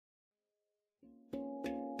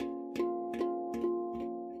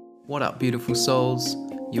What up, beautiful souls?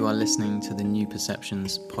 You are listening to the New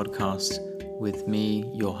Perceptions podcast with me,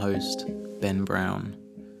 your host, Ben Brown.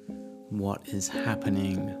 What is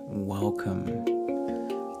happening? Welcome.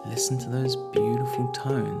 Listen to those beautiful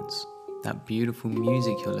tones. That beautiful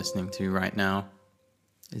music you're listening to right now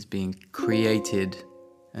is being created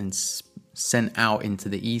and sent out into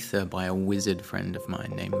the ether by a wizard friend of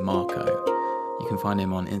mine named Marco. You can find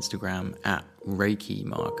him on Instagram at Reiki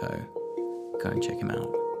Marco. Go and check him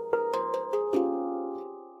out.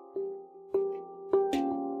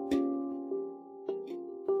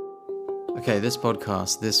 Okay, this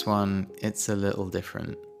podcast, this one, it's a little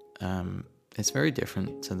different. It's very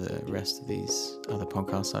different to the rest of these other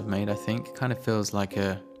podcasts I've made, I think. It kind of feels like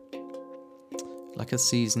a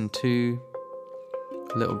season 2,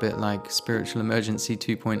 a little bit like Spiritual Emergency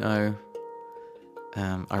 2.0.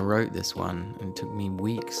 I wrote this one and it took me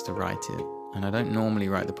weeks to write it. And I don't normally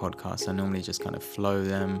write the podcast. I normally just kind of flow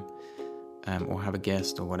them or have a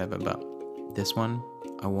guest or whatever. But this one,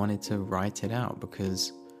 I wanted to write it out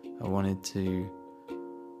because I wanted to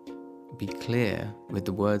be clear with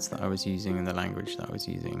the words that I was using and the language that I was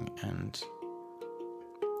using. And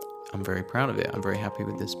I'm very proud of it. I'm very happy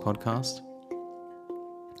with this podcast.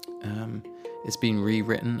 It's been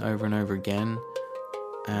rewritten over and over again.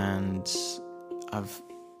 And I've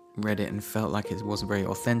read it and felt like it wasn't very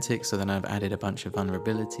authentic. So then I've added a bunch of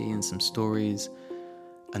vulnerability and some stories.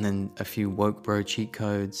 And then a few woke bro cheat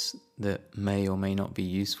codes that may or may not be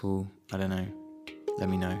useful. I don't know. Let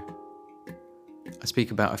me know. I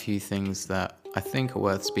speak about a few things that I think are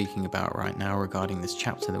worth speaking about right now regarding this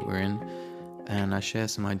chapter that we're in, and I share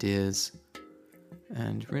some ideas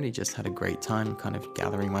and really just had a great time kind of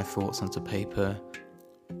gathering my thoughts onto paper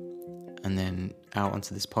and then out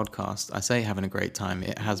onto this podcast. I say having a great time.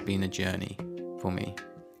 It has been a journey for me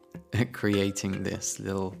creating this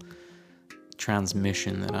little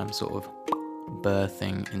transmission that I'm sort of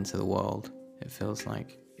birthing into the world, it feels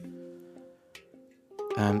like.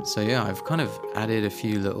 I've kind of added a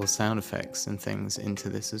few little sound effects and things into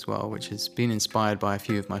this as well, which has been inspired by a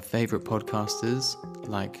few of my favorite podcasters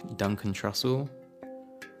like Duncan Trussell.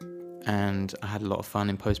 And I had a lot of fun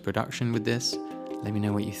in post-production with this. Let me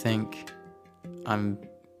know what you think. I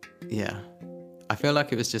feel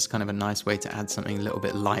like it was just kind of a nice way to add something a little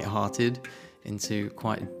bit light-hearted into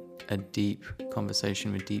quite a deep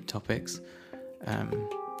conversation with deep topics.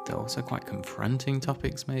 They're also quite confronting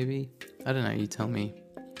topics, maybe. I don't know, you tell me.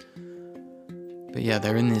 But yeah,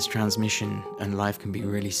 they're in this transmission and life can be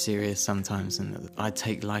really serious sometimes. And I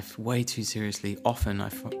take life way too seriously. Often I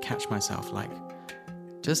catch myself like,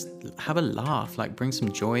 just have a laugh, like bring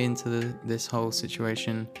some joy into this whole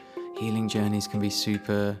situation. Healing journeys can be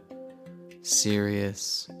super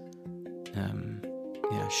serious.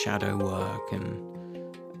 Shadow work and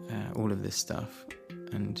all of this stuff.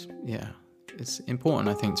 And yeah. It's important,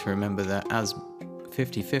 I think, to remember that as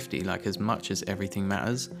 50-50, like as much as everything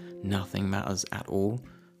matters, nothing matters at all.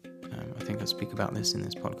 I think I speak about this in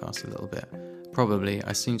this podcast a little bit. Probably,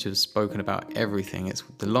 I seem to have spoken about everything. It's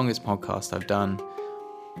the longest podcast I've done.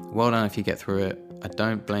 Well done if you get through it. I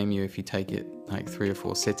don't blame you if you take it like 3 or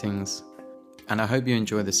 4 sittings. And I hope you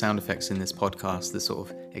enjoy the sound effects in this podcast, the sort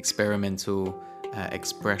of experimental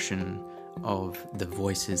expression of the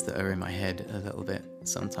voices that are in my head a little bit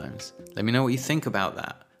sometimes. Let me know what you think about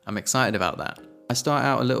that. I'm excited about that. I start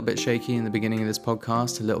out a little bit shaky in the beginning of this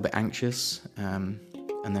podcast, a little bit anxious, and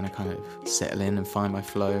then I kind of settle in and find my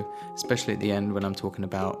flow, especially at the end when I'm talking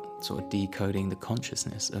about sort of decoding the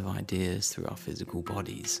consciousness of ideas through our physical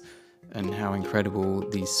bodies and how incredible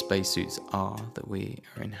these spacesuits are that we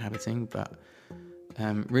are inhabiting. But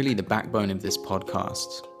really the backbone of this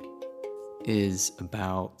podcast is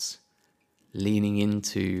about leaning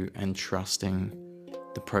into and trusting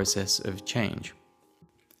the process of change.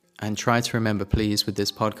 And try to remember, please, with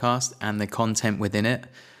this podcast and the content within it,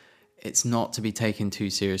 it's not to be taken too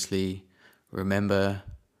seriously. Remember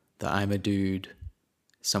that I'm a dude,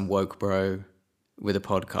 some woke bro with a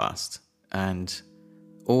podcast, and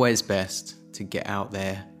always best to get out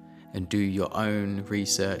there and do your own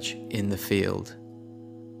research in the field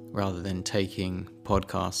rather than taking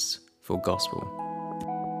podcasts for gospel.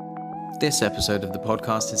 This episode of the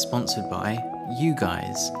podcast is sponsored by you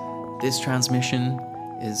guys. This transmission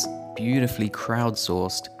is beautifully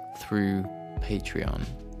crowdsourced through Patreon.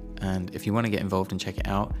 And if you want to get involved and check it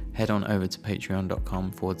out, head on over to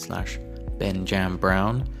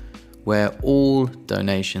patreon.com/BenJamBrown, where all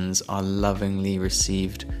donations are lovingly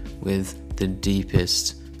received with the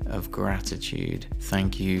deepest of gratitude.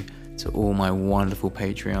 Thank you to all my wonderful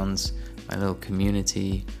Patreons, my little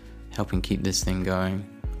community, helping keep this thing going.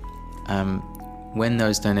 When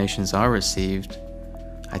those donations are received,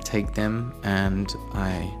 I take them and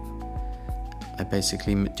I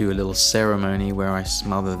basically do a little ceremony where I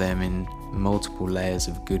smother them in multiple layers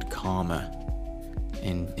of good karma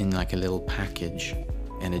in like a little package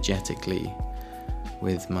energetically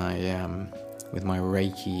with my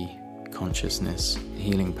Reiki consciousness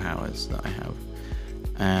healing powers that I have,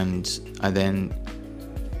 and I then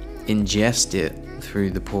ingest it through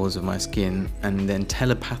the pores of my skin and then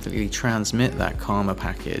telepathically transmit that karma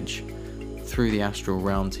package through the astral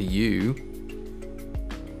realm to you,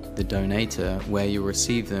 the donator, where you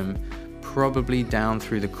receive them probably down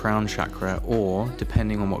through the crown chakra, or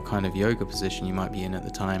depending on what kind of yoga position you might be in at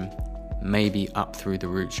the time, maybe up through the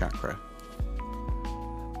root chakra.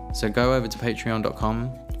 So go over to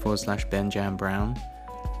patreon.com/BenJamBrown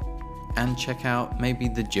and check out maybe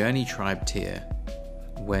the Journey Tribe tier,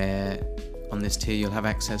 where on this tier you'll have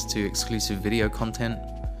access to exclusive video content,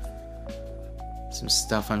 some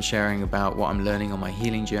stuff I'm sharing about what I'm learning on my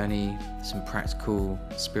healing journey, some practical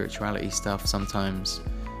spirituality stuff sometimes,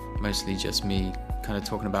 mostly just me kind of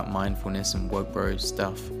talking about mindfulness and woke bro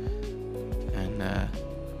stuff. And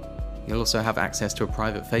you'll also have access to a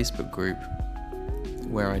private Facebook group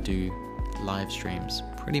where I do live streams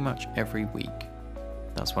pretty much every week.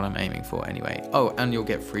 That's what I'm aiming for anyway. Oh, and you'll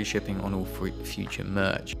get free shipping on all future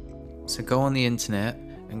merch. So go on the internet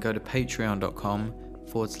and go to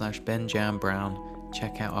patreon.com/BenJamBrown.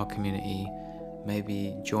 Check out our community.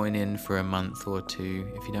 Maybe join in for a month or two.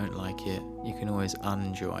 If you don't like it, you can always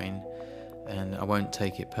unjoin, and I won't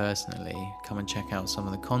take it personally. Come and check out some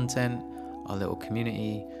of the content, our little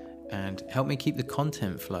community, and help me keep the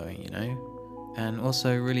content flowing, you know? And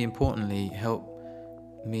also, really importantly, help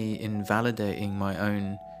me in validating my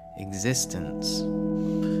own existence.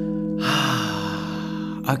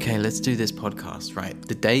 Okay, let's do this podcast, right?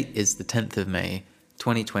 The date is the 10th of May,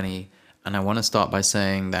 2020. And I want to start by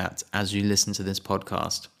saying that as you listen to this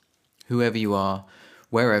podcast, whoever you are,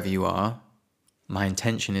 wherever you are, my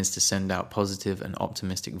intention is to send out positive and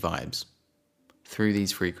optimistic vibes through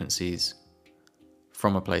these frequencies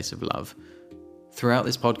from a place of love. Throughout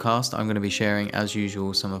this podcast, I'm going to be sharing, as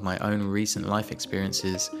usual, some of my own recent life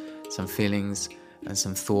experiences, some feelings, and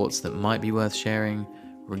some thoughts that might be worth sharing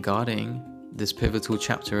regarding this pivotal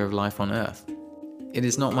chapter of life on Earth. It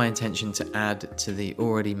is not my intention to add to the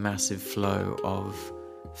already massive flow of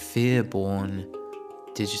fear-born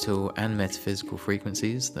digital and metaphysical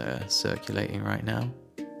frequencies that are circulating right now.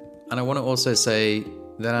 And I want to also say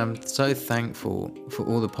that I'm so thankful for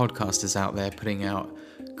all the podcasters out there putting out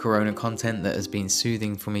Corona content that has been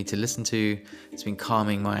soothing for me to listen to. It's been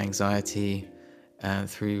calming my anxiety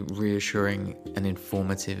through reassuring and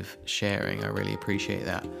informative sharing. I really appreciate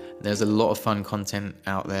that. There's a lot of fun content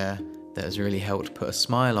out there that has really helped put a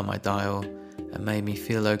smile on my dial and made me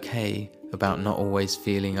feel okay about not always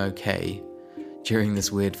feeling okay during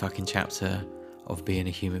this weird fucking chapter of being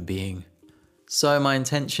a human being. So my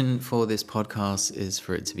intention for this podcast is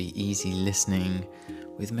for it to be easy listening,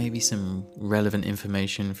 with maybe some relevant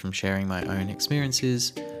information from sharing my own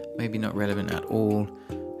experiences, maybe not relevant at all,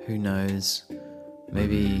 who knows.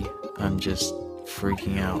 Maybe I'm just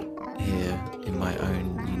freaking out here in my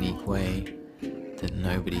own unique way that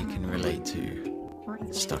nobody can relate to,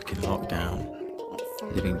 stuck in lockdown,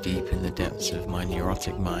 living deep in the depths of my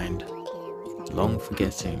neurotic mind, long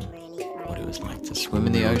forgetting what it was like to swim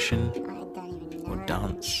in the ocean or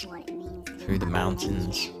dance through the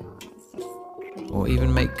mountains, or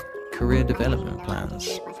even make career development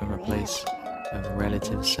plans from a place of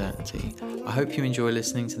relative certainty. I hope you enjoy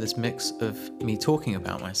listening to this mix of me talking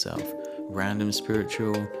about myself, random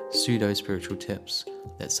spiritual, pseudo-spiritual tips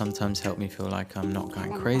that sometimes help me feel like I'm not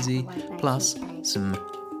going crazy, plus some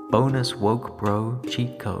bonus woke bro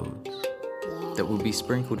cheat codes that will be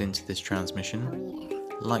sprinkled into this transmission,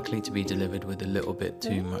 likely to be delivered with a little bit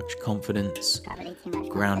too much confidence,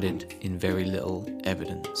 grounded in very little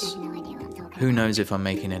evidence. Who knows if I'm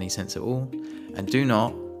making any sense at all? And do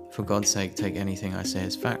not, for God's sake, take anything I say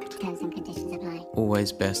as fact.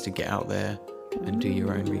 Always best to get out there and do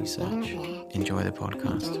your own research. Enjoy the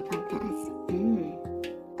podcast.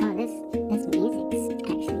 Oh, this music's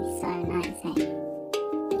actually so nice, eh?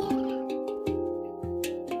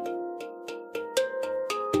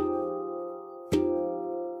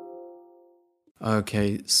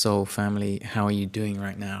 Okay, soul family, how are you doing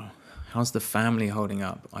right now? How's the family holding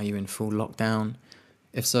up? Are you in full lockdown?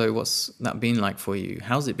 If so, what's that been like for you?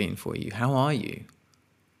 How's it been for you? How are you?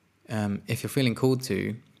 If you're feeling called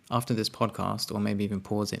to, after this podcast, or maybe even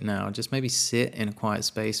pause it now, just maybe sit in a quiet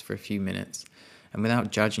space for a few minutes, and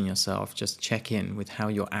without judging yourself, just check in with how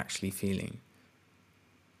you're actually feeling.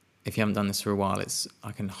 If you haven't done this for a while,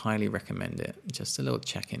 I can highly recommend it. Just a little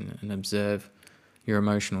check-in and observe your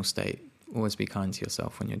emotional state. Always be kind to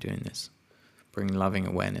yourself when you're doing this. Bring loving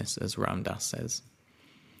awareness, as Ram Dass says.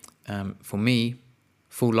 For me,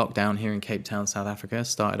 full lockdown here in Cape Town, South Africa,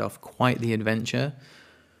 started off quite the adventure,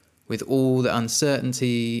 with all the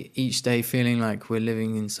uncertainty, each day feeling like we're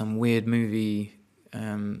living in some weird movie.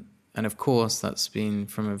 And of course, that's been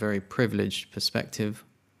from a very privileged perspective.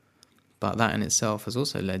 But that in itself has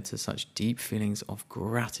also led to such deep feelings of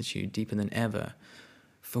gratitude, deeper than ever,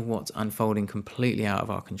 for what's unfolding completely out of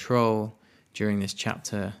our control during this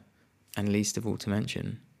chapter, and least of all to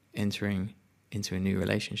mention, entering into a new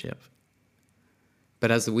relationship.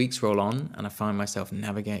 But as the weeks roll on and I find myself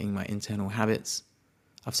navigating my internal habits,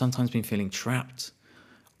 I've sometimes been feeling trapped,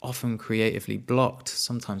 often creatively blocked,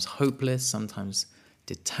 sometimes hopeless, sometimes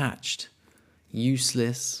detached,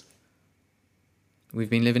 useless. We've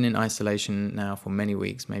been living in isolation now for many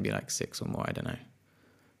weeks, maybe like 6 or more, I don't know.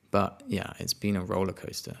 But yeah, it's been a roller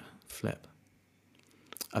coaster flip.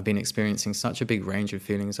 I've been experiencing such a big range of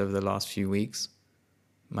feelings over the last few weeks.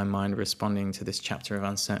 My mind responding to this chapter of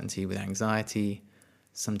uncertainty with anxiety,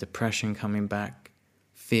 some depression coming back,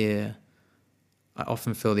 fear. I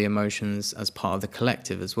often feel the emotions as part of the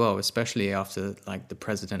collective as well, especially after like the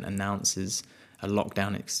president announces a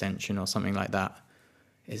lockdown extension or something like that.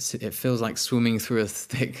 It feels like swimming through a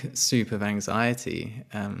thick soup of anxiety.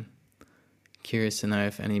 Curious to know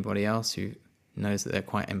if anybody else who knows that they're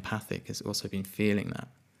quite empathic has also been feeling that.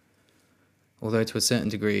 Although to a certain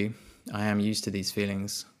degree, I am used to these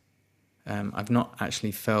feelings. I've not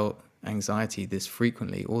actually felt anxiety this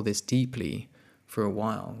frequently or this deeply for a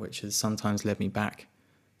while, which has sometimes led me back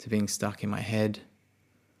to being stuck in my head.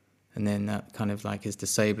 And then that kind of like is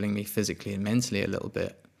disabling me physically and mentally a little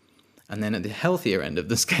bit. And then at the healthier end of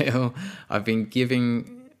the scale, I've been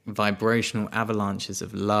giving vibrational avalanches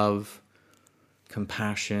of love,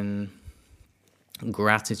 compassion,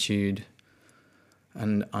 gratitude,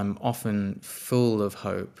 and I'm often full of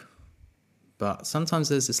hope. But sometimes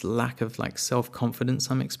there's this lack of like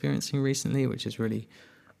self-confidence I'm experiencing recently, which is really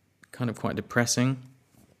kind of quite depressing.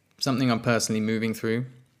 Something I'm personally moving through.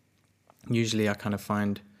 Usually I kind of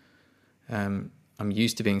find I'm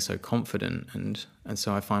used to being so confident, and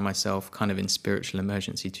so I find myself kind of in spiritual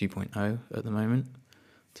emergency 2.0 at the moment,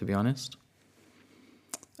 to be honest.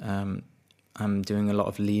 I'm doing a lot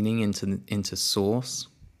of leaning into source,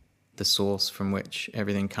 the source from which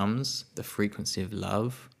everything comes, the frequency of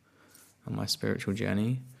love on my spiritual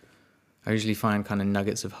journey. I usually find kind of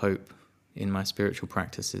nuggets of hope in my spiritual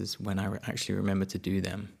practices when I actually remember to do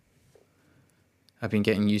them. I've been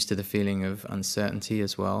getting used to the feeling of uncertainty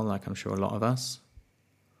as well, like I'm sure a lot of us.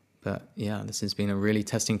 But yeah, this has been a really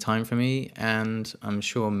testing time for me, and I'm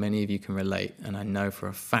sure many of you can relate. And I know for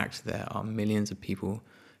a fact there are millions of people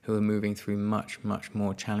who are moving through much, much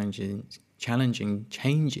more challenging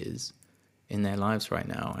changes in their lives right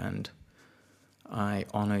now. And I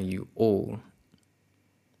honor you all.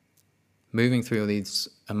 Moving through all these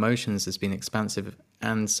emotions has been expansive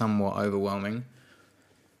and somewhat overwhelming,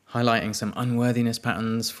 highlighting some unworthiness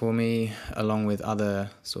patterns for me, along with other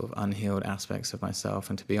sort of unhealed aspects of myself.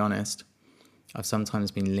 And to be honest, I've sometimes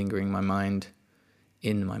been lingering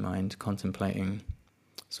in my mind, contemplating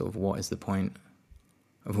sort of what is the point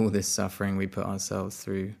of all this suffering we put ourselves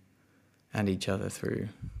through and each other through,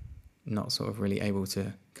 not sort of really able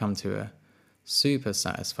to come to a super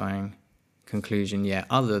satisfying conclusion yet,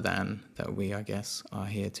 other than that we, I guess, are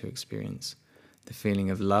here to experience the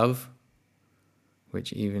feeling of love,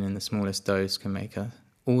 which even in the smallest dose can make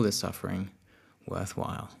all the suffering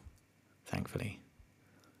worthwhile, thankfully.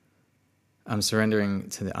 I'm surrendering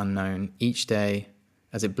to the unknown each day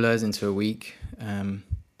as it blurs into a week, and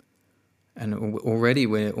already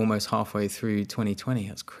we're almost halfway through 2020.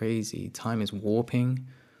 That's crazy. Time is warping,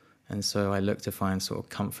 and so I look to find sort of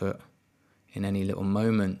comfort in any little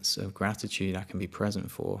moments of gratitude I can be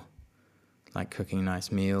present for, like cooking a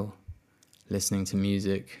nice meal, listening to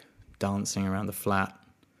music, dancing around the flat,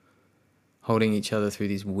 holding each other through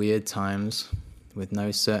these weird times with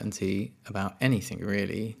no certainty about anything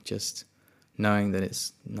really, just knowing that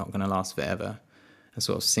it's not going to last forever, and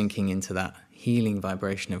sort of sinking into that healing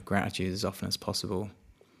vibration of gratitude as often as possible.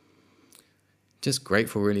 Just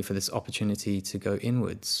grateful really for this opportunity to go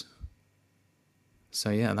inwards. So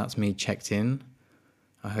yeah, that's me checked in.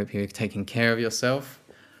 I hope you're taking care of yourself.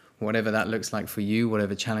 Whatever that looks like for you,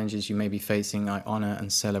 whatever challenges you may be facing, I honor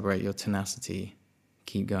and celebrate your tenacity.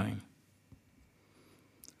 Keep going.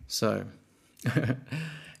 So,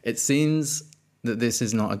 it seems that this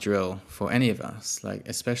is not a drill for any of us, like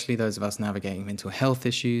especially those of us navigating mental health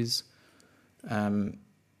issues.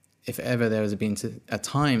 if ever there has been a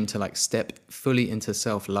time to like step fully into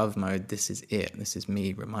self-love mode, this is it. This is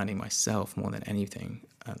me reminding myself more than anything.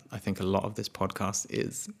 I think a lot of this podcast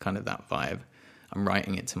is kind of that vibe. I'm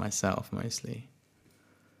writing it to myself mostly.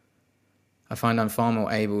 I find I'm far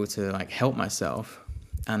more able to like help myself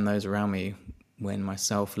and those around me when my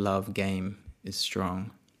self-love game is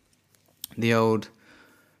strong. The old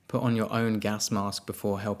put on your own gas mask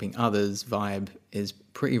before helping others vibe is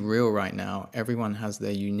pretty real right now. Everyone has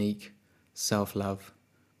their unique self-love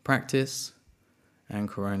practice, and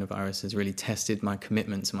coronavirus has really tested my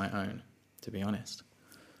commitment to my own, to be honest.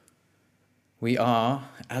 We are,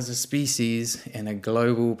 as a species, in a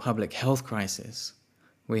global public health crisis.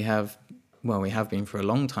 We have been for a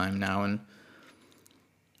long time now, and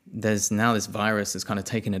there's now this virus that's kind of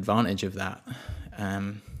taken advantage of that.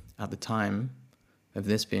 At the time of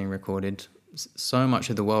this being recorded, so much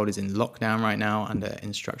of the world is in lockdown right now under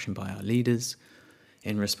instruction by our leaders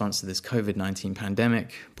in response to this COVID-19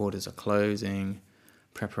 pandemic. Borders are closing.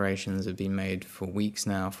 Preparations have been made for weeks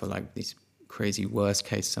now for like these crazy worst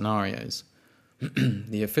case scenarios.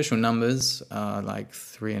 The official numbers are like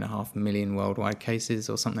 3.5 million worldwide cases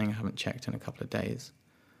or something. I haven't checked in a couple of days.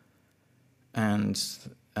 And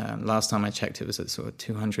last time I checked, it was at sort of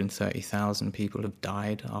 230,000 people have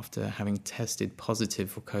died after having tested positive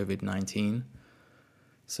for COVID-19.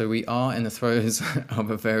 So we are in the throes of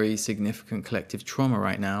a very significant collective trauma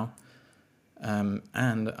right now,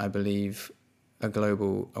 and I believe a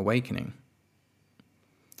global awakening.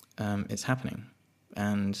 It's happening,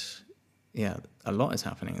 and yeah, a lot is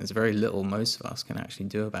happening. There's very little most of us can actually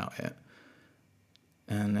do about it,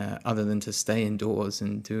 and other than to stay indoors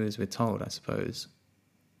and do as we're told, I suppose.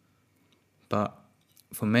 But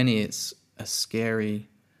for many, it's a scary,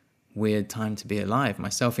 weird time to be alive,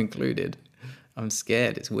 myself included. I'm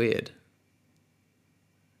scared, it's weird.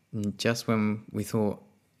 And just when we thought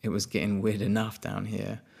it was getting weird enough down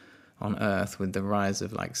here on Earth with the rise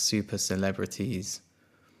of like super celebrities,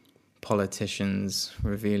 politicians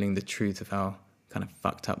revealing the truth of how kind of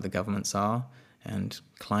fucked up the governments are, and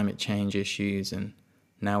climate change issues, and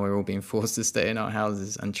now we're all being forced to stay in our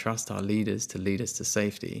houses and trust our leaders to lead us to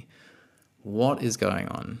safety. What is going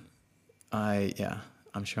on?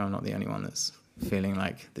 I'm sure I'm not the only one that's feeling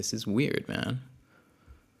like this is weird, man.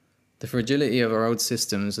 The fragility of our old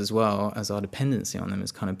systems, as well as our dependency on them,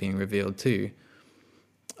 is kind of being revealed too,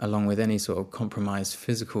 along with any sort of compromised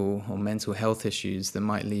physical or mental health issues that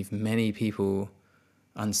might leave many people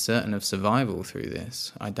uncertain of survival through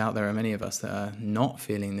this. I doubt there are many of us that are not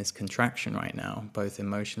feeling this contraction right now, both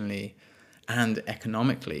emotionally and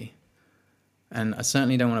economically. And I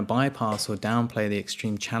certainly don't want to bypass or downplay the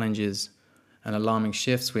extreme challenges and alarming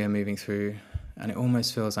shifts we are moving through. And it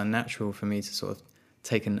almost feels unnatural for me to sort of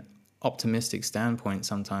take an optimistic standpoint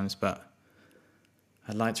sometimes, but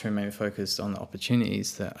I'd like to remain focused on the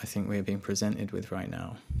opportunities that I think we are being presented with right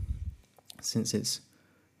now, since it's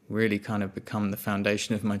really kind of become the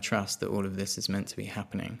foundation of my trust that all of this is meant to be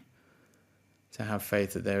happening. To have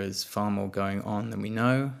faith that there is far more going on than we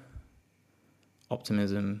know.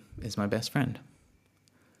 Optimism is my best friend.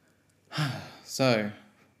 So,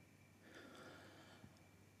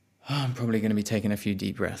 I'm probably going to be taking a few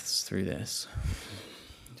deep breaths through this.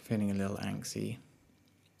 Feeling a little antsy.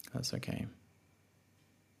 That's okay.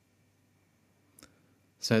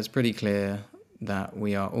 So it's pretty clear that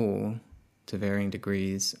we are all, to varying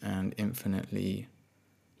degrees and infinitely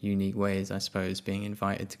unique ways, I suppose, being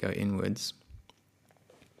invited to go inwards,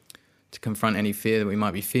 to confront any fear that we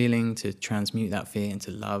might be feeling, to transmute that fear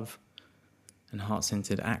into love and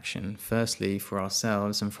heart-centered action, firstly for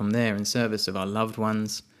ourselves, and from there in service of our loved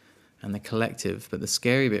ones and the collective. But the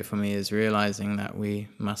scary bit for me is realizing that we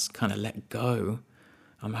must kind of let go.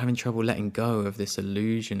 I'm having trouble letting go of this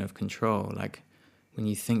illusion of control, like when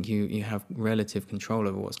you think you have relative control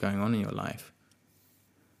over what's going on in your life.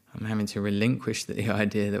 I'm having to relinquish the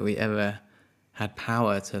idea that we ever had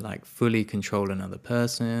power to like fully control another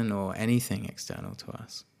person or anything external to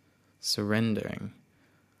us. Surrendering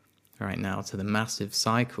right now to the massive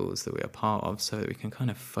cycles that we are part of so that we can kind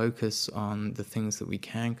of focus on the things that we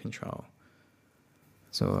can control.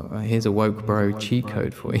 So here's a woke bro cheat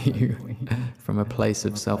code for you. From a place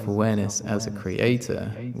of self-awareness as a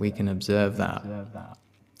creator, we can observe that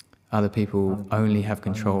other people only have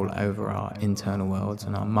control over our internal worlds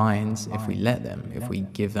and our minds if we let them, if we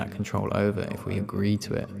give that control over, if we agree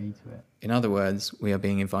to it. In other words, we are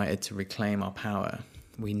being invited to reclaim our power.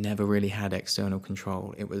 We never really had external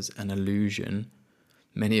control. It was an illusion.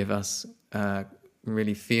 Many of us are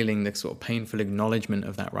really feeling the sort of painful acknowledgement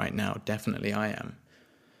of that right now. Definitely I am.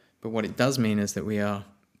 But what it does mean is that we are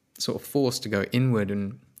sort of forced to go inward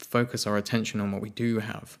and focus our attention on what we do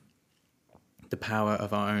have. the power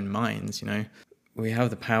of our own minds, you know. We have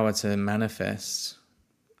the power to manifest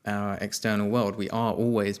our external world. We are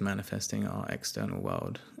always manifesting our external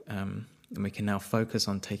world. And we can now focus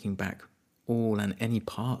on taking back all and any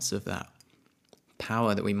parts of that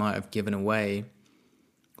power that we might have given away,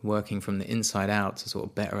 working from the inside out to sort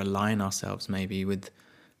of better align ourselves maybe with,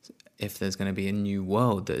 if there's going to be a new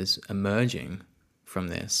world that is emerging from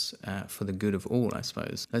this for the good of all, I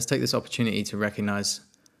suppose. Let's take this opportunity to recognize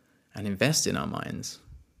and invest in our minds,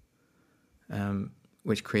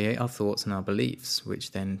 which create our thoughts and our beliefs,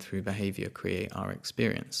 which then through behavior create our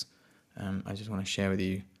experience. I just want to share with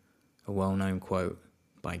you a well-known quote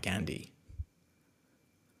by Gandhi.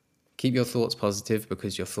 Keep your thoughts positive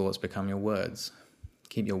because your thoughts become your words.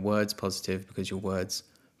 Keep your words positive because your words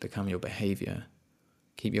become your behavior.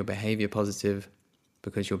 Keep your behavior positive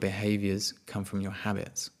because your behaviors come from your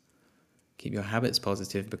habits. Keep your habits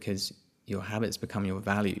positive because your habits become your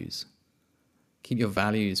values. Keep your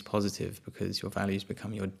values positive because your values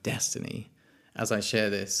become your destiny. As I share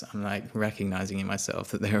this, I'm like recognizing in myself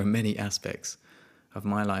that there are many aspects of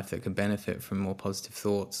my life that could benefit from more positive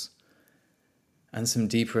thoughts and some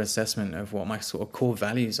deeper assessment of what my sort of core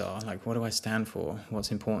values are. Like, what do I stand for?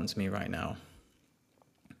 What's important to me right now?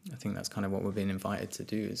 I think that's kind of what we're being invited to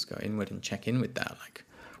do, is go inward and check in with that. Like,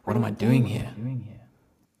 what am I doing here?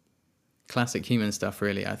 Classic human stuff,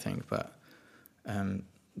 really, I think. But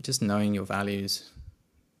just knowing your values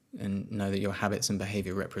and know that your habits and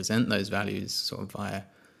behavior represent those values sort of via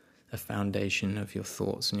a foundation of your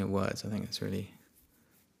thoughts and your words. I think it's really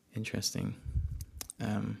interesting.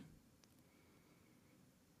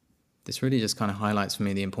 This really just kind of highlights for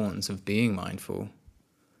me the importance of being mindful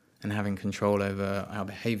and having control over our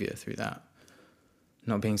behavior through that.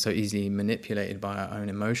 Not being so easily manipulated by our own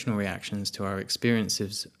emotional reactions to our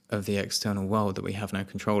experiences of the external world that we have no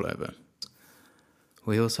control over.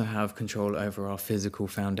 We also have control over our physical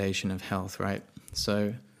foundation of health, right?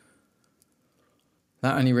 So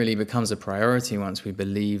that only really becomes a priority once we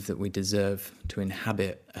believe that we deserve to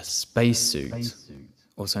inhabit a spacesuit,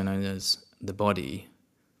 also known as the body,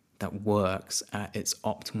 that works at its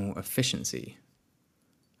optimal efficiency,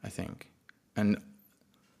 I think. And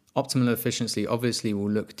optimal efficiency obviously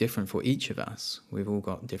will look different for each of us. We've all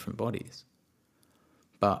got different bodies.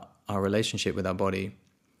 But our relationship with our body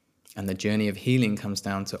and the journey of healing comes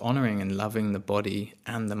down to honoring and loving the body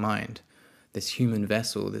and the mind, this human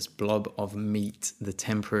vessel, this blob of meat, the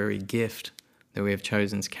temporary gift that we have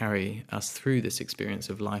chosen to carry us through this experience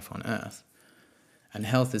of life on Earth. And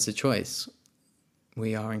health is a choice.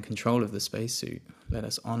 We are in control of the spacesuit. Let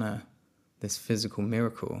us honor this physical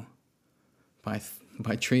miracle by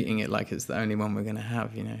treating it like it's the only one we're going to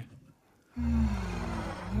have, you know. Let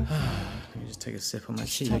me just take a sip on my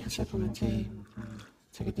tea. Take a sip on the tea.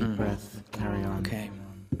 Take a deep breath. Carry on. Okay.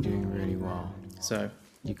 Doing really well. So,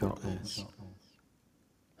 You got this.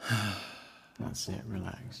 That's it.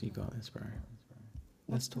 Relax. You got this, bro.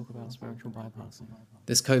 Let's talk about spiritual bypassing.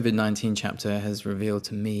 this COVID-19 chapter has revealed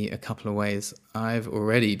to me a couple of ways I've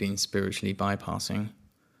already been spiritually bypassing.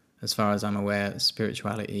 As far as I'm aware,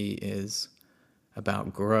 spirituality is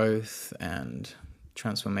about growth and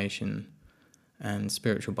transformation, and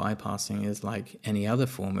spiritual bypassing is like any other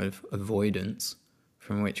form of avoidance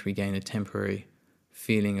from which we gain a temporary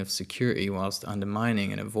feeling of security whilst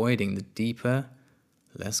undermining and avoiding the deeper,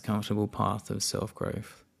 less comfortable path of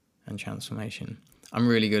self-growth and transformation. I'm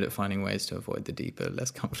really good at finding ways to avoid the deeper,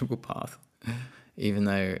 less comfortable path, even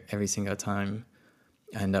though every single time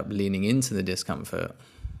I end up leaning into the discomfort,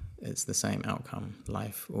 it's the same outcome.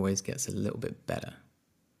 Life always gets a little bit better.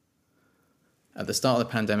 At the start of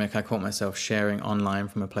the pandemic, I caught myself sharing online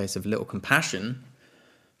from a place of little compassion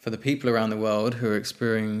for the people around the world who are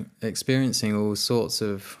experiencing all sorts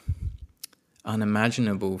of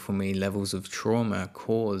unimaginable for me levels of trauma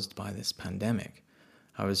caused by this pandemic.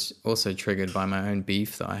 I was also triggered by my own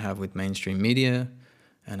beef that I have with mainstream media,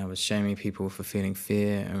 and I was shaming people for feeling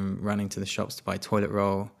fear and running to the shops to buy toilet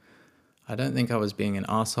roll. I don't think I was being an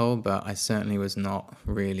asshole, but I certainly was not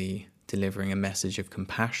really delivering a message of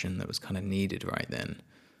compassion that was kind of needed right then.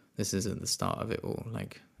 This is at the start of it all,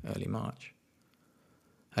 like early March.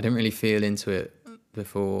 I didn't really feel into it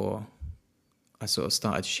before I sort of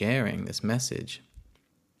started sharing this message.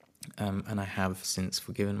 And I have since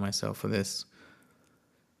forgiven myself for this.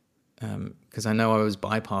 Because I know I was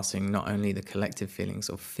bypassing not only the collective feelings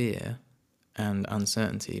of fear and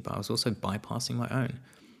uncertainty, but I was also bypassing my own.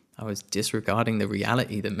 I was disregarding the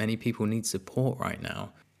reality that many people need support right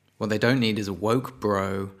now. What they don't need is a woke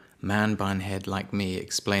bro, man bun head like me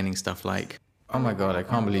explaining stuff like, Oh my god, I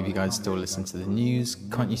can't believe you guys still listen to the news.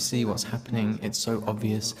 Can't you see what's happening? It's so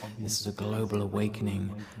obvious. This is a global awakening,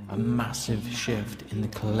 a massive shift in the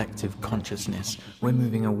collective consciousness. We're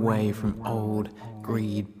moving away from old,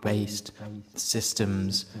 greed-based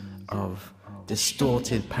systems of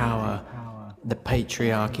distorted power, the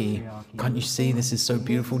patriarchy. Can't you see this is so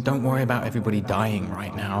beautiful? Don't worry about everybody dying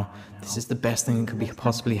right now. This is the best thing that could be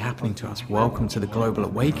possibly happening to us. Welcome to the global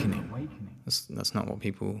awakening. That's not what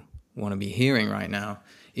people want to be hearing right now,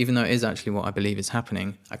 even though it is actually what I believe is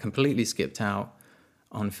happening. I completely skipped out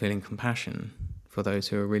on feeling compassion for those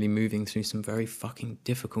who are really moving through some very fucking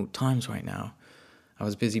difficult times right now. I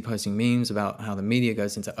was busy posting memes about how the media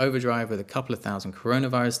goes into overdrive with a couple of thousand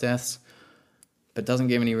coronavirus deaths, but doesn't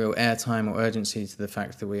give any real airtime or urgency to the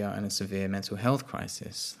fact that we are in a severe mental health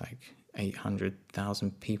crisis. Like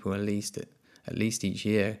 800,000 people at least each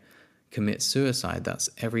year commit suicide. That's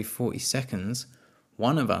every 40 seconds.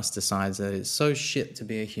 One of us decides that it's so shit to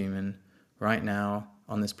be a human right now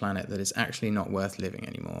on this planet that it's actually not worth living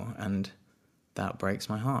anymore. And that breaks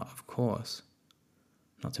my heart, of course.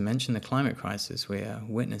 Not to mention the climate crisis we are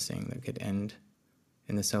witnessing that could end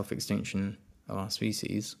in the self-extinction of our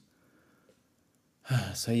species.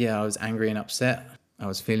 So yeah, I was angry and upset. I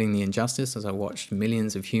was feeling the injustice as I watched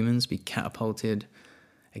millions of humans be catapulted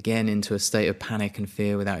again into a state of panic and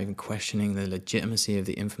fear without even questioning the legitimacy of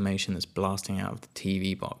the information that's blasting out of the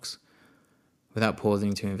TV box, without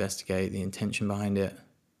pausing to investigate the intention behind it,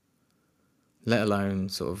 let alone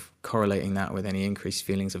sort of correlating that with any increased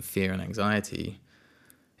feelings of fear and anxiety.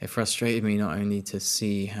 It frustrated me not only to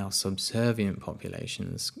see how subservient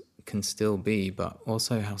populations can still be, but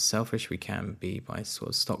also how selfish we can be by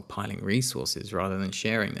sort of stockpiling resources rather than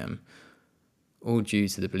sharing them, all due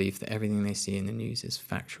to the belief that everything they see in the news is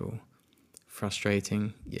factual.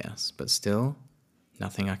 Frustrating, yes, but still,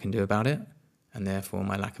 nothing I can do about it, and therefore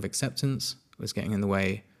my lack of acceptance was getting in the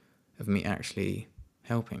way of me actually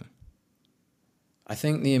helping. I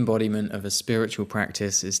think the embodiment of a spiritual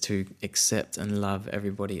practice is to accept and love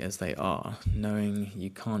everybody as they are, knowing you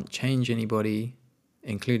can't change anybody,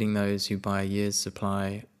 including those who buy a year's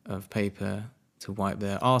supply of paper to wipe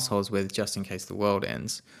their arseholes with just in case the world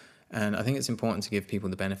ends. And I think it's important to give people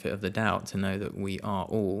the benefit of the doubt, to know that we are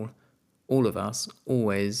all of us,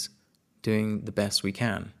 always doing the best we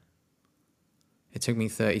can. It took me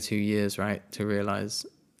 32 years, right, to realize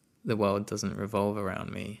the world doesn't revolve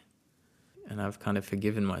around me. And I've kind of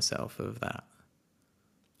forgiven myself of that.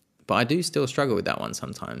 But I do still struggle with that one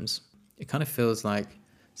sometimes. It kind of feels like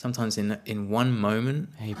sometimes in one moment,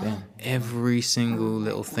 Hey Ben, every single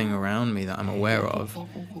little thing around me that I'm aware of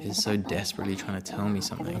is so desperately trying to tell me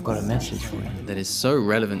something. I've got a message for you. That is so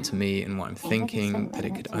relevant to me and what I'm thinking that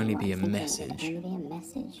it could only be a message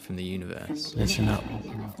from the universe. Listen up.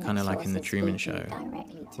 Kind of like in The Truman Show,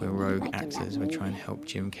 where rogue actors would try and help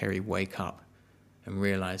Jim Carrey wake up and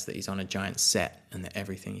realize that he's on a giant set and that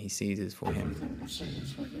everything he sees is for him.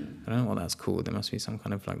 I don't know what that's called. There must be some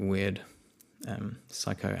kind of like weird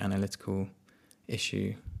psychoanalytical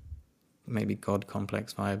issue, maybe God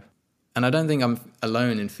complex vibe. And I don't think I'm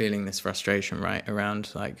alone in feeling this frustration, right,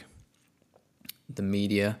 around like the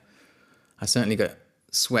media. I certainly got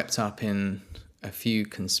swept up in a few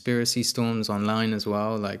conspiracy storms online as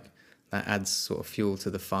well. Like that adds sort of fuel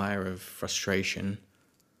to the fire of frustration.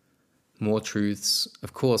 More truths,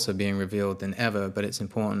 of course, are being revealed than ever, but it's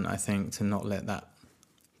important, I think, to not let that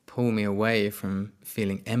pull me away from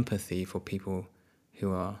feeling empathy for people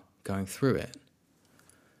who are going through it.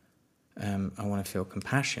 I want to feel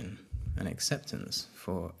compassion and acceptance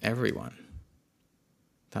for everyone.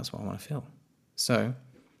 That's what I want to feel. So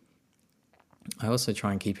I also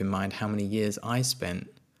try and keep in mind how many years I spent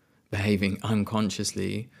behaving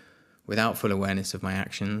unconsciously without full awareness of my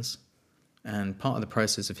actions. And part of the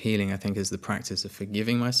process of healing, I think, is the practice of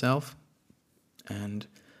forgiving myself. And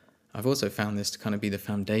I've also found this to kind of be the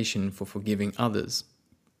foundation for forgiving others,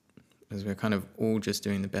 as we're kind of all just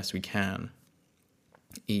doing the best we can,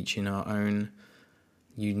 each in our own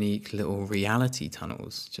unique little reality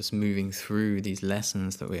tunnels, just moving through these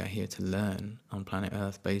lessons that we are here to learn on planet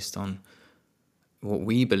Earth based on what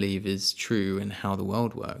we believe is true and how the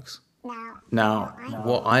world works. Now,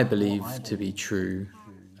 what I believe to be true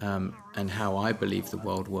and how I believe the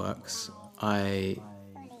world works, I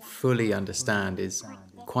fully understand is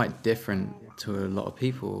quite different to a lot of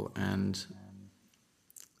people, and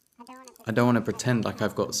I don't want to pretend like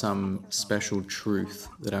I've got some special truth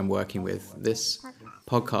that I'm working with. This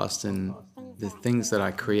podcast and the things that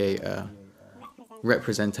I create are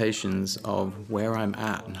representations of where I'm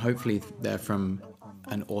at, and hopefully they're from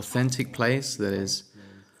an authentic place that is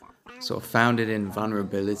sort of founded in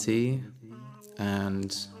vulnerability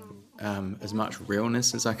and as much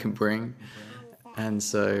realness as I can bring. And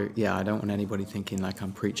so, yeah, I don't want anybody thinking like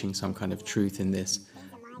I'm preaching some kind of truth in this.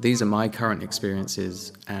 These are my current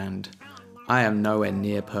experiences, and I am nowhere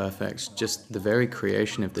near perfect. Just the very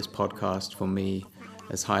creation of this podcast for me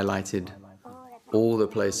has highlighted all the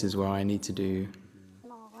places where I need to do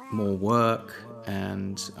more work,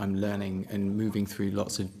 and I'm learning and moving through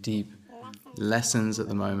lots of deep lessons at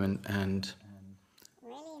the moment, and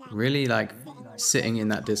really like sitting in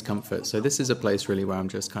that discomfort. So this is a place really where I'm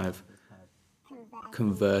just kind of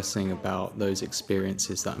conversing about those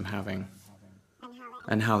experiences that I'm having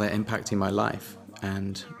and how they're impacting my life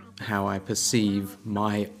and how I perceive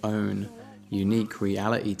my own unique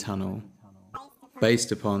reality tunnel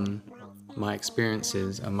based upon my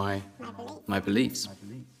experiences and my beliefs.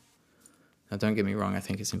 Now, don't get me wrong, I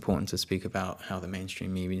think it's important to speak about how the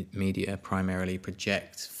mainstream media primarily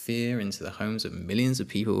project fear into the homes of millions of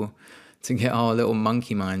people to get our little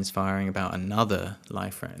monkey minds firing about another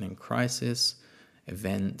life-threatening crisis,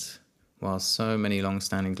 event, while so many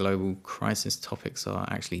long-standing global crisis topics are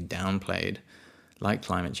actually downplayed, like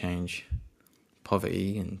climate change,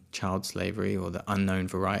 poverty and child slavery, or the unknown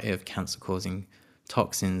variety of cancer-causing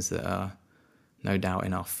toxins that are no doubt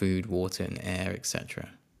in our food, water and air, etc.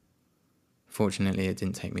 Fortunately, it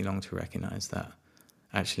didn't take me long to recognize that.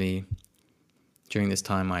 Actually, during this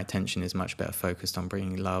time, my attention is much better focused on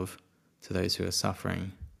bringing love to those who are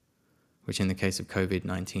suffering, which in the case of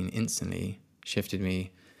COVID-19 instantly shifted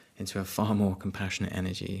me into a far more compassionate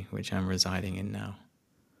energy, which I'm residing in now.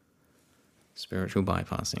 Spiritual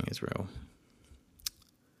bypassing is real.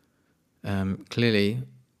 Clearly,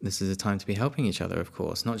 this is a time to be helping each other, of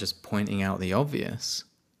course, not just pointing out the obvious,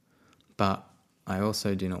 but I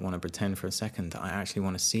also do not want to pretend for a second that I actually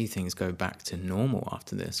want to see things go back to normal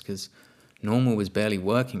after this, because normal was barely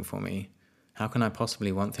working for me. How can I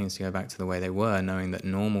possibly want things to go back to the way they were, knowing that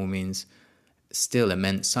normal means still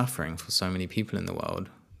immense suffering for so many people in the world,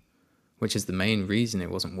 which is the main reason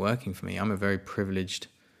it wasn't working for me. I'm a very privileged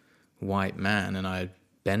white man, and I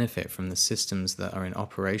benefit from the systems that are in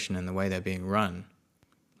operation and the way they're being run.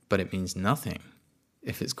 But it means nothing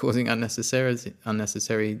if it's causing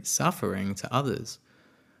unnecessary suffering to others,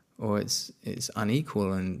 or it's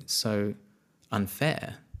unequal and so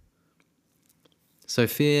unfair. So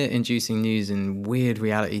fear-inducing news and weird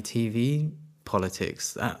reality TV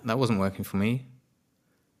politics, that wasn't working for me.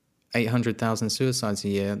 800,000 suicides a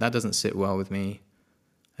year, that doesn't sit well with me.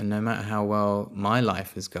 And no matter how well my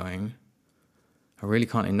life is going, I really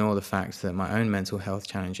can't ignore the fact that my own mental health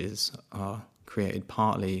challenges are created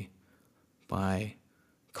partly by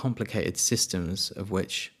complicated systems of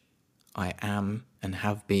which I am and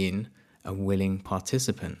have been a willing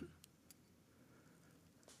participant.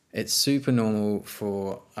 It's super normal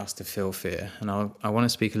for us to feel fear, and I want to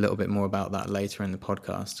speak a little bit more about that later in the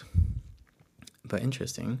podcast. But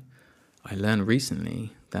interesting, I learned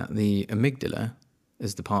recently that the amygdala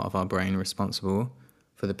is the part of our brain responsible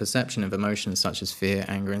for the perception of emotions such as fear,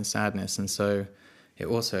 anger, and sadness, and so it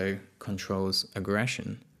also controls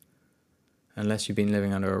aggression. Unless you've been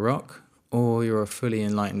living under a rock or you're a fully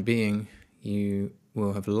enlightened being, you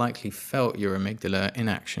will have likely felt your amygdala in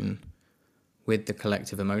action with the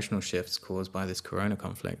collective emotional shifts caused by this corona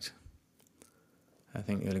conflict. I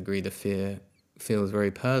think you'll agree the fear feels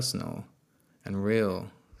very personal and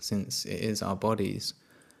real, since it is our bodies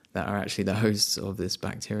that are actually the hosts of this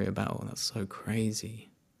bacteria battle. That's so crazy.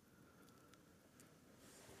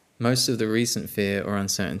 Most of the recent fear or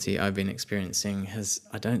uncertainty I've been experiencing has,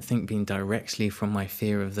 I don't think, been directly from my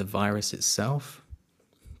fear of the virus itself.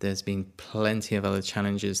 There's been plenty of other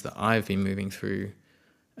challenges that I've been moving through,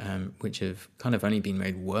 which have kind of only been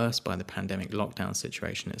made worse by the pandemic lockdown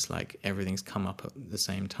situation. It's like everything's come up at the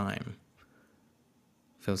same time.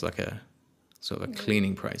 Feels like a sort of a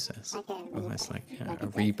cleaning process, almost like a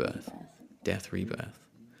rebirth, death rebirth.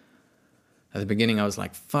 At the beginning, I was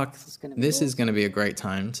like, fuck, this is going to be a great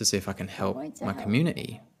time to see if I can help my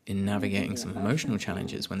community in navigating some emotional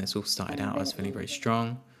challenges. When this all started out, I was feeling very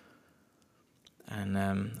strong. And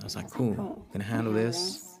I was like, cool, I'm going to handle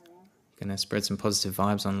this. I'm going to spread some positive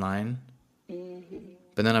vibes online.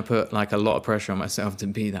 But then I put like a lot of pressure on myself to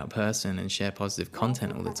be that person and share positive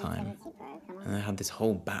content all the time. And I had this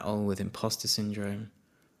whole battle with imposter syndrome,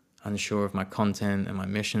 unsure of my content and my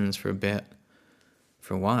missions for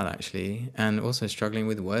a while actually, and also struggling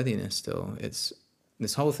with worthiness still.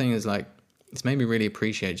 This whole thing is like, it's made me really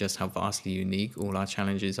appreciate just how vastly unique all our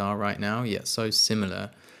challenges are right now, yet so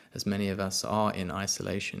similar as many of us are in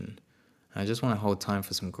isolation. I just want to hold time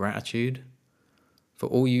for some gratitude for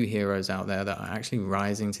all you heroes out there that are actually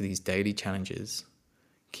rising to these daily challenges,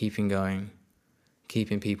 keeping going,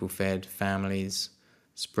 keeping people fed, families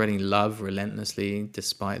spreading love relentlessly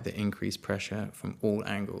despite the increased pressure from all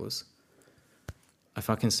angles. I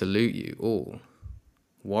fucking salute you all,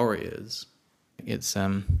 warriors. It's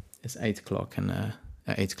 8 o'clock, and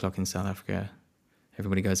at 8 o'clock in South Africa,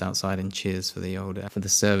 everybody goes outside and cheers for the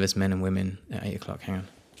service men and women at 8 o'clock. Hang on.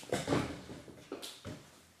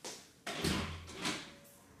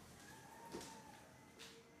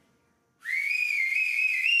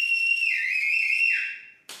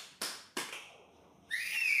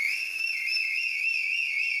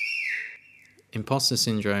 Imposter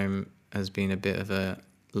syndrome has been a bit of a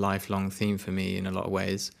lifelong theme for me in a lot of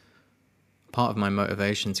ways. Part of my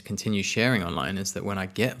motivation to continue sharing online is that when I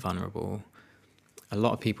get vulnerable, a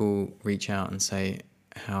lot of people reach out and say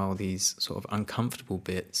how these sort of uncomfortable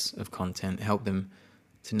bits of content help them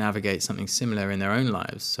to navigate something similar in their own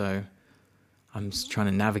lives. So I'm just trying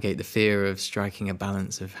to navigate the fear of striking a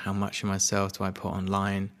balance of how much of myself do I put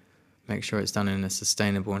online, make sure it's done in a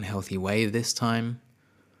sustainable and healthy way this time,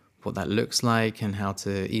 what that looks like, and how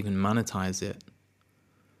to even monetize it.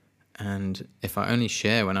 And if I only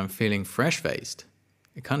share when I'm feeling fresh-faced,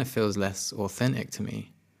 it kind of feels less authentic to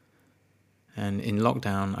me. And in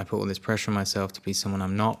lockdown, I put all this pressure on myself to be someone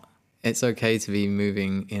I'm not. It's okay to be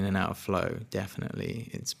moving in and out of flow,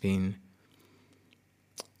 definitely. It's been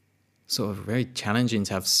sort of very challenging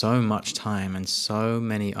to have so much time and so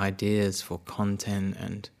many ideas for content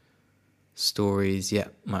and stories,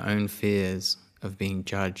 yet my own fears of being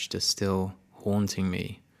judged are still haunting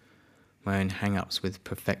me. My own hang-ups with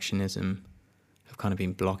perfectionism have kind of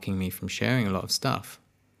been blocking me from sharing a lot of stuff.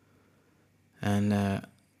 And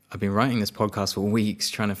I've been writing this podcast for weeks,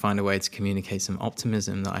 trying to find a way to communicate some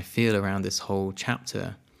optimism that I feel around this whole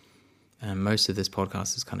chapter. And most of this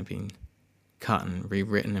podcast has kind of been cut and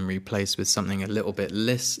rewritten and replaced with something a little bit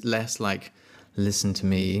less like, listen to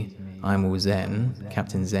me, I'm all Zen,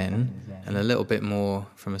 Captain Zen, and a little bit more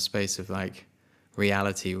from a space of like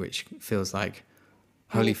reality, which feels like,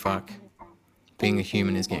 holy fuck, being a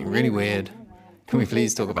human is getting really weird. Can we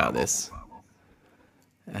please talk about this?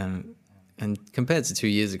 And compared to 2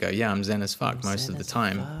 years ago, yeah, I'm zen as fuck most of the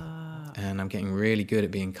time. And I'm getting really good at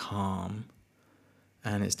being calm.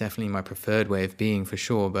 And it's definitely my preferred way of being for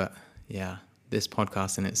sure. But yeah, this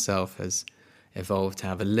podcast in itself has evolved to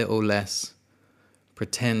have a little less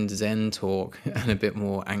pretend zen talk and a bit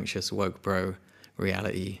more anxious woke bro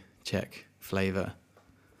reality check flavor.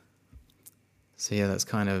 So yeah, that's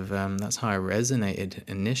kind of, that's how I resonated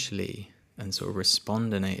initially and sort of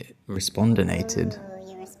respondinated. Ooh,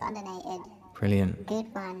 you respondinated. Brilliant.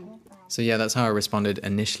 Good one. So yeah, that's how I responded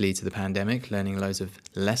initially to the pandemic, learning loads of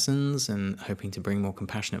lessons and hoping to bring more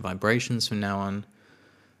compassionate vibrations from now on.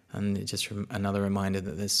 And it's just another reminder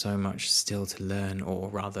that there's so much still to learn, or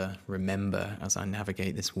rather remember, as I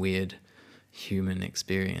navigate this weird human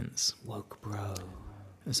experience. Woke bro.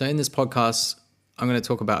 So in this podcast, I'm going to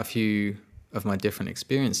talk about a few of my different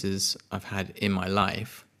experiences I've had in my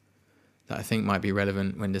life that I think might be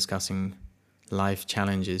relevant when discussing life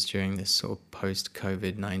challenges during this sort of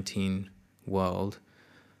post-COVID-19 world.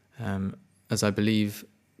 As I believe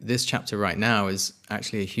this chapter right now is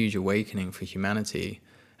actually a huge awakening for humanity.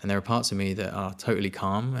 And there are parts of me that are totally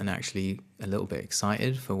calm and actually a little bit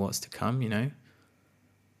excited for what's to come, you know,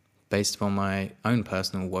 based upon my own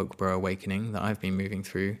personal woke bro awakening that I've been moving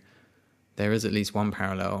through. There is at least one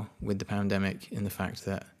parallel with the pandemic in the fact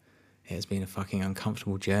that it has been a fucking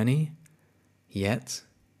uncomfortable journey, yet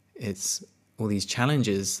it's all these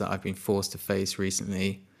challenges that I've been forced to face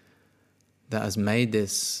recently that has made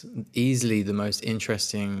this easily the most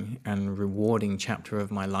interesting and rewarding chapter of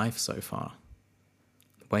my life so far.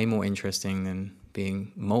 Way more interesting than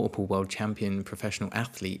being multiple world champion professional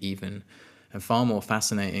athlete even, and far more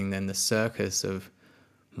fascinating than the circus of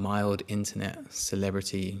mild internet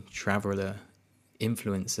celebrity traveler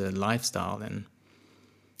influencer lifestyle, and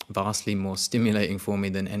vastly more stimulating for me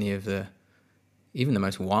than any of even the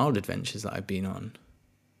most wild adventures that I've been on.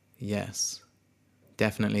 Yes,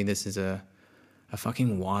 definitely this is a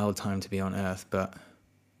fucking wild time to be on Earth, but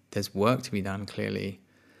there's work to be done clearly,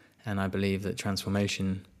 and I believe that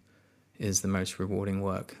transformation is the most rewarding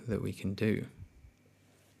work that we can do.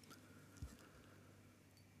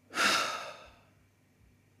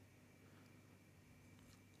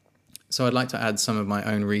 So I'd like to add some of my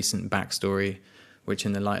own recent backstory, which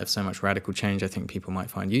in the light of so much radical change, I think people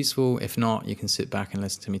might find useful. If not, you can sit back and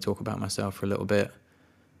listen to me talk about myself for a little bit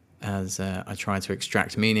as I try to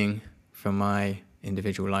extract meaning from my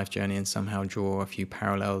individual life journey and somehow draw a few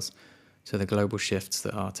parallels to the global shifts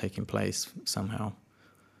that are taking place somehow.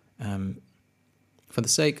 For the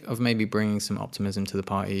sake of maybe bringing some optimism to the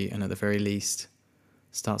party, and at the very least,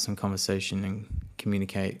 start some conversation and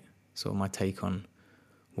communicate sort of my take on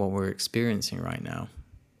what we're experiencing right now.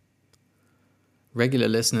 Regular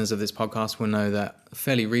listeners of this podcast will know that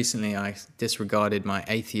fairly recently I disregarded my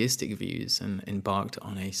atheistic views and embarked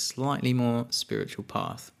on a slightly more spiritual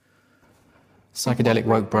path. Psychedelic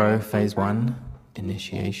Woke Bro Phase 1,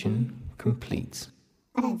 initiation complete.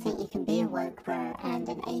 I don't think you can be a woke bro and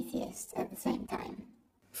an atheist at the same time.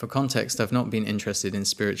 For context, I've not been interested in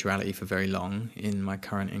spirituality for very long, in my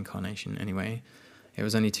current incarnation anyway. It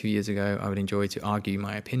was only 2 years ago I would enjoy to argue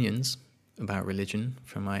my opinions about religion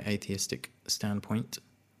from my atheistic standpoint,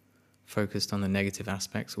 focused on the negative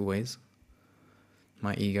aspects always.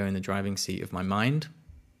 My ego in the driving seat of my mind.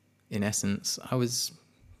 In essence, I was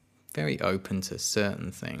very open to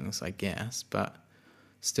certain things, I guess, but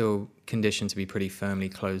still conditioned to be pretty firmly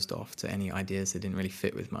closed off to any ideas that didn't really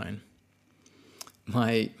fit with mine.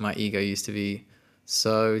 My ego used to be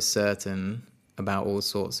so certain about all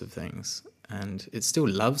sorts of things, and it still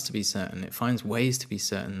loves to be certain. It finds ways to be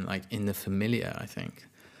certain, like in the familiar, I think.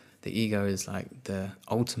 The ego is like the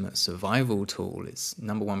ultimate survival tool. Its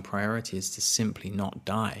number one priority is to simply not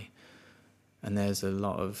die. And there's a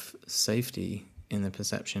lot of safety in the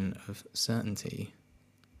perception of certainty.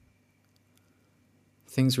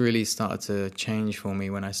 Things really started to change for me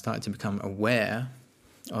when I started to become aware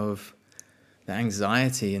of the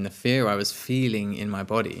anxiety and the fear I was feeling in my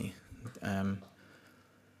body.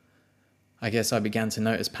 I guess I began to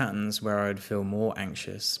notice patterns where I would feel more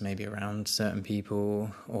anxious, maybe around certain people,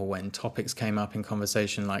 or when topics came up in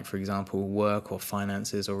conversation, like, for example, work or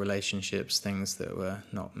finances or relationships, things that were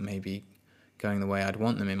not maybe going the way I'd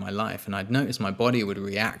want them in my life. And I'd notice my body would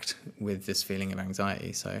react with this feeling of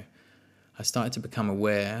anxiety. So I started to become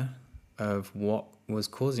aware of what was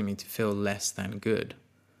causing me to feel less than good.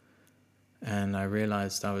 And I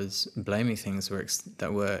realized I was blaming things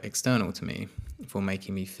that were external to me for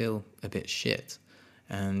making me feel a bit shit.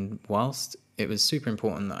 And whilst it was super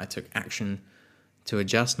important that I took action to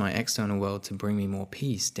adjust my external world to bring me more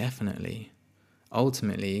peace, definitely,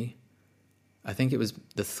 ultimately, I think it was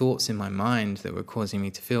the thoughts in my mind that were causing me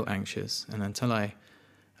to feel anxious. And until I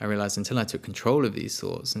realized until I took control of these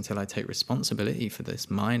thoughts, until I take responsibility for this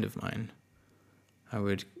mind of mine, I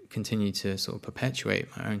would continue to sort of perpetuate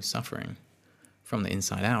my own suffering from the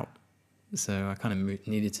inside out. So I kind of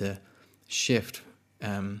needed to shift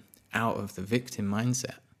out of the victim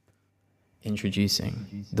mindset.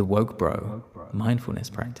 Introducing the Woke Bro mindfulness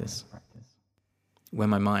practice. When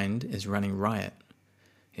my mind is running riot,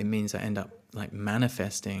 it means I end up like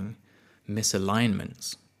manifesting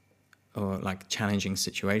misalignments or like challenging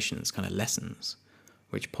situations, kind of lessons,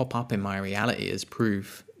 which pop up in my reality as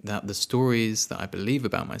proof that the stories that I believe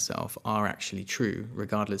about myself are actually true,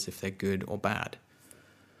 regardless if they're good or bad.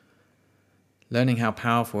 Learning how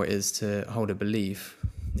powerful it is to hold a belief,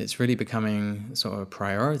 it's really becoming sort of a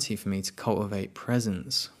priority for me to cultivate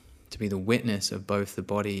presence, to be the witness of both the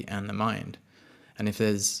body and the mind. And if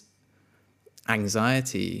there's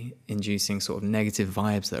anxiety-inducing sort of negative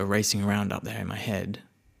vibes that are racing around up there in my head,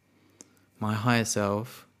 my higher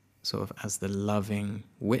self, sort of as the loving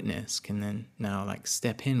witness, can then now like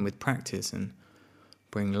step in with practice and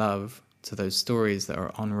bring love to those stories that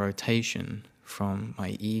are on rotation from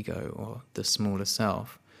my ego or the smaller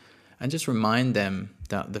self, and just remind them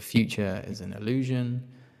that the future is an illusion,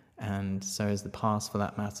 and so is the past for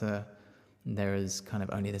that matter. There is kind of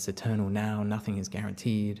only this eternal now, nothing is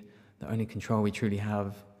guaranteed. The only control we truly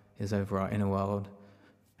have is over our inner world.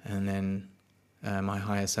 And then my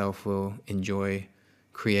higher self will enjoy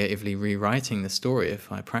creatively rewriting the story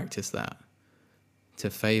if I practice that to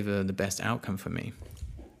favor the best outcome for me.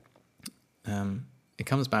 It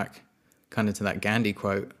comes back kind of to that Gandhi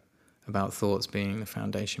quote about thoughts being the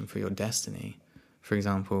foundation for your destiny. For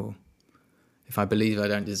example, if I believe I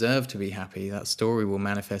don't deserve to be happy, that story will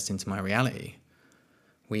manifest into my reality.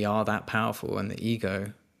 We are that powerful, and the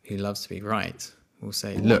ego, who loves to be right, will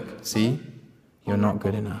say, look, see, you're not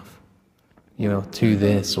good enough. You're too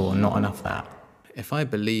this or not enough that. If I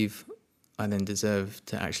believe I then deserve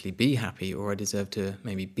to actually be happy, or I deserve to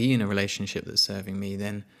maybe be in a relationship that's serving me,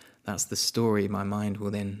 then that's the story my mind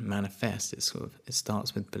will then manifest. It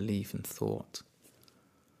starts with belief and thought.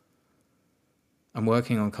 I'm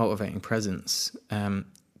working on cultivating presence,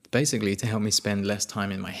 basically to help me spend less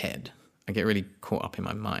time in my head. I get really caught up in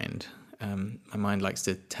my mind. My mind likes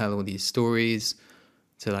to tell all these stories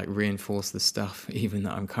to like reinforce the stuff even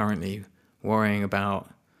that I'm currently worrying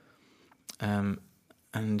about. And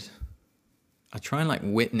I try and like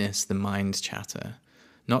witness the mind chatter,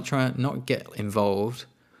 not get involved.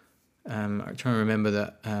 I try and remember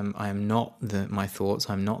that I am not my thoughts.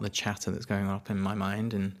 I'm not the chatter that's going up in my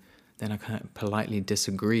mind, and then I kind of politely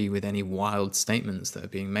disagree with any wild statements that are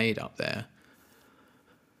being made up there.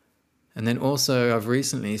 And then also I've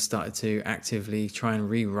recently started to actively try and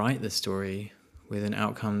rewrite the story with an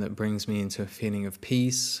outcome that brings me into a feeling of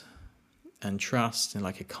peace and trust and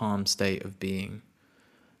like a calm state of being.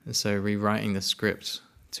 And so rewriting the script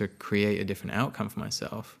to create a different outcome for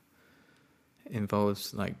myself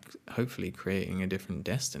involves like hopefully creating a different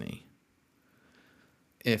destiny.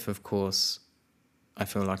 If, of course, I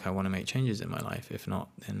feel like I want to make changes in my life. If not,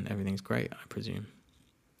 then everything's great, I presume.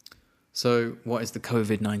 So what is the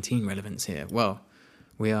COVID-19 relevance here? Well,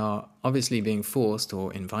 we are obviously being forced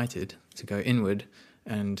or invited to go inward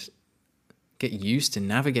and get used to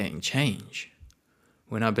navigating change.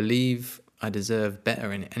 When I believe I deserve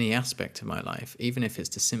better in any aspect of my life, even if it's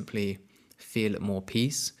to simply feel at more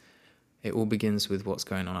peace, it all begins with what's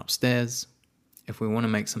going on upstairs. If we want to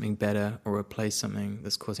make something better or replace something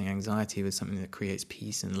that's causing anxiety with something that creates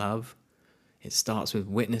peace and love, it starts with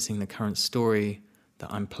witnessing the current story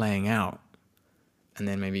that I'm playing out, and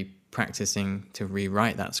then maybe practicing to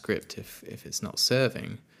rewrite that script if it's not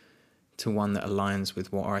serving, to one that aligns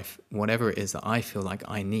with whatever it is that I feel like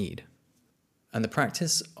I need. And the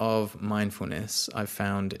practice of mindfulness, I've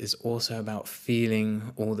found, is also about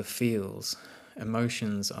feeling all the feels.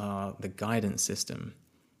 Emotions are the guidance system.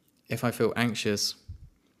 If I feel anxious,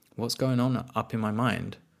 what's going on up in my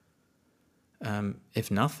mind? If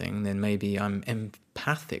nothing, then maybe I'm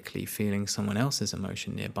empathically feeling someone else's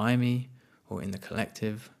emotion nearby me or in the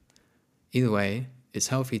collective. Either way, it's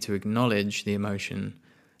healthy to acknowledge the emotion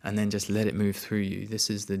and then just let it move through you. This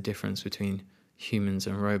is the difference between humans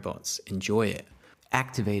and robots. Enjoy it.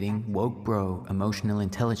 Activating woke bro emotional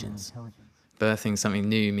intelligence. Birthing something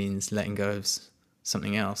new means letting go of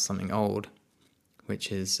something else, something old,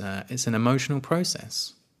 which is it's an emotional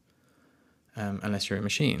process. Unless you're a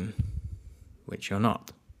machine, which you're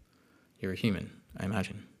not. You're a human, I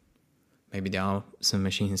imagine. Maybe there are some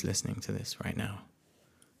machines listening to this right now.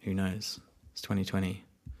 Who knows? It's 2020.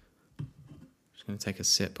 Just going to take a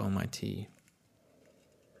sip on my tea.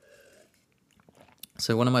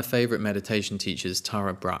 So one of my favorite meditation teachers,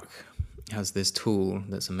 Tara Brach, has this tool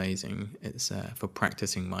that's amazing. It's for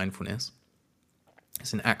practicing mindfulness.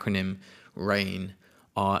 It's an acronym, RAIN,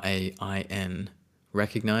 R-A-I-N,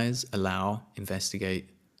 recognize, allow, investigate,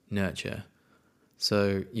 nurture.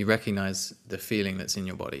 So you recognize the feeling that's in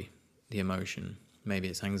your body, the emotion. Maybe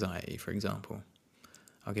it's anxiety, for example.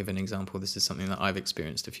 I'll give an example. This is something that I've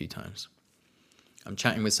experienced a few times. I'm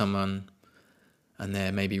chatting with someone and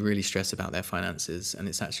they're maybe really stressed about their finances, and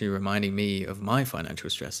it's actually reminding me of my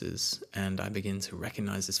financial stresses, and I begin to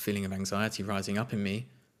recognize this feeling of anxiety rising up in me,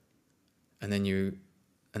 and then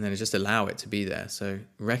just allow it to be there. So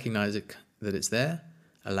recognize it, that it's there,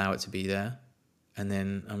 allow it to be there, and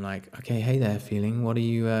then I'm like, okay, hey there, feeling, what are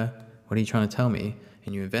you trying to tell me?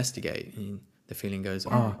 And you investigate, and the feeling goes,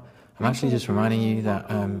 oh, I'm actually just reminding you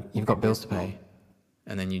that you've got bills to pay.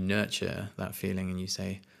 And then you nurture that feeling and you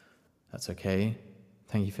say, that's okay,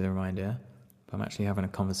 thank you for the reminder, but I'm actually having a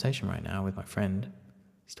conversation right now with my friend.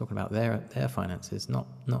 He's talking about their finances, not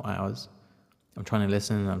ours. I'm trying to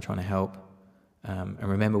listen, I'm trying to help. And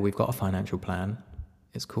remember, we've got a financial plan.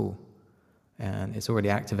 It's cool. And it's already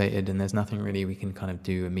activated, and there's nothing really we can kind of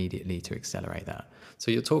do immediately to accelerate that.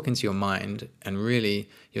 So you're talking to your mind, and really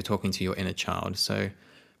you're talking to your inner child. So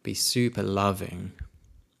be super loving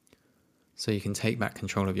so you can take back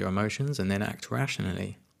control of your emotions and then act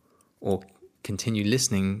rationally, or continue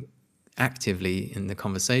listening actively in the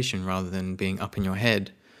conversation rather than being up in your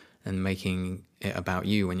head and making it about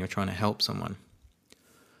you when you're trying to help someone.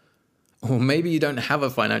 Or maybe you don't have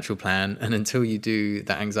a financial plan, and until you do,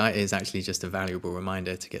 that anxiety is actually just a valuable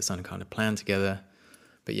reminder to get some kind of plan together.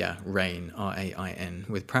 But yeah, RAIN, R-A-I-N.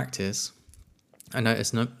 With practice, I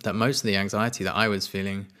noticed that most of the anxiety that I was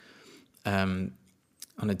feeling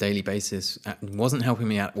on a daily basis wasn't helping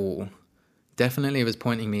me at all. Definitely it was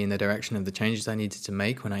pointing me in the direction of the changes I needed to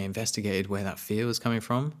make when I investigated where that fear was coming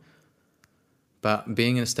from. But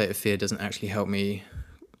being in a state of fear doesn't actually help me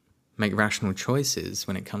make rational choices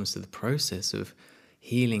when it comes to the process of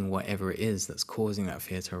healing whatever it is that's causing that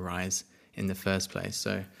fear to arise in the first place.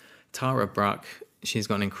 So Tara Brach, she's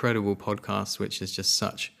got an incredible podcast, which is just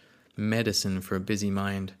such medicine for a busy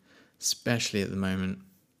mind, especially at the moment.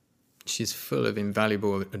 She's full of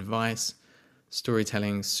invaluable advice,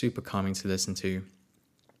 storytelling, super calming to listen to.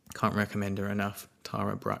 Can't recommend her enough.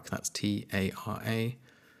 Tara Brach, that's Tara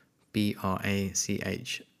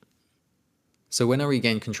Brach. So when I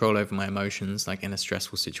regain control over my emotions, like in a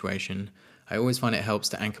stressful situation, I always find it helps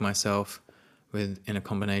to anchor myself in a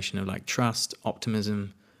combination of like trust,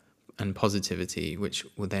 optimism, and positivity, which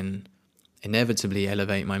will then inevitably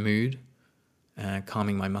elevate my mood,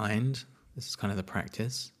 calming my mind. This is kind of the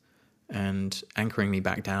practice, and anchoring me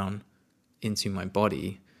back down into my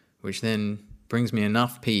body, which then brings me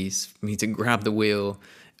enough peace for me to grab the wheel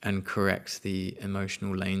and correct the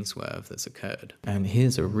emotional lane swerve that's occurred. And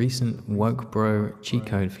here's a recent Woke Bro cheat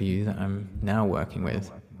code for you that I'm now working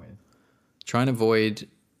with. Try and avoid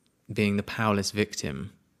being the powerless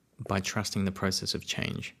victim by trusting the process of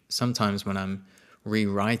change. Sometimes when I'm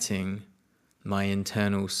rewriting my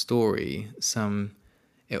internal story,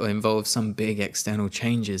 it will involve some big external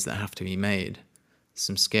changes that have to be made,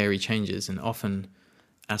 some scary changes, and often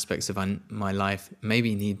aspects of my life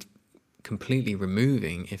maybe need completely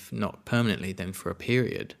removing, if not permanently, then for a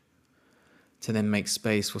period, to then make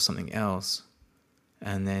space for something else,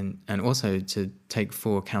 and also to take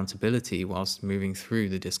full accountability whilst moving through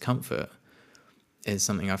the discomfort is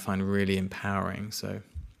something I find really empowering. So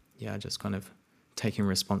yeah, just kind of taking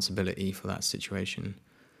responsibility for that situation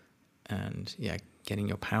and yeah, getting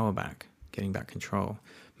your power back, getting back control.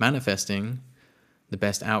 Manifesting the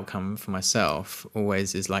best outcome for myself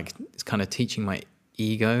always is like, it's kind of teaching my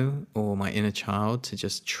ego or my inner child to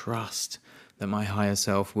just trust that my higher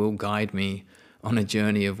self will guide me on a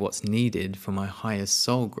journey of what's needed for my highest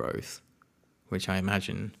soul growth, which I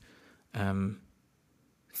imagine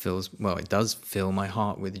it does fill my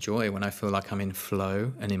heart with joy when I feel like I'm in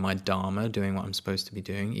flow and in my dharma, doing what I'm supposed to be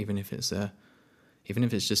doing, even if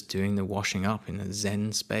it's just doing the washing up in a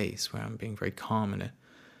Zen space where I'm being very calm and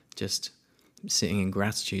just sitting in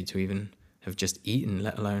gratitude to even have just eaten,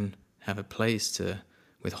 let alone have a place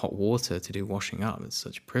with hot water to do washing up. It's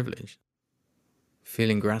such a privilege.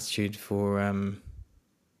 Feeling gratitude for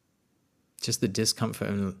just the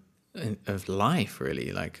discomfort of life,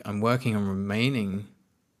 really. Like, I'm working on remaining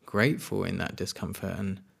grateful in that discomfort.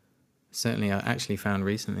 And certainly I actually found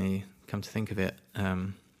recently, come to think of it,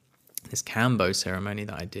 this Kambo ceremony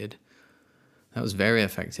that I did, that was very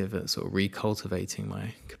effective at sort of recultivating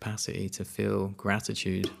my capacity to feel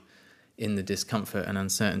gratitude in the discomfort and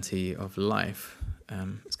uncertainty of life.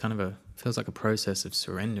 It's feels like a process of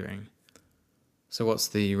surrendering. So what's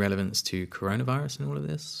the relevance to coronavirus and all of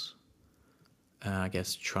this? I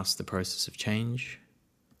guess trust the process of change,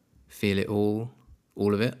 feel it all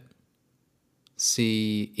of it.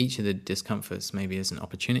 See each of the discomforts maybe as an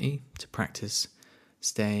opportunity to practice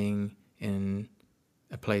staying in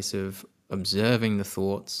a place of observing the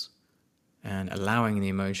thoughts and allowing the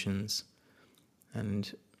emotions.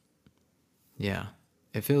 And yeah,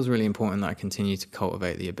 it feels really important that I continue to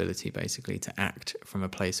cultivate the ability basically to act from a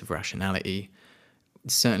place of rationality,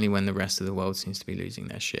 certainly when the rest of the world seems to be losing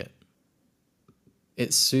their shit.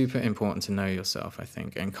 It's super important to know yourself, I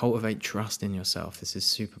think, and cultivate trust in yourself. This is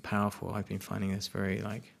super powerful. I've been finding this very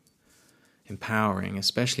empowering,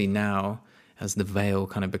 especially now as the veil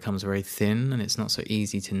kind of becomes very thin and it's not so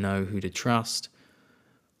easy to know who to trust.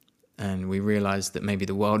 And we realize that maybe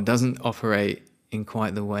the world doesn't operate in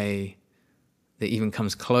quite the way that even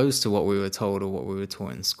comes close to what we were told or what we were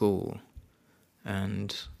taught in school.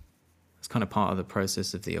 And it's kind of part of the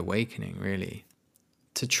process of the awakening, really.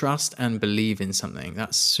 To trust and believe in something,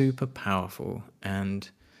 that's super powerful. And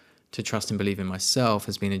to trust and believe in myself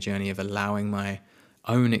has been a journey of allowing my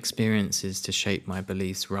own experiences to shape my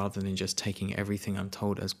beliefs rather than just taking everything I'm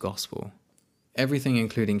told as gospel. Everything,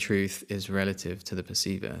 including truth, is relative to the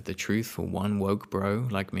perceiver. The truth for one woke bro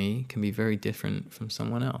like me can be very different from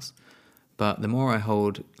someone else. But the more I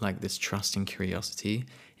hold this trust and curiosity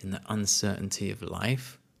in the uncertainty of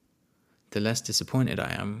life, the less disappointed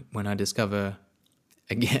I am when I discover,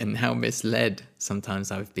 again, how misled sometimes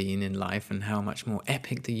I've been in life and how much more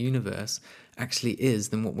epic the universe actually is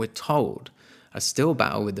than what we're told. I still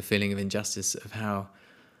battle with the feeling of injustice of how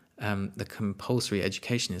the compulsory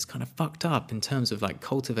education is kind of fucked up in terms of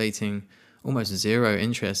cultivating almost zero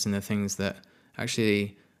interest in the things that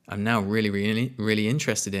actually I'm now really, really, really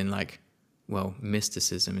interested in.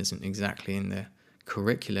 Mysticism isn't exactly in the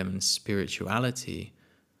curriculum, and spirituality,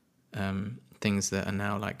 things that are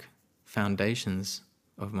now foundations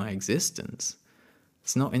of my existence.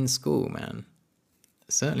 It's not in school, man.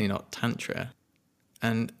 Certainly not Tantra.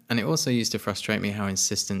 And it also used to frustrate me how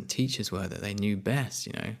insistent teachers were that they knew best,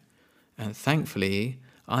 And thankfully,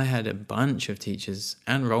 I had a bunch of teachers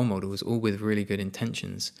and role models, all with really good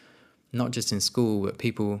intentions, not just in school, but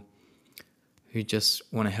people who just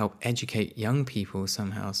want to help educate young people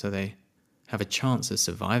somehow so they have a chance of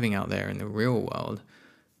surviving out there in the real world.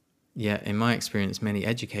 Yet, in my experience, many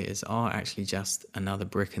educators are actually just another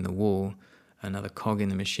brick in the wall, another cog in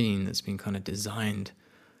the machine that's been kind of designed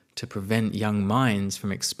to prevent young minds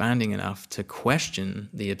from expanding enough to question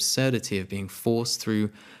the absurdity of being forced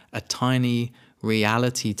through a tiny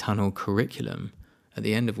reality tunnel curriculum, at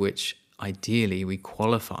the end of which, ideally, we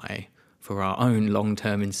qualify for our own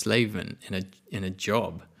long-term enslavement in a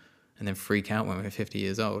job. and then freak out when we're 50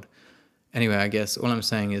 years old. Anyway, I guess all I'm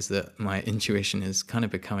saying is that my intuition is kind of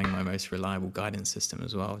becoming my most reliable guidance system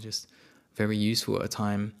as well, just very useful at a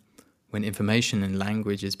time when information and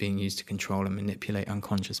language is being used to control and manipulate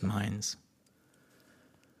unconscious minds.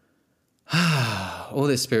 All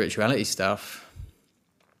this spirituality stuff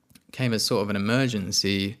came as sort of an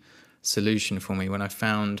emergency solution for me when I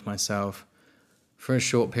found myself, for a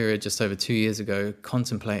short period just over 2 years ago,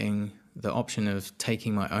 contemplating the option of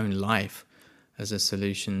taking my own life as a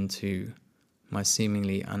solution to my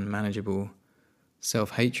seemingly unmanageable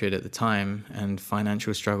self-hatred at the time, and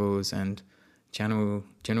financial struggles, and general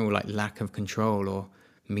like lack of control or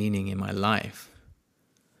meaning in my life.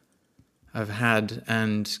 I've had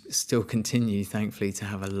and still continue, thankfully, to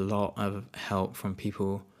have a lot of help from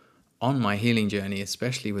people on my healing journey,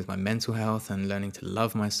 especially with my mental health and learning to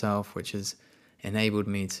love myself, which has enabled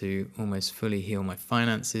me to almost fully heal my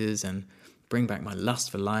finances and bring back my lust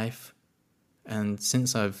for life. And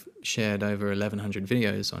since I've shared over 1,100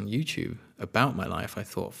 videos on YouTube about my life, I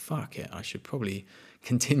thought, fuck it, I should probably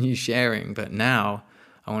continue sharing. But now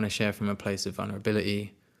I want to share from a place of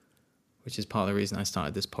vulnerability, which is part of the reason I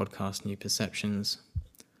started this podcast, New Perceptions,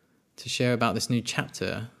 to share about this new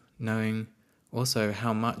chapter, knowing also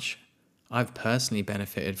how much I've personally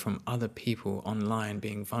benefited from other people online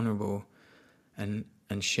being vulnerable and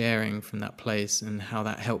sharing from that place, and how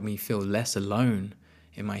that helped me feel less alone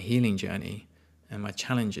in my healing journey and my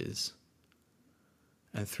challenges.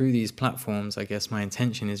 And through these platforms, I guess my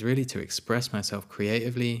intention is really to express myself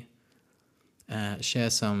creatively, share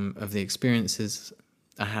some of the experiences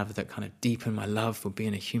I have that kind of deepen my love for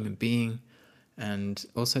being a human being, and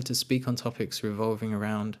also to speak on topics revolving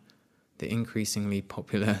around the increasingly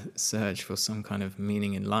popular search for some kind of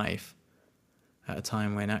meaning in life at a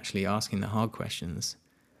time when actually asking the hard questions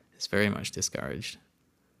is very much discouraged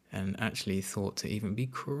and actually thought to even be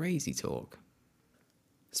crazy talk.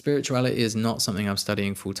 Spirituality is not something I'm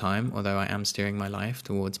studying full-time, although I am steering my life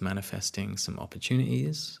towards manifesting some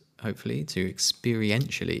opportunities, hopefully, to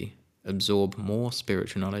experientially absorb more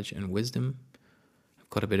spiritual knowledge and wisdom. I've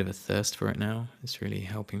got a bit of a thirst for it now. It's really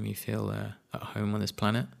helping me feel at home on this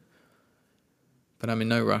planet. But I'm in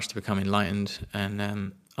no rush to become enlightened,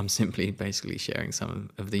 and I'm simply basically sharing some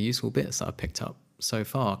of the useful bits that I've picked up so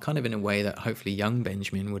far, kind of in a way that hopefully young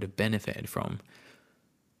Benjamin would have benefited from,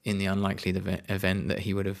 in the unlikely event that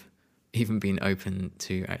he would have even been open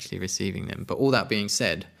to actually receiving them. But all that being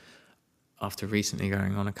said, after recently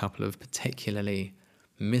going on a couple of particularly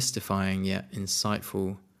mystifying yet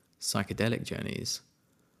insightful psychedelic journeys,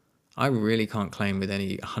 I really can't claim with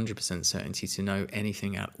any 100% certainty to know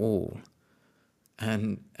anything at all.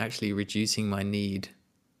 And actually reducing my need,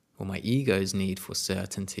 or my ego's need for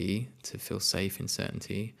certainty, to feel safe in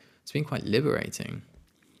certainty, it's been quite liberating.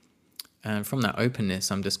 And from that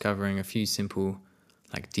openness, I'm discovering a few simple,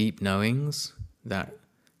 like deep knowings that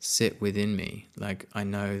sit within me. Like, I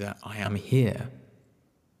know that I am here.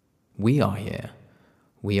 We are here.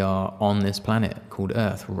 We are on this planet called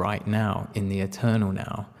Earth right now, in the eternal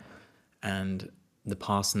now. And the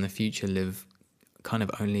past and the future live kind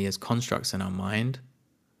of only as constructs in our mind.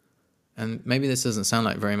 And maybe this doesn't sound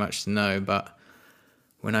like very much to know, but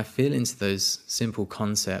when I feel into those simple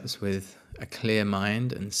concepts with a clear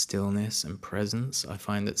mind and stillness and presence, I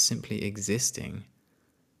find that simply existing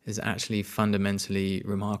is actually fundamentally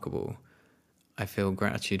remarkable. I feel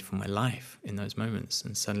gratitude for my life in those moments,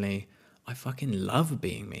 and suddenly I fucking love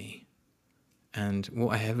being me. And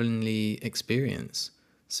what a heavenly experience,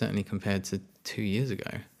 certainly compared to 2 years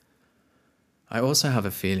ago. I also have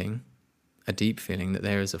a feeling, a deep feeling, that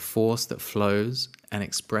there is a force that flows and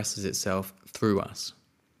expresses itself through us.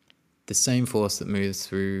 The same force that moves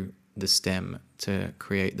through the stem to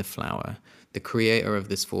create the flower. The creator of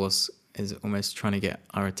this force is almost trying to get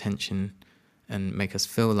our attention and make us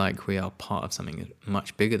feel like we are part of something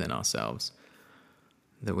much bigger than ourselves.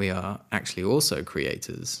 That we are actually also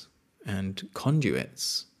creators and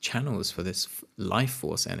conduits, channels for this life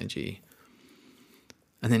force energy.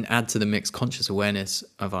 And then add to the mix conscious awareness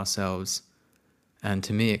of ourselves. And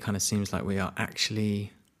to me, it kind of seems like we are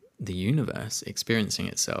actually the universe experiencing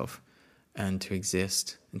itself. And to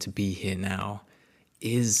exist and to be here now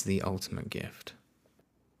is the ultimate gift.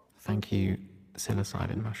 Thank you,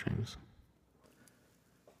 psilocybin mushrooms.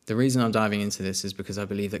 The reason I'm diving into this is because I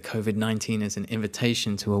believe that COVID-19 is an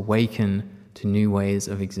invitation to awaken to new ways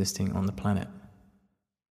of existing on the planet.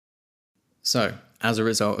 So, as a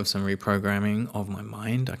result of some reprogramming of my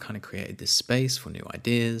mind, I kind of created this space for new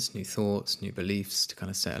ideas, new thoughts, new beliefs to kind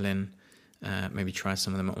of settle in, maybe try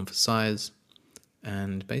some of them on for size,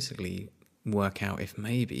 and basically work out if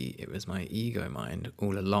maybe it was my ego mind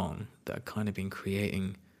all along that had kind of been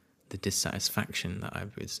creating the dissatisfaction that I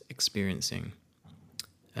was experiencing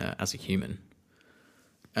as a human.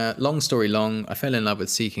 Long story long, I fell in love with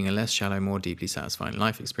seeking a less shallow, more deeply satisfying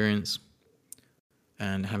life experience.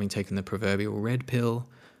 And having taken the proverbial red pill,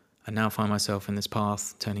 I now find myself in this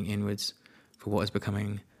path, turning inwards for what is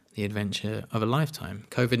becoming the adventure of a lifetime.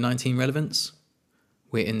 COVID-19 relevance.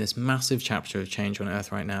 We're in this massive chapter of change on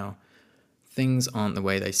Earth right now. Things aren't the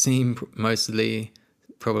way they seem, mostly,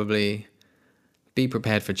 probably. Be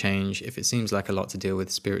prepared for change. If it seems like a lot to deal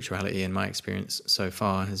with, spirituality, in my experience so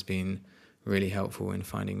far, has been really helpful in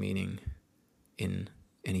finding meaning in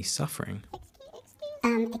any suffering.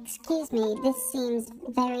 Excuse me, this seems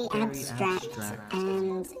very abstract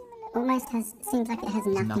and almost seems like it has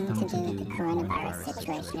nothing to do with the coronavirus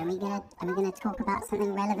situation. Are we gonna talk about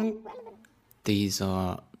something relevant? These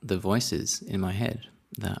are the voices in my head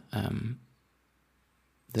that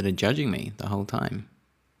are judging me the whole time.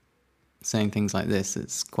 Saying things like this,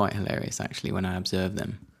 it's quite hilarious actually when I observe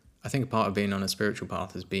them. I think a part of being on a spiritual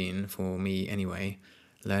path has been, for me anyway,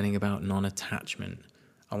 learning about non-attachment.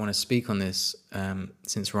 I want to speak on this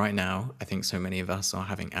since right now I think so many of us are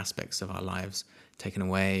having aspects of our lives taken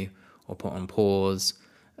away or put on pause,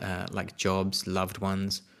 like jobs, loved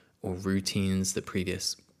ones, or routines that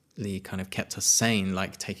previously kind of kept us sane,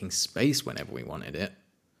 like taking space whenever we wanted it.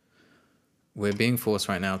 We're being forced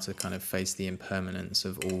right now to kind of face the impermanence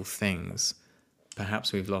of all things.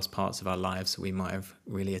 Perhaps we've lost parts of our lives that we might have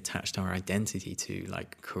really attached our identity to,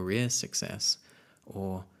 like career success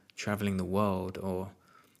or traveling the world or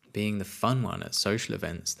being the fun one at social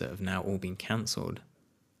events that have now all been cancelled.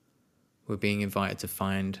 We're being invited to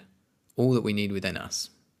find all that we need within us,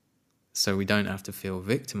 so we don't have to feel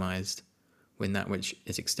victimized when that which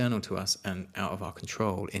is external to us and out of our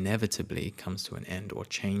control inevitably comes to an end or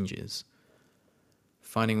changes.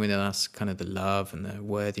 Finding within us kind of the love and the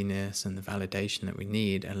worthiness and the validation that we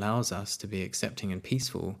need allows us to be accepting and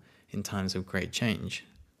peaceful in times of great change,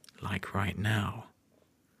 like right now.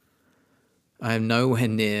 I am nowhere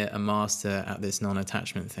near a master at this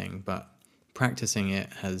non-attachment thing, but practicing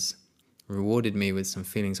it has rewarded me with some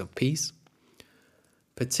feelings of peace,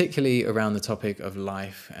 particularly around the topic of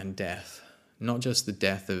life and death. Not just the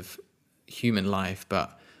death of human life,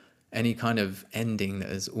 but any kind of ending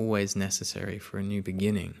that is always necessary for a new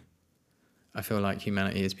beginning. I feel like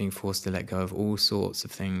humanity is being forced to let go of all sorts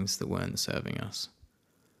of things that weren't serving us.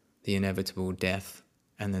 The inevitable death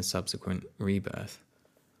and then subsequent rebirth.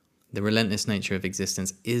 The relentless nature of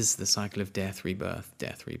existence is the cycle of death, rebirth,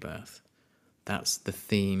 death, rebirth. That's the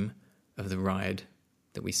theme of the ride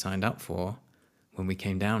that we signed up for when we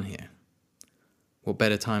came down here. What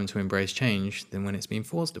better time to embrace change than when it's been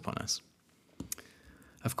forced upon us?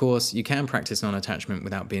 Of course, you can practice non-attachment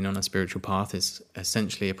without being on a spiritual path. It's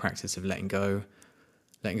essentially a practice of letting go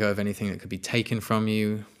of anything that could be taken from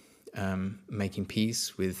you, making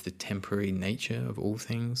peace with the temporary nature of all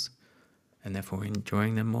things, and therefore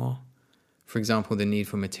enjoying them more. For example, the need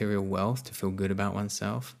for material wealth to feel good about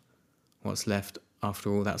oneself, what's left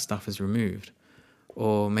after all that stuff is removed.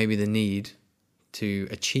 Or maybe the need to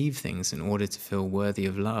achieve things in order to feel worthy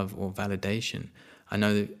of love or validation. I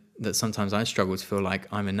know that sometimes I struggle to feel like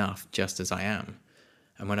I'm enough just as I am.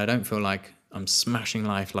 And when I don't feel like I'm smashing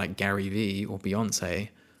life like Gary Vee or Beyonce,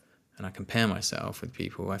 and I compare myself with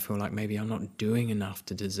people, I feel like maybe I'm not doing enough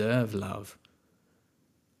to deserve love.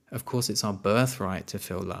 Of course, it's our birthright to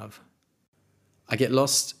feel love. I get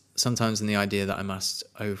lost sometimes in the idea that I must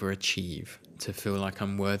overachieve to feel like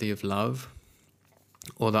I'm worthy of love,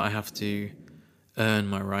 or that I have to earn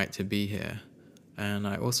my right to be here. And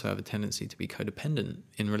I also have a tendency to be codependent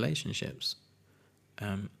in relationships.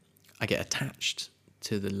 I get attached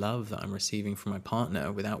to the love that I'm receiving from my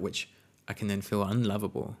partner, without which I can then feel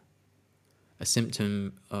unlovable. A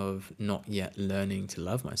symptom of not yet learning to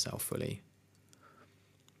love myself fully.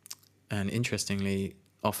 And interestingly,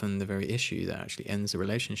 often the very issue that actually ends the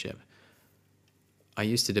relationship. I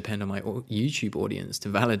used to depend on my YouTube audience to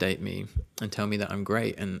validate me and tell me that I'm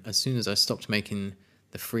great. And as soon as I stopped making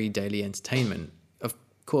the free daily entertainment, of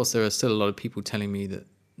course, there are still a lot of people telling me that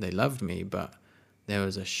they loved me, but there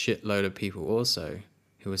was a shitload of people also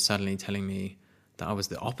who were suddenly telling me that I was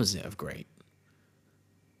the opposite of great.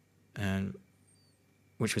 And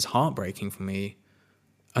which was heartbreaking for me,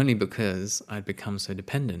 only because I'd become so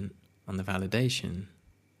dependent on the validation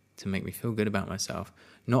to make me feel good about myself.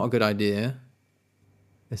 Not a good idea.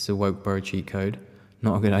 This is a woke bro cheat code.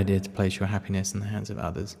 Not a good idea to place your happiness in the hands of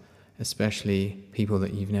others, especially people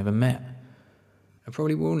that you've never met and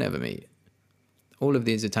probably will never meet. All of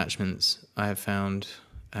these attachments I have found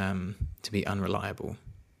to be unreliable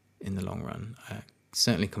in the long run,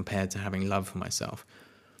 certainly compared to having love for myself.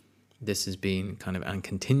 this has been kind of, and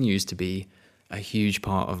continues to be, a huge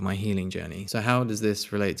part of my healing journey. So how does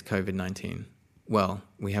this relate to COVID-19? Well,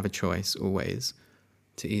 we have a choice always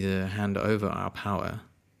to either hand over our power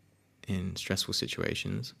in stressful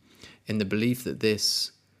situations in the belief that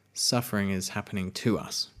this suffering is happening to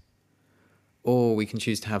us, or we can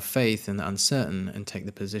choose to have faith in the uncertain and take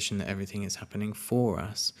the position that everything is happening for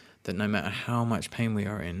us, that no matter how much pain we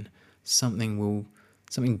are in, something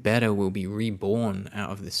better will be reborn out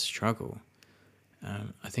of this struggle.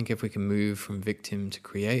 I think if we can move from victim to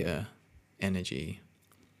creator energy,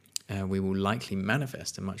 we will likely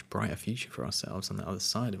manifest a much brighter future for ourselves on the other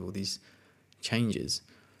side of all these changes.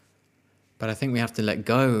 But I think we have to let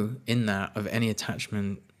go in that of any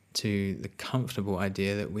attachment to the comfortable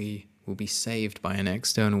idea that we will be saved by an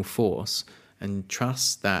external force, and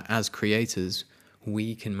trust that as creators,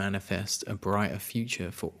 we can manifest a brighter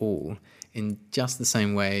future for all in just the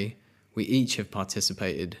same way we each have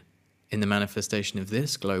participated in the manifestation of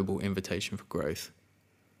this global invitation for growth.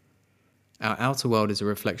 Our outer world is a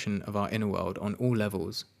reflection of our inner world on all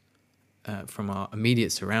levels, from our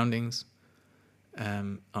immediate surroundings,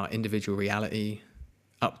 our individual reality,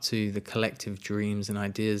 up to the collective dreams and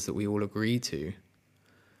ideas that we all agree to.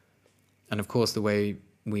 And of course, the way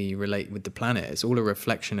we relate with the planet is all a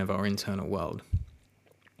reflection of our internal world.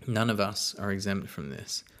 None of us are exempt from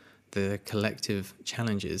this. The collective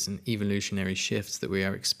challenges and evolutionary shifts that we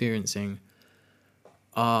are experiencing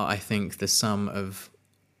are, I think, the sum of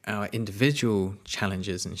our individual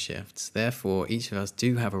challenges and shifts. Therefore, each of us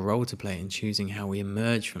do have a role to play in choosing how we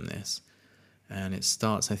emerge from this. And it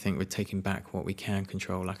starts, I think, with taking back what we can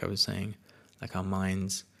control, like I was saying, like our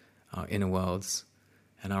minds, our inner worlds,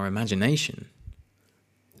 and our imagination.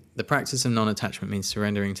 The practice of non-attachment means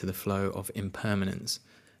surrendering to the flow of impermanence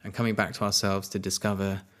and coming back to ourselves to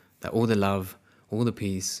discover that all the love, all the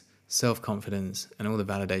peace, self-confidence, and all the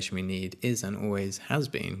validation we need is and always has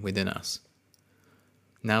been within us.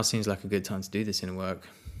 Now seems like a good time to do this inner work.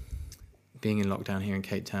 Being in lockdown here in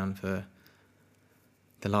Cape Town for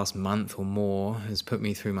the last month or more has put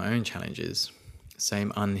me through my own challenges.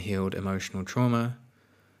 Same unhealed emotional trauma,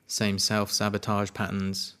 same self-sabotage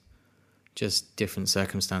patterns, just different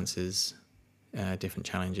circumstances, different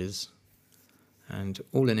challenges. And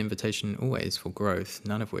all an invitation always for growth,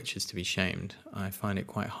 none of which is to be shamed. I find it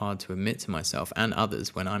quite hard to admit to myself and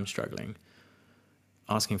others when I'm struggling.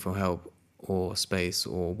 Asking for help or space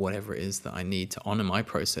or whatever it is that I need to honor my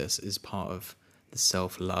process is part of the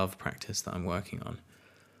self-love practice that I'm working on.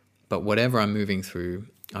 But whatever I'm moving through,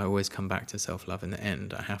 I always come back to self-love in the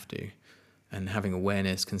end. I have to. And having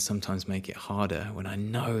awareness can sometimes make it harder when I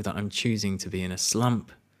know that I'm choosing to be in a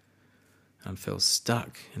slump. I feel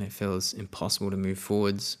stuck and it feels impossible to move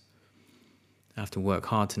forwards. I have to work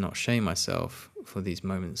hard to not shame myself for these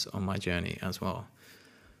moments on my journey as well.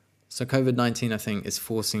 So COVID-19, I think, is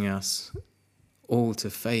forcing us all to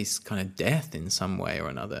face kind of death in some way or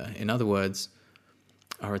another. In other words,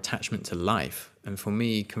 our attachment to life. And for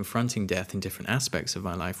me, confronting death in different aspects of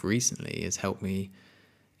my life recently has helped me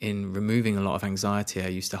in removing a lot of anxiety I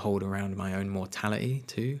used to hold around my own mortality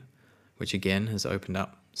too, which again has opened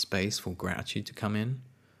up space for gratitude to come in,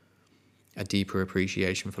 a deeper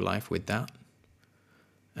appreciation for life with that.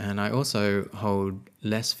 And I also hold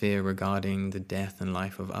less fear regarding the death and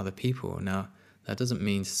life of other people. Now, that doesn't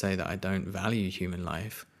mean to say that I don't value human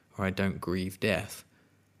life or I don't grieve death.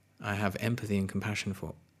 I have empathy and compassion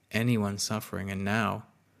for anyone suffering, and now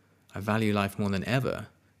I value life more than ever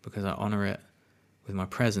because I honor it with my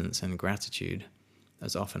presence and gratitude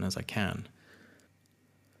as often as I can.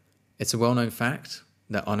 It's a well-known fact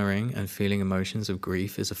that honoring and feeling emotions of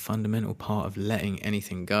grief is a fundamental part of letting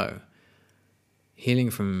anything go.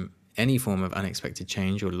 Healing from any form of unexpected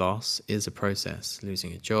change or loss is a process.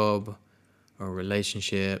 Losing a job or a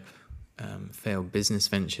relationship, failed business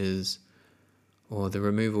ventures, or the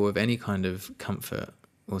removal of any kind of comfort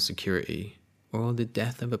or security, or the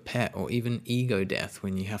death of a pet, or even ego death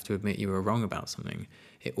when you have to admit you were wrong about something.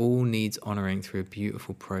 It all needs honoring through a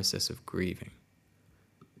beautiful process of grieving.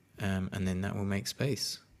 And then that will make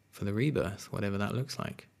space for the rebirth, whatever that looks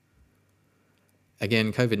like.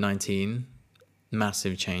 Again, COVID-19,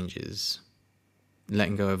 massive changes.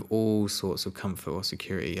 Letting go of all sorts of comfort or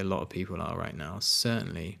security. A lot of people are right now.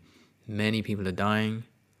 Certainly, many people are dying.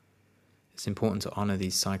 It's important to honor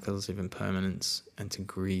these cycles of impermanence and to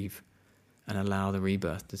grieve and allow the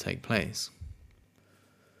rebirth to take place.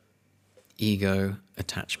 Ego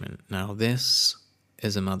attachment. Now this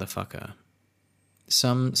is a motherfucker.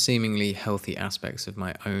 Some seemingly healthy aspects of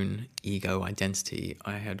my own ego identity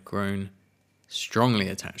I had grown strongly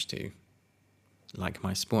attached to, like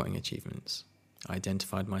my sporting achievements. I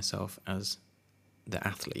identified myself as the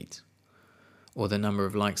athlete, or the number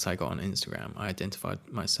of likes I got on Instagram. I identified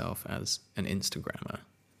myself as an Instagrammer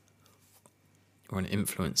or an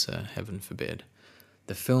influencer, heaven forbid.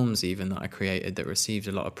 The films even that I created that received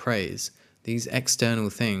a lot of praise, these external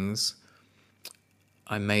things,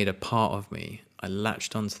 I made a part of me. I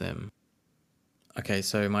latched onto them. Okay,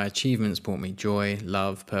 so my achievements brought me joy,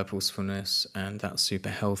 love, purposefulness, and that's super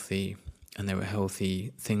healthy. And they were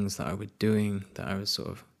healthy things that I was doing, that I was sort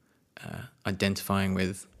of identifying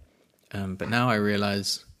with. But now I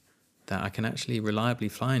realize that I can actually reliably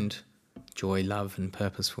find joy, love, and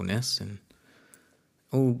purposefulness, and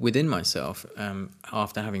all within myself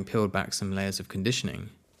after having peeled back some layers of conditioning.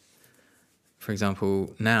 For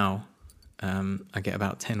example, now I get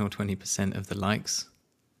about 10 or 20% of the likes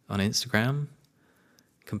on Instagram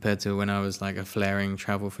compared to when I was like a flaring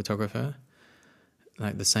travel photographer.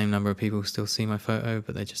 Like the same number of people still see my photo,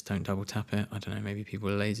 but they just don't double tap it. I don't know, maybe people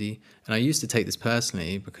are lazy. And I used to take this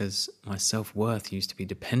personally because my self-worth used to be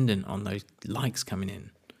dependent on those likes coming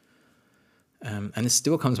in. And it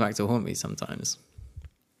still comes back to haunt me sometimes.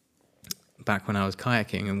 Back when I was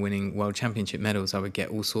kayaking and winning world championship medals, I would get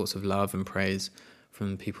all sorts of love and praise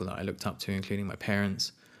from people that I looked up to, including my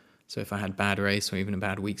parents. So if I had a bad race or even a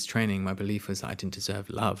bad week's training, my belief was that I didn't deserve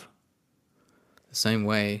love. The same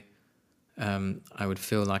way, I would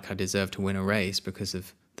feel like I deserved to win a race because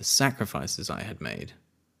of the sacrifices I had made.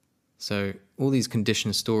 So all these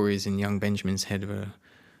conditioned stories in young Benjamin's head were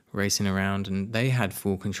racing around, and they had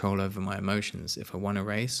full control over my emotions. If I won a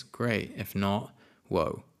race, great. If not,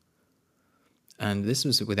 whoa. And this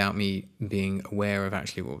was without me being aware of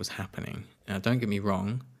actually what was happening. Now, don't get me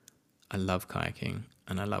wrong, I love kayaking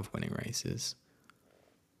and I love winning races.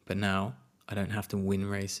 But now I don't have to win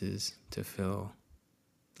races to feel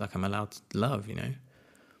like I'm allowed to love, you know?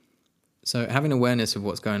 So having awareness of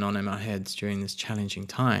what's going on in my head during this challenging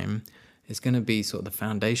time is going to be sort of the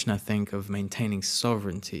foundation, I think, of maintaining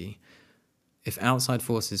sovereignty. If outside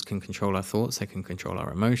forces can control our thoughts, they can control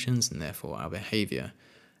our emotions and therefore our behavior.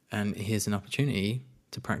 And here's an opportunity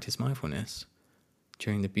to practice mindfulness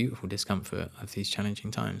during the beautiful discomfort of these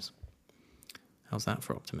challenging times. How's that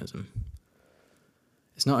for optimism?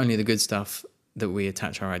 It's not only the good stuff that we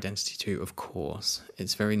attach our identity to, of course.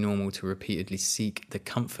 It's very normal to repeatedly seek the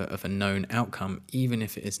comfort of a known outcome, even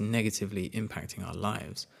if it is negatively impacting our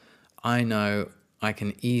lives. I know I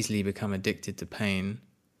can easily become addicted to pain,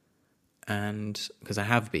 and because I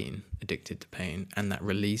have been addicted to pain and that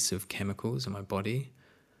release of chemicals in my body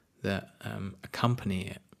that accompany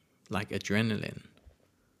it, like adrenaline,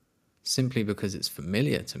 simply because it's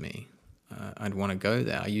familiar to me. I'd want to go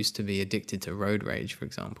there. I used to be addicted to road rage, for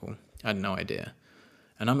example. I had no idea.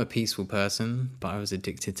 And I'm a peaceful person, but I was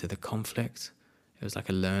addicted to the conflict. It was like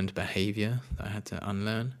a learned behavior that I had to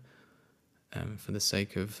unlearn for the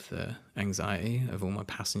sake of the anxiety of all my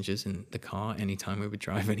passengers in the car anytime we would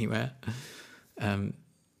drive anywhere.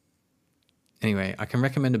 Anyway, I can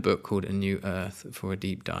recommend a book called A New Earth for a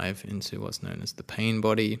deep dive into what's known as the pain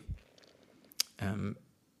body.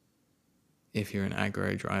 If you're an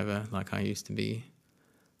aggro driver like I used to be,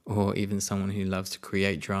 or even someone who loves to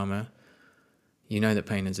create drama, you know that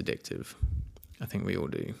pain is addictive. I think we all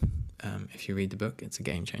do. If you read the book, it's a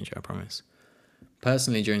game changer, I promise.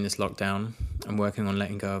 Personally, during this lockdown, I'm working on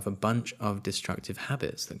letting go of a bunch of destructive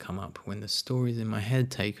habits that come up when the stories in my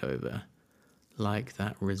head take over, like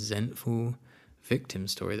that resentful victim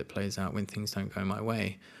story that plays out when things don't go my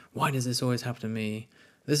way. Why does this always happen to me?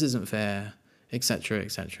 This isn't fair, etc.,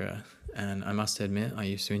 etc. And I must admit, I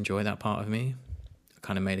used to enjoy that part of me. I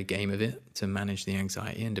kind of made a game of it to manage the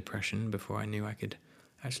anxiety and depression before I knew I could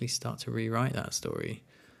actually start to rewrite that story.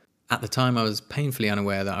 At the time, I was painfully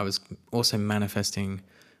unaware that I was also manifesting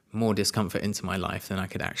more discomfort into my life than I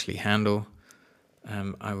could actually handle.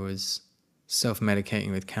 I was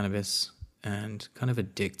self-medicating with cannabis and kind of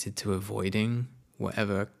addicted to avoiding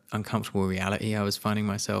whatever uncomfortable reality I was finding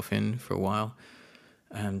myself in for a while,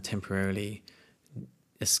 temporarily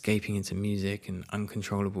escaping into music and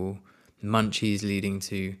uncontrollable munchies leading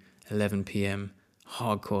to 11 p.m.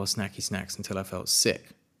 hardcore snacky snacks until I felt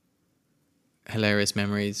sick. Hilarious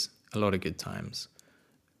memories, a lot of good times,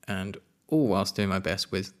 and all whilst doing my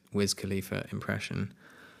best with Wiz Khalifa impression.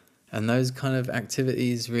 And those kind of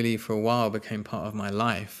activities really for a while became part of my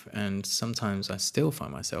life, and sometimes I still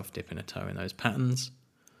find myself dipping a toe in those patterns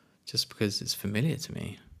just because it's familiar to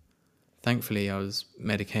me. Thankfully, I was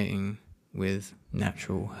medicating with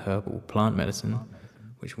natural herbal plant medicine,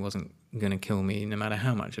 which wasn't going to kill me no matter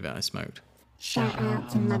how much of it I smoked. Shout out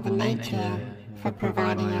to Mother Nature for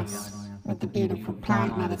providing us with the beautiful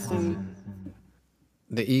plant medicine.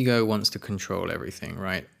 The ego wants to control everything,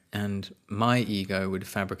 right? And my ego would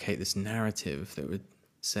fabricate this narrative that would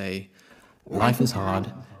say, life is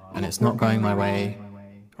hard and it's not going my way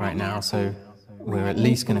right now, so we're at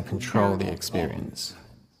least going to control the experience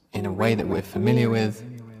in a way that we're familiar with,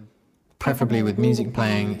 preferably with music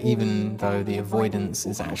playing, even though the avoidance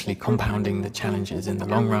is actually compounding the challenges in the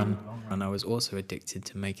long run. And I was also addicted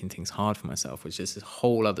to making things hard for myself, which is a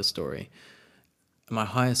whole other story. My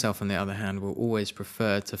higher self, on the other hand, will always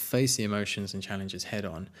prefer to face the emotions and challenges head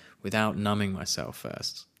on without numbing myself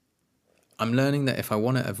first. I'm learning that if I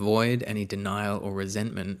want to avoid any denial or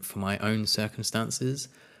resentment for my own circumstances,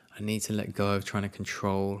 I need to let go of trying to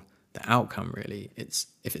control the outcome, really.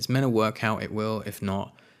 If it's meant to work out, it will. If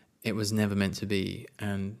not, it was never meant to be.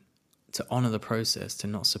 And to honor the process, to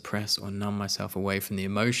not suppress or numb myself away from the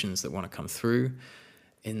emotions that want to come through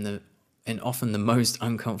in often the most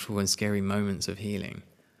uncomfortable and scary moments of healing.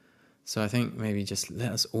 So I think maybe just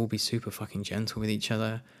let us all be super fucking gentle with each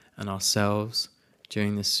other and ourselves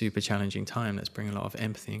during this super challenging time. Let's bring a lot of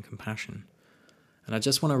empathy and compassion. And I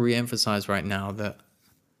just want to re-emphasize right now that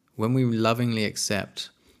when we lovingly accept,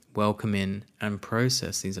 welcome in, and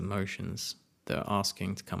process these emotions that are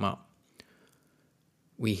asking to come up,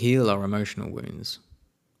 we heal our emotional wounds,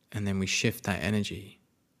 and then we shift that energy,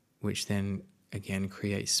 which then again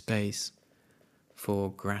creates space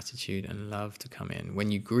for gratitude and love to come in.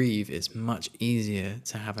 When you grieve, it's much easier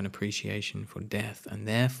to have an appreciation for death, and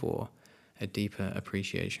therefore a deeper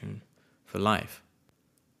appreciation for life.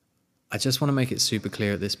 I just want to make it super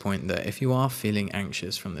clear at this point that if you are feeling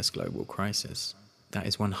anxious from this global crisis, that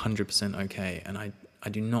is 100% okay. And I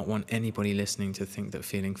do not want anybody listening to think that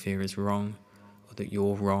feeling fear is wrong or that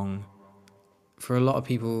you're wrong. For a lot of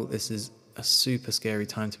people, this is a super scary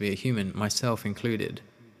time to be a human, myself included.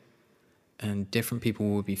 And different people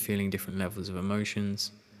will be feeling different levels of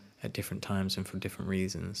emotions at different times and for different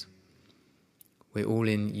reasons. We're all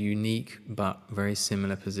in unique but very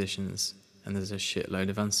similar positions, and there's a shitload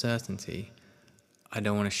of uncertainty. I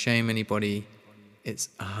don't want to shame anybody. It's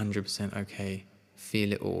 100% okay.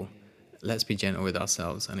 Feel it all. Let's be gentle with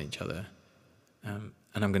ourselves and each other. And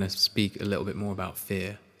I'm going to speak a little bit more about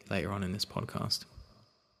fear later on in this podcast.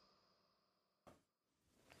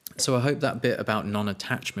 So I hope that bit about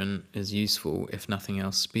non-attachment is useful. If nothing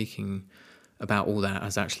else, speaking about all that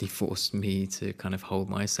has actually forced me to kind of hold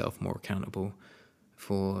myself more accountable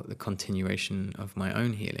for the continuation of my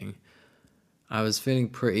own healing. I was feeling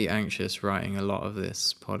pretty anxious writing a lot of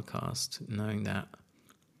this podcast, knowing that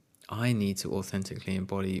I need to authentically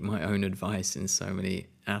embody my own advice in so many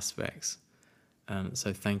aspects.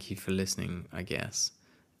 So thank you for listening, I guess.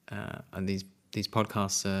 And these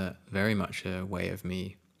podcasts are very much a way of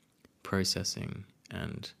me processing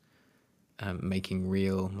and making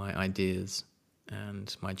real my ideas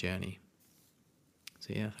and my journey.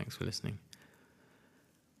 So yeah, thanks for listening.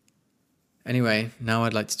 Anyway, now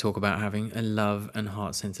I'd like to talk about having a love and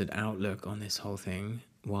heart-centered outlook on this whole thing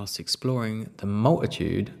whilst exploring the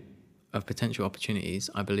multitude of potential opportunities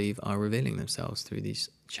I believe are revealing themselves through these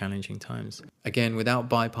challenging times. Again, without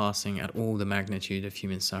bypassing at all the magnitude of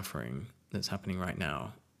human suffering that's happening right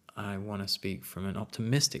now, I want to speak from an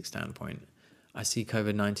optimistic standpoint. I see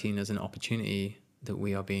COVID-19 as an opportunity that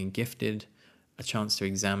we are being gifted, a chance to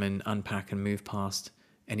examine, unpack, and move past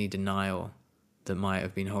any denial that might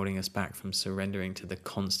have been holding us back from surrendering to the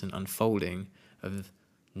constant unfolding of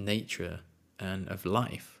nature and of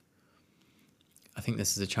life. I think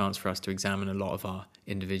this is a chance for us to examine a lot of our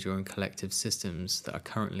individual and collective systems that are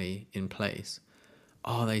currently in place.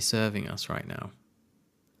 Are they serving us right now?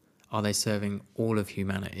 Are they serving all of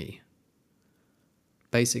humanity?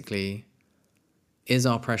 Basically, is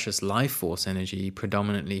our precious life force energy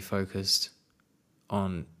predominantly focused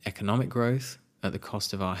on economic growth at the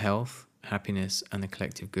cost of our health, happiness, and the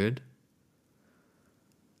collective good?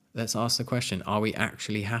 Let's ask the question, are we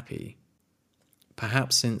actually happy?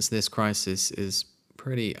 Perhaps since this crisis is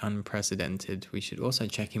pretty unprecedented, we should also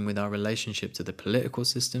check in with our relationship to the political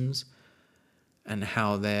systems and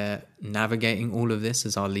how they're navigating all of this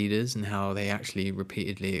as our leaders, and how they actually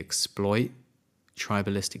repeatedly exploit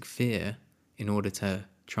tribalistic fear in order to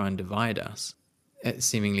try and divide us,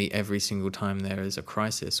 seemingly every single time there is a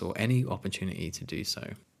crisis or any opportunity to do so.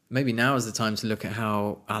 Maybe now is the time to look at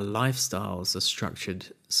how our lifestyles are structured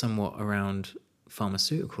somewhat around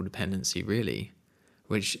pharmaceutical dependency, really,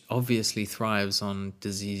 which obviously thrives on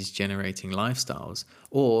disease-generating lifestyles.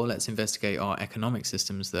 Or let's investigate our economic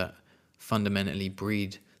systems that fundamentally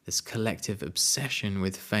breed this collective obsession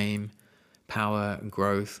with fame, power,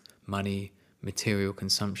 growth, money, material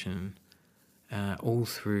consumption, all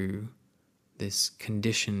through this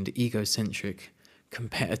conditioned, egocentric,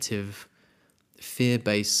 competitive,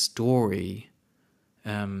 fear-based story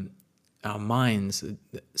our minds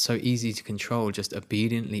so easy to control, just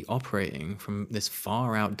obediently operating from this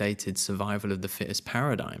far outdated survival of the fittest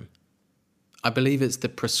paradigm. I believe it's the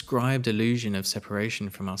prescribed illusion of separation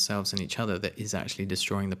from ourselves and each other that is actually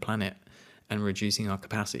destroying the planet and reducing our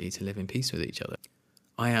capacity to live in peace with each other.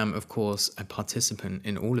 I am, of course, a participant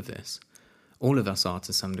in all of this. All of us are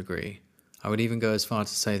to some degree. I would even go as far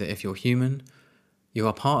to say that if you're human, you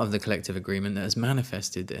are part of the collective agreement that has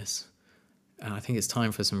manifested this. And I think it's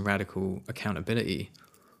time for some radical accountability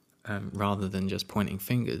rather than just pointing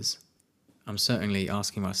fingers. I'm certainly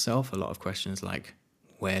asking myself a lot of questions like,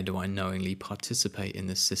 where do I knowingly participate in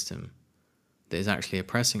this system that is actually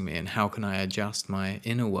oppressing me, and how can I adjust my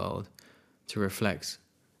inner world to reflect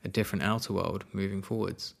a different outer world moving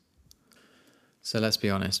forwards? So let's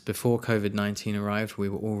be honest, before COVID-19 arrived, we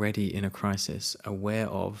were already in a crisis, aware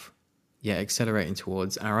of, yet accelerating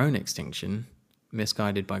towards our own extinction,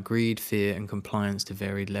 misguided by greed, fear, and compliance to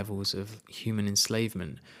varied levels of human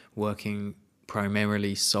enslavement, working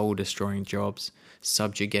primarily soul-destroying jobs,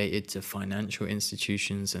 subjugated to financial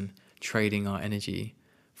institutions and trading our energy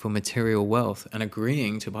for material wealth, and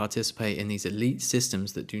agreeing to participate in these elite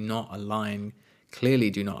systems that clearly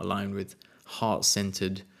do not align with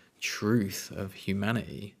heart-centered truth of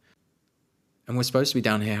humanity. And we're supposed to be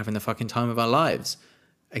down here having the fucking time of our lives.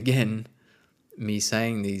 Again, me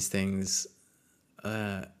saying these things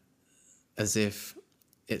as if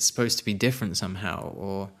it's supposed to be different somehow,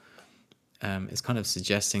 or it's kind of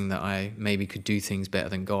suggesting that I maybe could do things better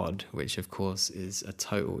than God, which of course is a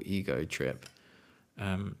total ego trip.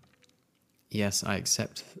 Yes, I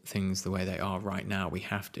accept things the way they are right now, we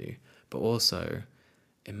have to, but also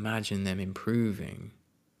imagine them improving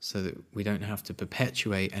so that we don't have to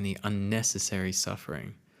perpetuate any unnecessary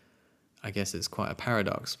suffering. I guess it's quite a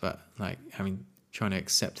paradox, but like trying to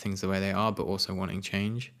accept things the way they are, but also wanting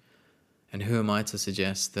change. And who am I to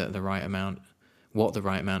suggest that what the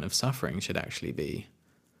right amount of suffering should actually be?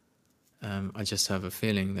 I just have a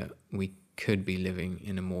feeling that we could be living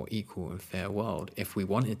in a more equal and fair world if we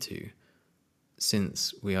wanted to,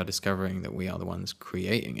 since we are discovering that we are the ones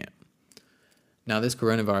creating it. Now, this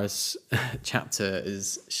coronavirus chapter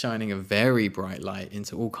is shining a very bright light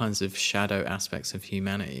into all kinds of shadow aspects of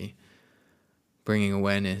humanity, bringing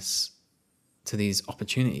awareness to these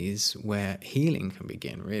opportunities where healing can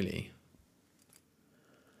begin, really.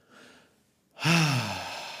 I'm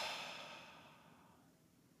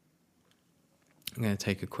going to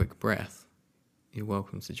take a quick breath. You're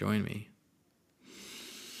welcome to join me.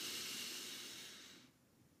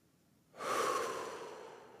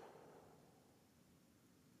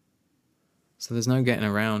 So there's no getting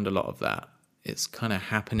around a lot of that. It's kind of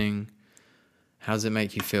happening. How does it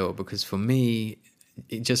make you feel? Because for me,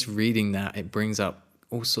 just reading that, it brings up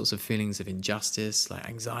all sorts of feelings of injustice, like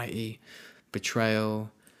anxiety,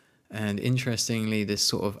 betrayal, and interestingly, this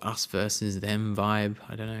sort of us versus them vibe.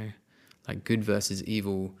 I don't know, like good versus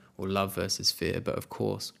evil or love versus fear. But of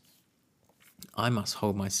course, I must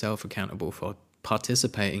hold myself accountable for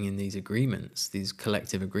participating in these agreements, these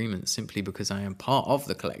collective agreements, simply because I am part of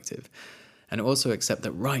the collective. And also accept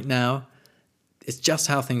that right now, it's just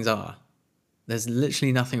how things are. There's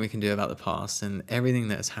literally nothing we can do about the past, and everything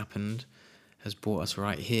that has happened has brought us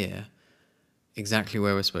right here, exactly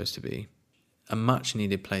where we're supposed to be. A much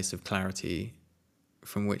needed place of clarity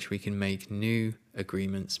from which we can make new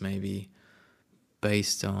agreements, maybe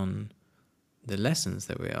based on the lessons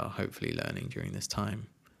that we are hopefully learning during this time.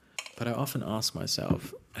 But I often ask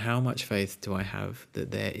myself, how much faith do I have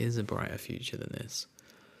that there is a brighter future than this?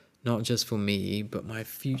 Not just for me, but my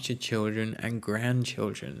future children and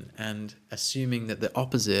grandchildren. And assuming that the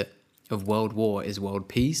opposite of world war is world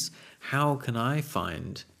peace, how can I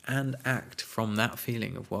find and act from that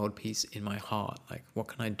feeling of world peace in my heart? Like, what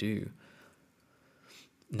can I do?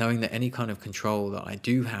 Knowing that any kind of control that I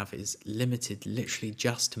do have is limited literally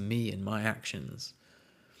just to me and my actions.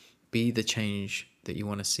 Be the change that you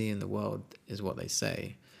want to see in the world is what they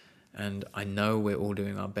say. And I know we're all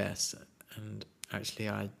doing our best. And actually,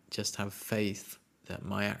 I just have faith that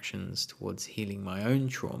my actions towards healing my own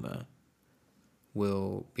trauma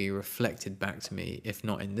will be reflected back to me, if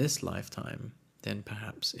not in this lifetime, then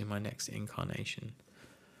perhaps in my next incarnation.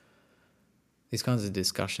 These kinds of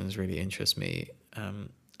discussions really interest me, and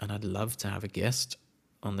I'd love to have a guest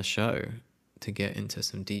on the show to get into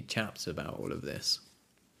some deep chats about all of this.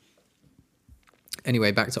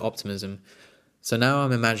 Anyway, back to optimism. So now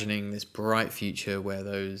I'm imagining this bright future where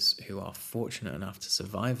those who are fortunate enough to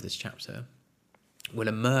survive this chapter will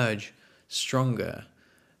emerge stronger,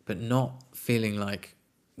 but not feeling like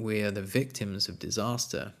we're the victims of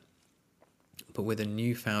disaster, but with a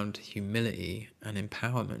newfound humility and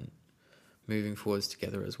empowerment, moving forwards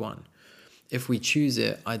together as one. if we choose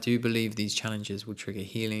it, I do believe these challenges will trigger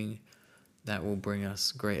healing that will bring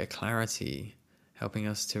us greater clarity, helping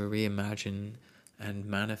us to reimagine and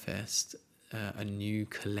manifest a new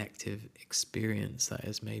collective experience that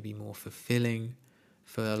is maybe more fulfilling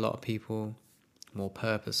for a lot of people, more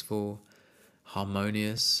purposeful,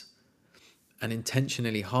 harmonious, and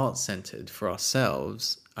intentionally heart-centered for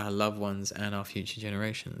ourselves, our loved ones, and our future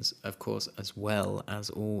generations, of course, as well as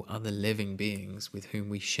all other living beings with whom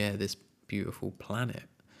we share this beautiful planet.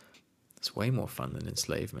 It's way more fun than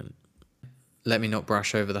enslavement. Let me not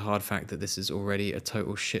brush over the hard fact that this is already a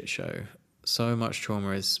total shit show. So much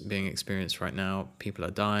trauma is being experienced right now. People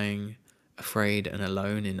are dying, afraid and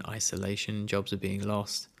alone in isolation. Jobs are being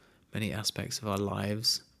lost. Many aspects of our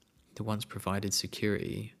lives that once provided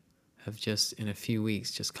security have just, in a few weeks,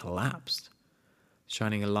 just collapsed,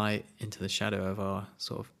 shining a light into the shadow of our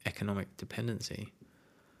sort of economic dependency.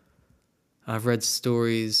 I've read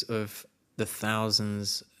stories of the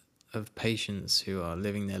thousands of patients who are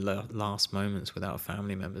living their last moments without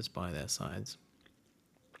family members by their sides.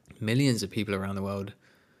 Millions of people around the world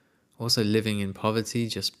also living in poverty,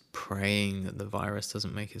 just praying that the virus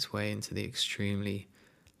doesn't make its way into the extremely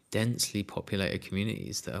densely populated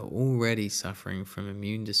communities that are already suffering from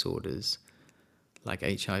immune disorders like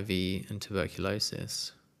HIV and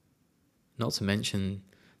tuberculosis. Not to mention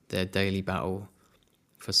their daily battle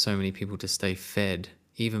for so many people to stay fed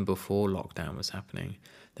even before lockdown was happening.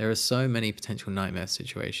 There are so many potential nightmare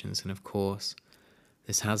situations, and of course,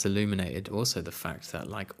 this has illuminated also the fact that,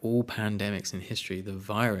 like all pandemics in history, the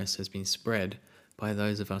virus has been spread by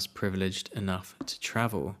those of us privileged enough to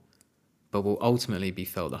travel, but will ultimately be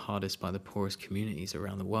felt the hardest by the poorest communities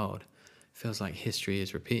around the world. It feels like history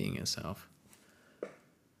is repeating itself.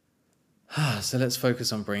 So let's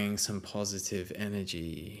focus on bringing some positive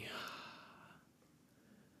energy.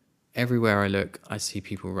 Everywhere I look, I see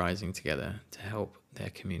people rising together to help their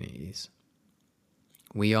communities.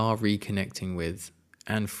 We are reconnecting with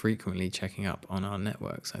and frequently checking up on our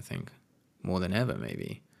networks, I think, more than ever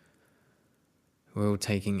maybe. We're all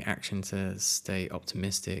taking action to stay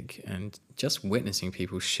optimistic, and just witnessing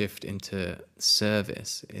people shift into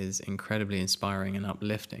service is incredibly inspiring and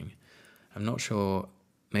uplifting. I'm not sure,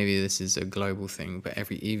 maybe this is a global thing, but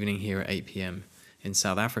every evening here at 8 p.m. in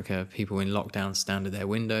South Africa, people in lockdown stand at their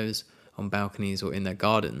windows, on balconies or in their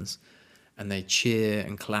gardens, and they cheer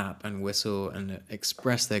and clap and whistle and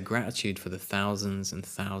express their gratitude for the thousands and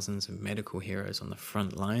thousands of medical heroes on the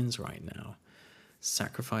front lines right now,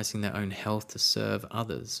 sacrificing their own health to serve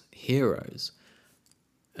others, heroes,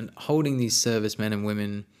 and holding these servicemen and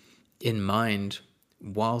women in mind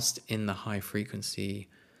whilst in the high frequency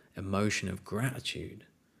emotion of gratitude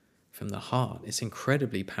from the heart. It's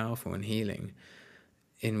incredibly powerful and healing.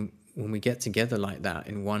 When we get together like that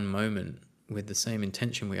in one moment with the same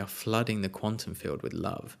intention, we are flooding the quantum field with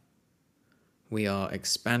love. We are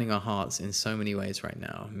expanding our hearts in so many ways right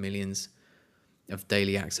now, millions of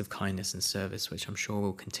daily acts of kindness and service, which I'm sure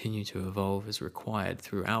will continue to evolve as required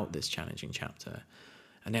throughout this challenging chapter.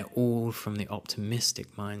 And they're all from the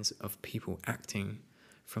optimistic minds of people acting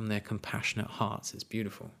from their compassionate hearts. It's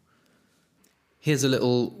beautiful. Here's a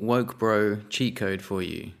little woke bro cheat code for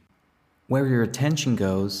you. Where your attention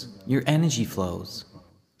goes, your energy flows.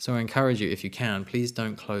 So I encourage you, if you can, please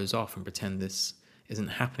don't close off and pretend this isn't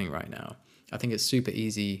happening right now. I think it's super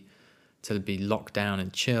easy to be locked down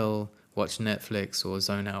and chill, watch Netflix or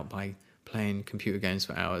zone out by playing computer games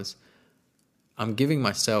for hours. I'm giving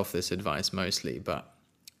myself this advice mostly, but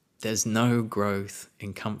there's no growth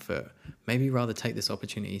in comfort. Maybe rather take this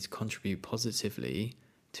opportunity to contribute positively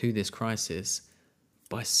to this crisis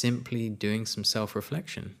by simply doing some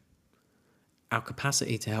self-reflection. Our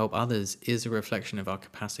capacity to help others is a reflection of our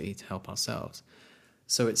capacity to help ourselves.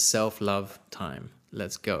 So it's self-love time.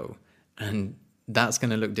 Let's go. And that's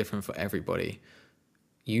going to look different for everybody.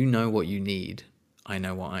 You know what you need. I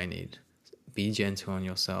know what I need. Be gentle on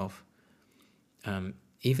yourself.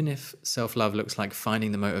 Even if self-love looks like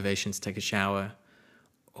finding the motivation to take a shower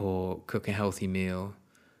or cook a healthy meal,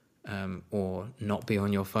 or not be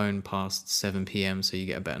on your phone past 7 p.m. so you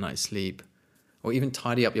get a better night's sleep, or even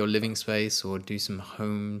tidy up your living space or do some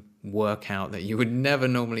home workout that you would never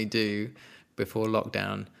normally do before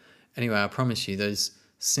lockdown. Anyway, I promise you, those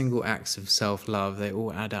single acts of self-love, they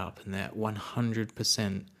all add up and they're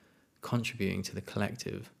 100% contributing to the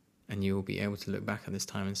collective. And you will be able to look back at this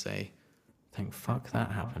time and say, thank fuck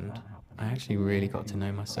that happened. I actually really got to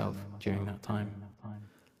know myself during that time.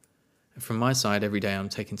 And from my side, every day I'm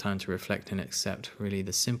taking time to reflect and accept really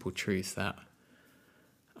the simple truth that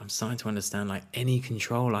I'm starting to understand, like, any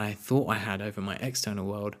control I thought I had over my external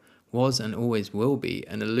world was and always will be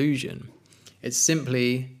an illusion. It's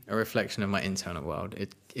simply a reflection of my internal world.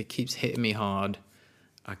 It keeps hitting me hard.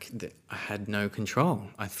 I had no control.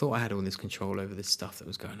 I thought I had all this control over this stuff that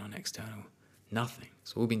was going on external. Nothing.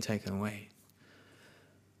 It's all been taken away.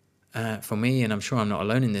 For me, and I'm sure I'm not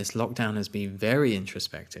alone in this, lockdown has been very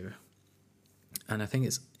introspective. And I think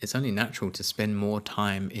it's only natural to spend more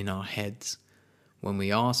time in our heads when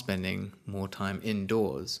we are spending more time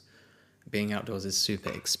indoors. Being outdoors is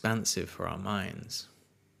super expansive for our minds.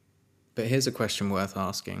 But here's a question worth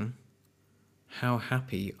asking. How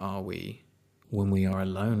happy are we when we are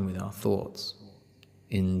alone with our thoughts,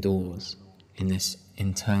 indoors, in this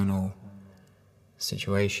internal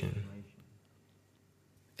situation?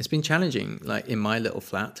 It's been challenging, like in my little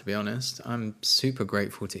flat, to be honest. I'm super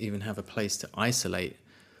grateful to even have a place to isolate,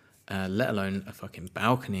 let alone a fucking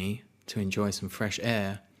balcony to enjoy some fresh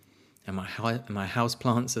air. And my house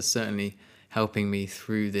plants are certainly helping me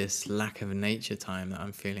through this lack of nature time that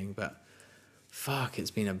I'm feeling. But fuck,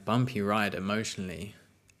 it's been a bumpy ride emotionally.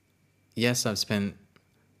 Yes, I've spent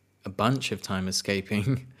a bunch of time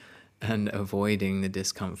escaping and avoiding the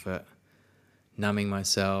discomfort, numbing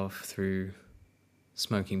myself through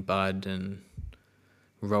smoking bud and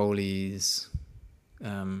rollies,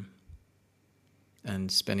 and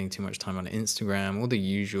spending too much time on Instagram, all the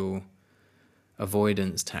usual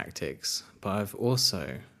avoidance tactics. But I've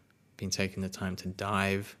also been taking the time to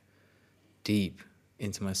dive deep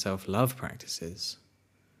into my self-love practices.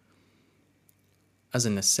 As a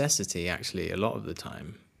necessity, actually, a lot of the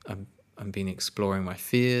time, I've been exploring my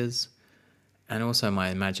fears and also my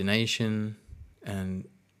imagination. And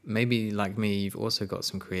maybe, like me, you've also got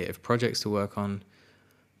some creative projects to work on.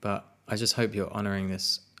 But I just hope you're honoring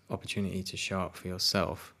this opportunity to show up for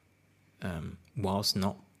yourself, whilst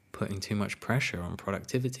not putting too much pressure on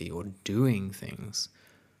productivity or doing things.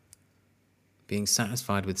 Being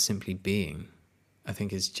satisfied with simply being, I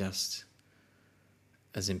think, is just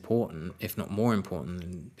as important, if not more important,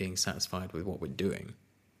 than being satisfied with what we're doing.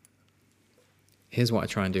 Here's what I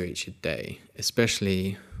try and do each day,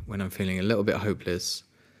 especially when I'm feeling a little bit hopeless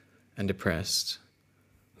and depressed,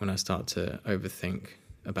 when I start to overthink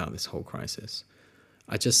about this whole crisis.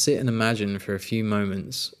 I just sit and imagine for a few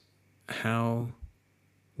moments how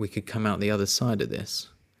we could come out the other side of this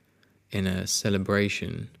in a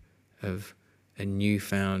celebration of a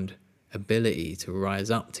newfound ability to rise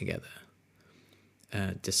up together,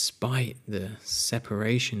 despite the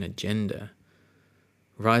separation agenda,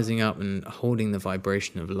 rising up and holding the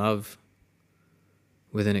vibration of love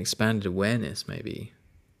with an expanded awareness maybe,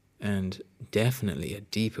 and definitely a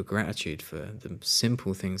deeper gratitude for the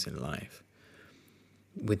simple things in life,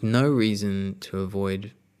 with no reason to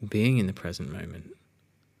avoid being in the present moment,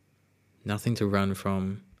 nothing to run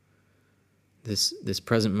from. This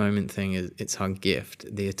present moment thing, it's our gift,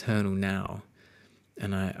 the eternal now.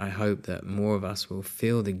 And I hope that more of us will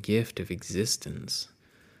feel the gift of existence,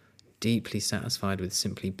 deeply satisfied with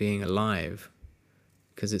simply being alive,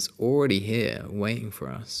 because it's already here waiting for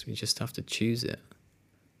us. We just have to choose it.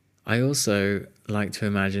 I also like to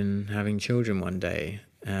imagine having children one day,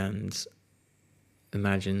 and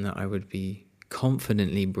imagine that I would be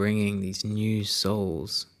confidently bringing these new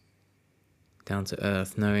souls down to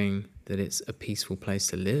earth, knowing that it's a peaceful place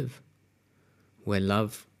to live, where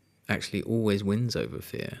love actually always wins over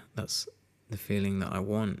fear. That's the feeling that I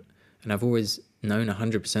want. And I've always known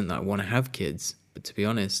 100% that I want to have kids, but to be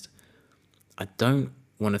honest, I don't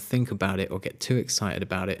want to think about it or get too excited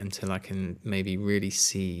about it until I can maybe really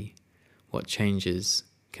see what changes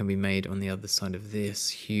can be made on the other side of this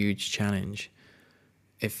huge challenge.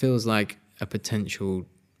 It feels like a potential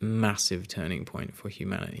massive turning point for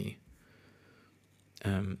humanity.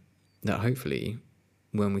 That hopefully,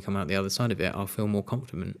 when we come out the other side of it, I'll feel more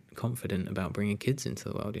confident about bringing kids into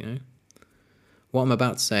the world, you know? What I'm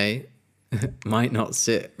about to say might not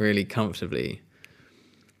sit really comfortably,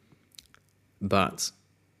 but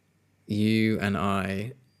you and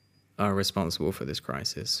I are responsible for this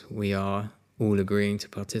crisis. We are all agreeing to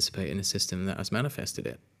participate in a system that has manifested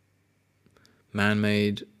it.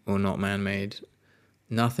 Man-made or not man-made,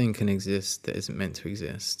 nothing can exist that isn't meant to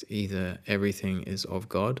exist. Either everything is of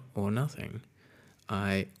God or nothing.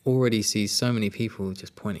 I already see so many people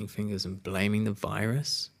just pointing fingers and blaming the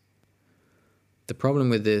virus. The problem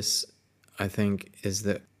with this, I think, is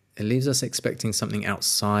that it leaves us expecting something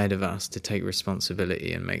outside of us to take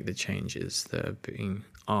responsibility and make the changes that are being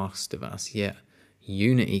asked of us. Yet,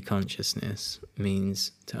 unity consciousness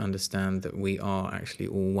means to understand that we are actually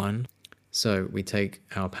all one. So we take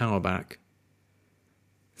our power back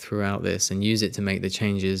throughout this and use it to make the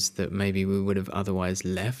changes that maybe we would have otherwise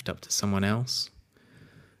left up to someone else,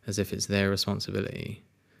 as if it's their responsibility.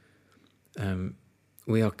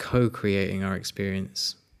 we are co-creating our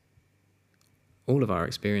experience, all of our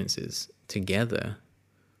experiences together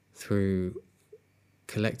through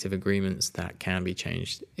collective agreements that can be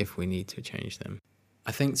changed if we need to change them.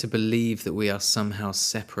 I think to believe that we are somehow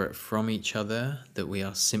separate from each other, that we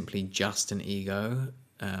are simply just an ego,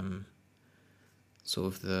 sort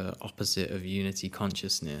of the opposite of unity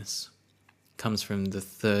consciousness, comes from the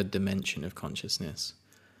third dimension of consciousness,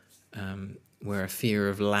 where a fear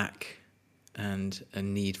of lack and a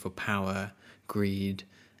need for power, greed,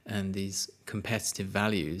 and these competitive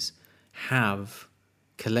values have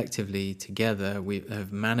collectively together, we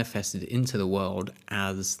have manifested into the world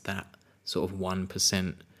as that sort of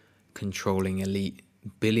 1% controlling elite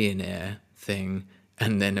billionaire thing,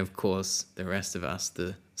 and then of course the rest of us,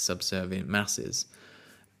 the subservient masses,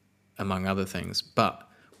 among other things. But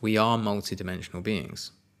we are multidimensional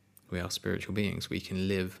beings. We are spiritual beings. We can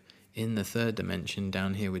live in the third dimension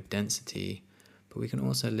down here with density, but we can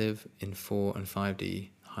also live in 4 and 5D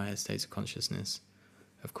higher states of consciousness,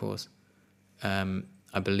 of course.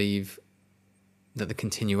 I believe that the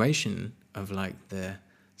continuation of like the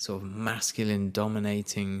sort of masculine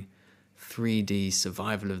dominating 3D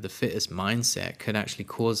survival of the fittest mindset could actually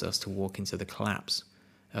cause us to walk into the collapse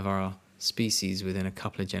of our species within a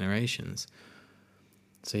couple of generations.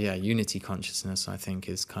 So yeah, unity consciousness, I think,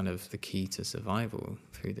 is kind of the key to survival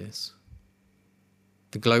through this.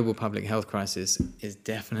 The global public health crisis is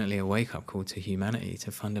definitely a wake-up call to humanity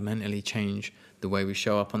to fundamentally change the way we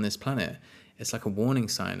show up on this planet. It's like a warning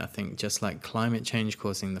sign, I think, just like climate change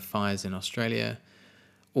causing the fires in Australia,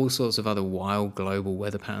 all sorts of other wild global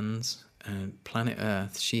weather patterns. And planet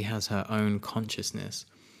Earth, she has her own consciousness,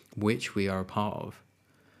 which we are a part of.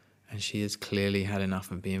 And she has clearly had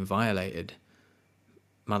enough of being violated.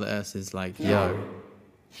 Mother Earth is like, yo,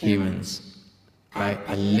 humans, I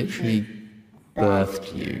literally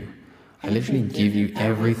birthed you. I literally give you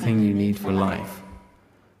everything you need for life.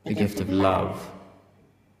 The gift of love,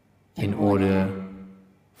 in order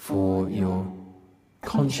for your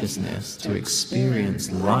consciousness to experience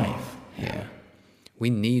life here. We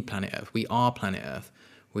need planet Earth. We are planet Earth.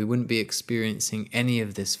 We wouldn't be experiencing any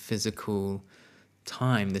of this physical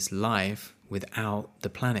time, this life, without the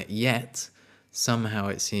planet. Yet, somehow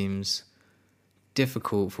it seems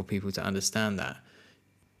difficult for people to understand that.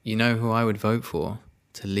 You know who I would vote for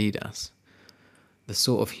to lead us? The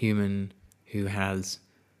sort of human who has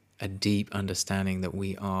a deep understanding that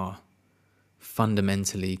we are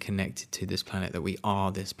fundamentally connected to this planet, that we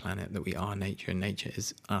are this planet, that we are nature, and nature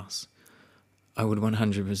is us. I would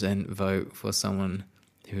 100% vote for someone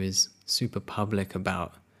who is super public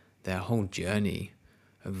about their whole journey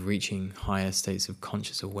of reaching higher states of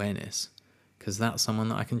conscious awareness, because that's someone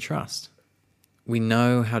that I can trust. We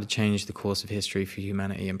know how to change the course of history for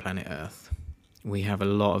humanity and planet Earth. We have a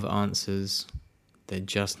lot of answers. They're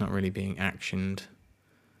just not really being actioned.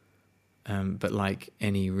 But like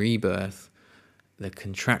any rebirth, the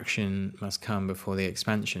contraction must come before the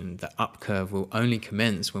expansion. The up curve will only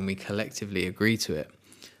commence when we collectively agree to it.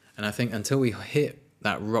 And I think until we hit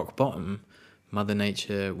that rock bottom, Mother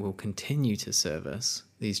Nature will continue to serve us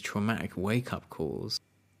these traumatic wake-up calls.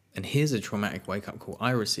 And here's a traumatic wake-up call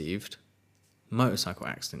I received. Motorcycle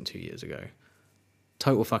accident 2 years ago.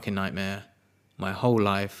 Total fucking nightmare. My whole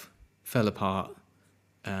life fell apart,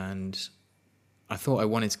 and I thought I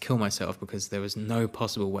wanted to kill myself because there was no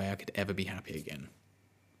possible way I could ever be happy again.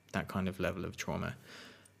 That kind of level of trauma.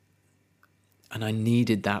 And I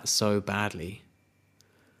needed that so badly.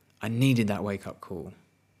 I needed that wake-up call.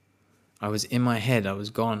 I was in my head, I was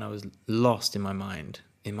gone, I was lost in my mind,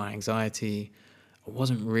 in my anxiety. I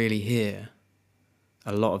wasn't really here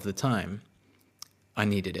a lot of the time. I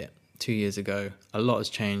needed it. 2 years ago, a lot has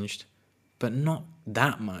changed, but not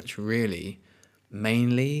that much really.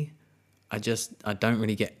 Mainly, I don't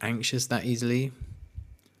really get anxious that easily.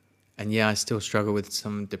 And yeah, I still struggle with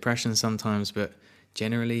some depression sometimes, but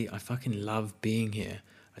generally, I fucking love being here.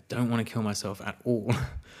 I don't want to kill myself at all.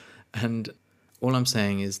 And all I'm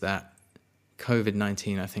saying is that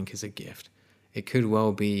COVID-19, I think, is a gift. It could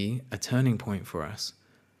well be a turning point for us.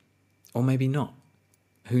 Or maybe not.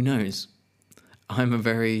 Who knows? I'm a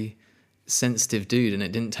very sensitive dude, and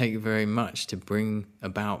it didn't take very much to bring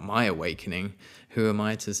about my awakening. Who am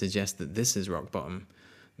I to suggest that this is rock bottom?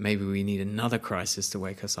 Maybe we need another crisis to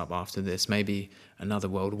wake us up after this. Maybe another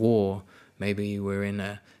world war. Maybe we're in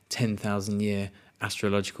a 10,000 year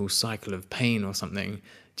astrological cycle of pain or something,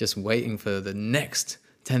 just waiting for the next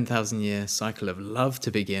 10,000 year cycle of love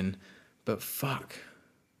to begin. But fuck,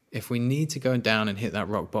 if we need to go down and hit that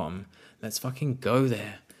rock bottom, let's fucking go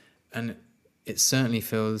there. And it certainly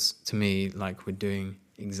feels to me like we're doing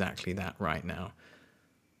exactly that right now.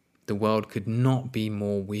 The world could not be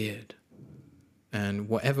more weird. And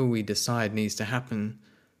whatever we decide needs to happen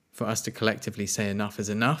for us to collectively say enough is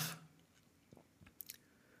enough.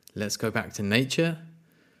 Let's go back to nature.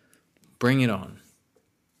 Bring it on.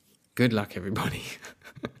 Good luck, everybody.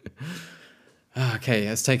 Okay,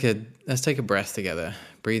 let's take a breath together.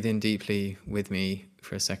 Breathe in deeply with me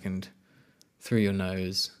for a second through your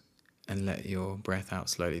nose and let your breath out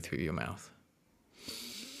slowly through your mouth.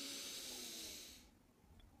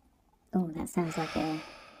 Oh, that sounds like a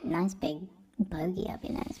nice big bogey up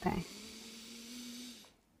your nose, bro.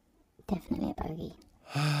 Definitely a bogey.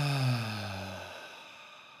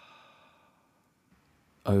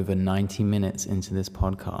 Over 90 minutes into this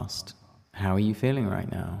podcast, how are you feeling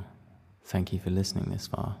right now? Thank you for listening this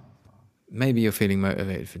far. Maybe you're feeling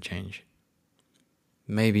motivated for change.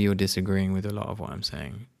 Maybe you're disagreeing with a lot of what I'm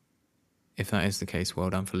saying. If that is the case, well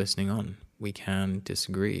done for listening on. We can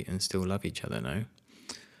disagree and still love each other, no?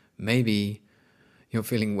 Maybe you're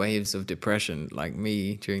feeling waves of depression like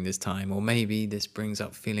me during this time, or maybe this brings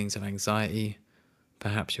up feelings of anxiety.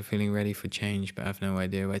 Perhaps you're feeling ready for change but have no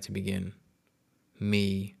idea where to begin.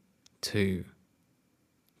 Me too.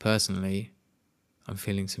 Personally, I'm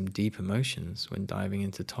feeling some deep emotions when diving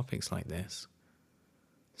into topics like this.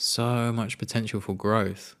 So much potential for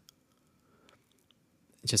growth.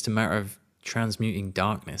 It's just a matter of transmuting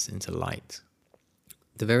darkness into light.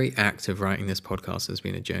 The very act of writing this podcast has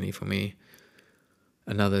been a journey for me.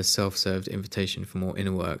 Another self-served invitation for more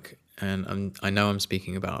inner work. And I know I'm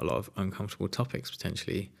speaking about a lot of uncomfortable topics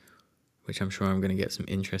potentially, which I'm sure I'm going to get some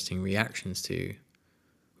interesting reactions to.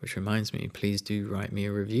 Which reminds me, please do write me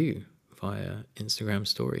a review via Instagram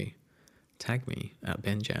story. Tag me at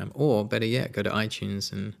BenJam, or better yet, go to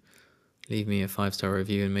iTunes and leave me a 5-star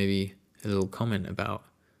review and maybe a little comment about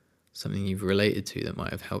something you've related to that might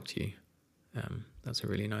have helped you. That's a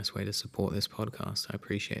really nice way to support this podcast. I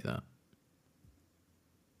appreciate that.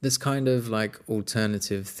 This kind of like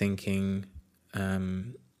alternative thinking, I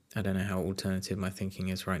don't know how alternative my thinking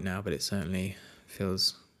is right now, but it certainly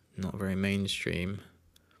feels not very mainstream.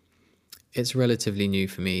 It's relatively new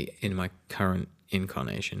for me in my current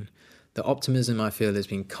incarnation. The optimism I feel has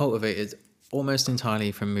been cultivated almost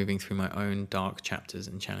entirely from moving through my own dark chapters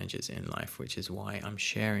and challenges in life, which is why I'm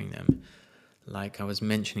sharing them. Like I was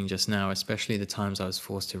mentioning just now, especially the times I was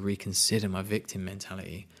forced to reconsider my victim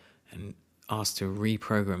mentality and asked to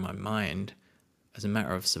reprogram my mind as a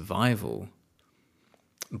matter of survival,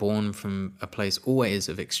 born from a place always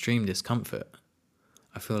of extreme discomfort.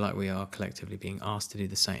 I feel like we are collectively being asked to do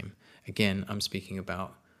the same. Again, I'm speaking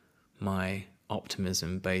about my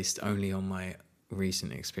optimism based only on my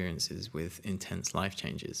recent experiences with intense life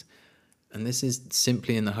changes. And this is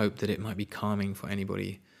simply in the hope that it might be calming for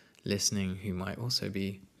anybody listening who might also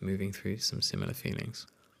be moving through some similar feelings.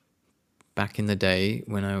 Back in the day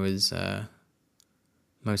when I was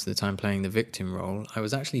most of the time playing the victim role, I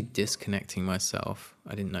was actually disconnecting myself.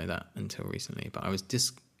 I didn't know that until recently, but I was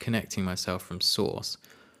disconnecting myself from source,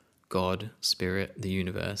 God, spirit, the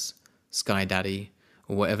universe, Sky Daddy,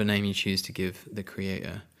 or whatever name you choose to give the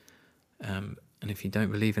creator. And if you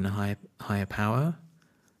don't believe in a higher power,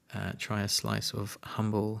 try a slice of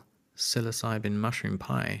humble psilocybin mushroom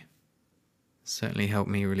pie. Certainly helped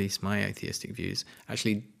me release my atheistic views.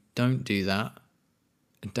 Actually, don't do that.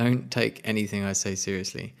 Don't take anything I say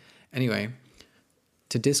seriously. Anyway,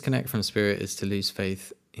 to disconnect from spirit is to lose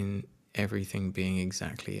faith in everything being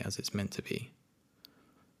exactly as it's meant to be.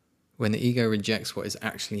 When the ego rejects what is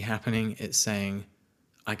actually happening, it's saying,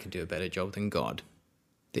 I could do a better job than God.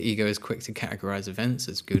 The ego is quick to categorize events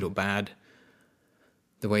as good or bad,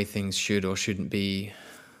 the way things should or shouldn't be.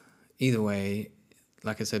 Either way,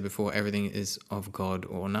 like I said before, everything is of God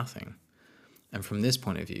or nothing. And from this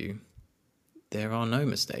point of view, there are no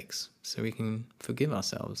mistakes, so we can forgive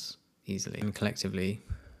ourselves easily and collectively.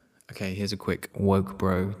 Okay, here's a quick woke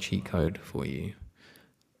bro cheat code for you.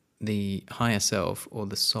 The higher self, or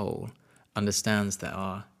the soul, understands that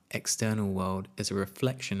our external world is a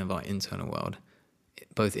reflection of our internal world,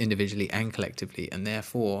 both individually and collectively, and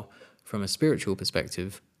therefore, from a spiritual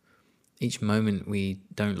perspective, each moment we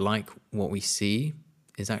don't like what we see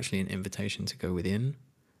is actually an invitation to go within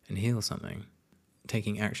and heal something,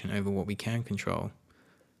 taking action over what we can control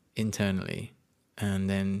internally, and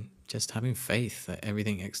then just having faith that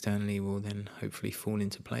everything externally will then hopefully fall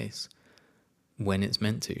into place when it's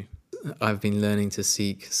meant to. I've been learning to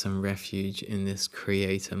seek some refuge in this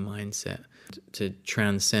creator mindset to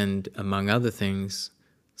transcend, among other things,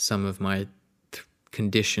 some of my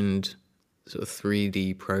conditioned sort of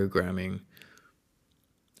 3D programming.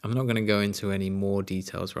 I'm not going to go into any more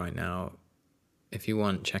details right now. If you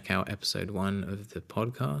want, check out episode 1 of the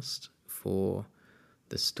podcast for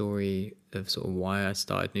the story of sort of why I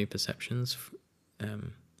started New Perceptions.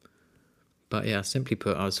 But yeah, simply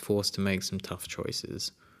put, I was forced to make some tough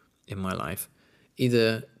choices in my life.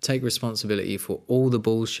 Either take responsibility for all the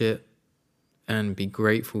bullshit and be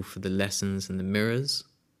grateful for the lessons and the mirrors,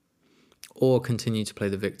 or continue to play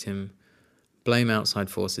the victim, blame outside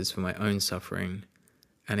forces for my own suffering,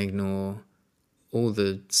 and ignore all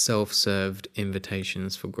the self-served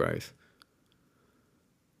invitations for growth.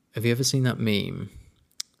 Have you ever seen that meme?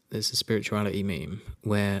 There's a spirituality meme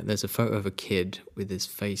where there's a photo of a kid with his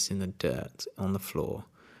face in the dirt on the floor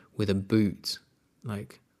with a boot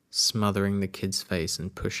like smothering the kid's face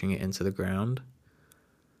and pushing it into the ground.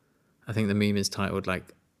 I think the meme is titled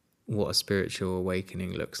like what a spiritual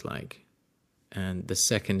awakening looks like. And the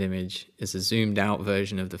second image is a zoomed out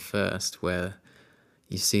version of the first, where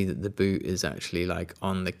you see that the boot is actually like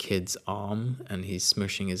on the kid's arm and he's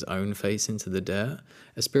smushing his own face into the dirt.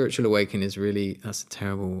 A spiritual awakening is really, that's a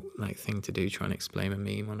terrible like thing to do, try and explain a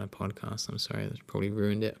meme on a podcast. I'm sorry, that's probably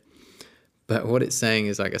ruined it. But what it's saying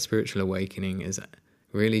is like a spiritual awakening is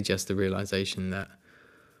really just the realization that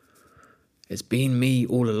it's been me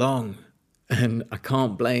all along and I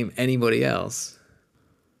can't blame anybody else.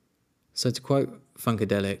 So to quote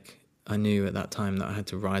Funkadelic, I knew at that time that I had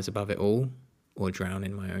to rise above it all or drown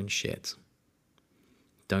in my own shit.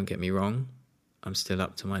 Don't get me wrong, I'm still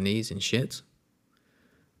up to my knees in shit.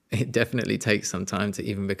 It definitely takes some time to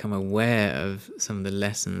even become aware of some of the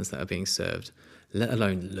lessons that are being served, let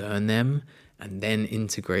alone learn them and then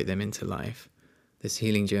integrate them into life. This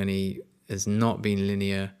healing journey has not been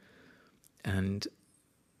linear, and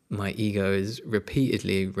my ego is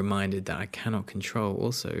repeatedly reminded that I cannot control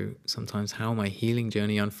also sometimes how my healing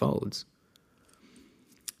journey unfolds.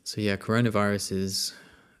 So yeah, coronavirus is,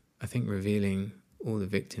 I think, revealing all the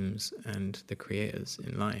victims and the creators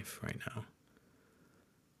in life right now.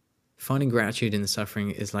 Finding gratitude in the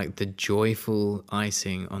suffering is like the joyful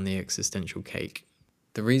icing on the existential cake.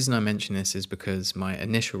 The reason I mention this is because my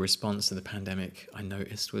initial response to the pandemic, I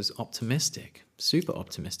noticed, was optimistic, super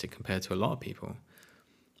optimistic compared to a lot of people.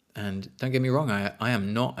 And don't get me wrong, I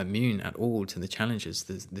am not immune at all to the challenges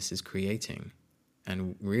this is creating.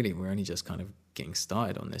 And really, we're only just kind of getting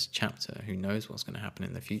started on this chapter. Who knows what's going to happen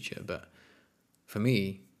in the future? But for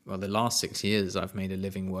me, well, the last 6 years, I've made a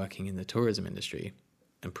living working in the tourism industry.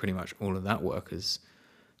 And pretty much all of that work has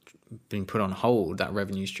been put on hold. That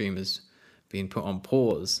revenue stream has been put on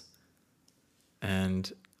pause.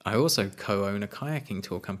 And I also co-own a kayaking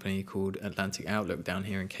tour company called Atlantic Outlook down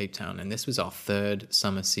here in Cape Town. And this was our third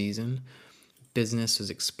summer season. Business was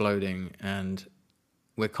exploding, and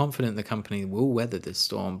we're confident the company will weather this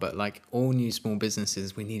storm. But like all new small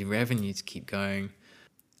businesses, we need revenue to keep going.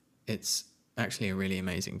 It's actually a really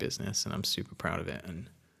amazing business, and I'm super proud of it. And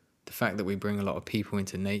the fact that we bring a lot of people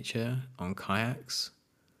into nature on kayaks,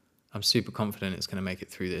 I'm super confident it's going to make it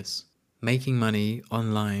through this. Making money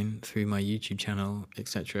online through my YouTube channel,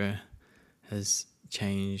 etc., has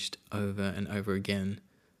changed over and over again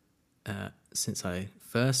since I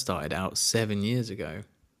first started out 7 years ago.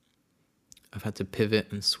 I've had to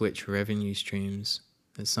pivot and switch revenue streams.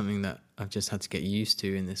 It's something that I've just had to get used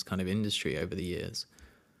to in this kind of industry over the years.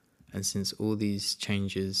 And since all these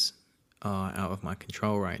changes are out of my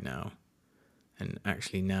control right now, and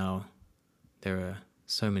actually now there are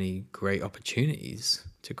so many great opportunities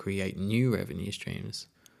to create new revenue streams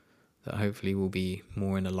that hopefully will be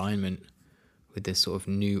more in alignment with this sort of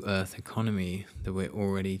new earth economy that we're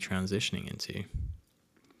already transitioning into.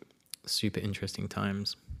 Super interesting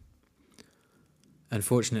times.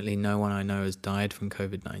 Unfortunately, no one I know has died from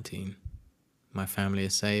COVID-19. My family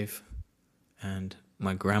is safe, and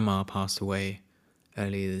my grandma passed away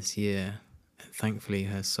earlier this year. And thankfully,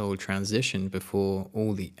 her soul transitioned before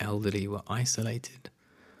all the elderly were isolated.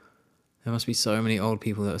 There must be so many old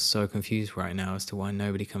people that are so confused right now as to why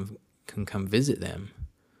nobody can come visit them.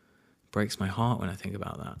 It breaks my heart when I think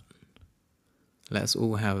about that. Let's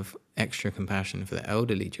all have extra compassion for the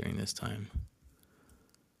elderly during this time.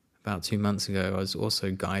 About 2 months ago, I was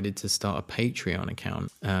also guided to start a Patreon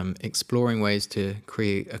account, exploring ways to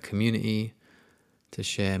create a community, to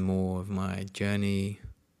share more of my journey,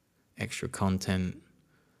 extra content,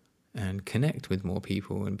 and connect with more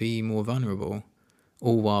people and be more vulnerable,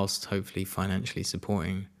 all whilst hopefully financially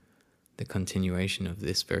supporting the continuation of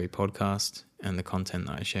this very podcast and the content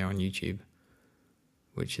that I share on YouTube,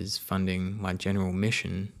 which is funding my general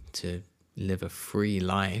mission to live a free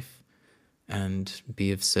life and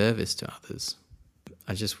be of service to others.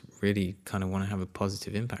 I just really kind of want to have a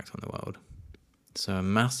positive impact on the world. So a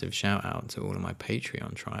massive shout out to all of my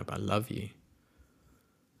Patreon tribe. I love you.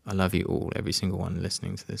 I love you all, every single one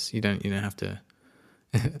listening to this. You don't have to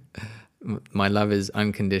My love is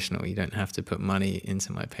unconditional. You don't have to put money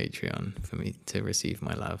into my Patreon for me to receive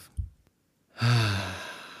my love.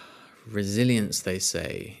 Resilience, they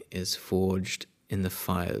say, is forged in the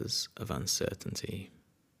fires of uncertainty.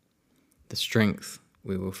 The strength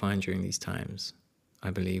we will find during these times,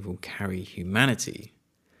 I believe, will carry humanity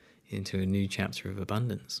into a new chapter of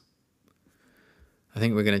abundance. I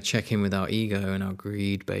think we're going to check in with our ego and our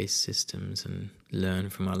greed-based systems and learn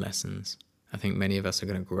from our lessons. I think many of us are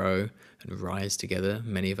going to grow and rise together.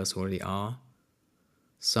 Many of us already are.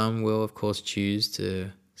 Some will, of course, choose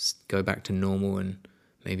to go back to normal and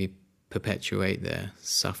maybe perpetuate their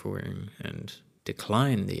suffering and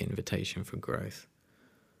decline the invitation for growth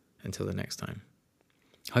until the next time.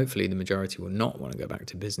 Hopefully, the majority will not want to go back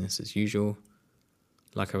to business as usual.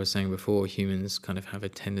 Like I was saying before, humans kind of have a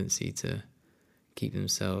tendency to keep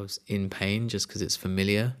themselves in pain just because it's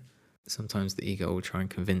familiar. Sometimes the ego will try and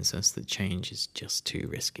convince us that change is just too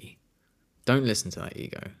risky. Don't listen to that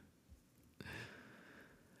ego.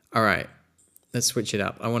 All right, let's switch it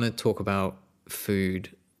up. I want to talk about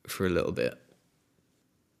food for a little bit.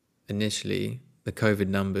 Initially, the COVID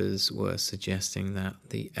numbers were suggesting that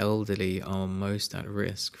the elderly are most at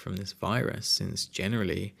risk from this virus, since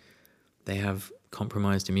generally they have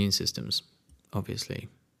compromised immune systems, obviously.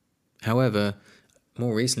 However,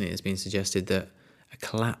 more recently it's been suggested that a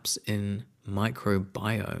collapse in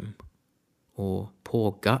microbiome or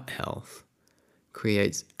poor gut health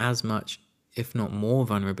creates as much, if not more,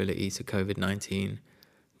 vulnerability to COVID-19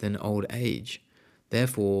 than old age.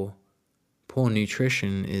 Therefore, poor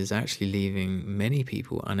nutrition is actually leaving many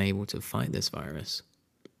people unable to fight this virus.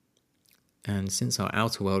 And since our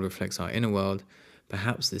outer world reflects our inner world,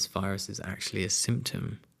 perhaps this virus is actually a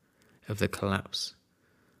symptom of the collapse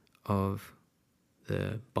of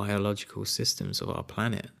the biological systems of our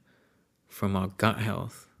planet from our gut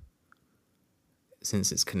health,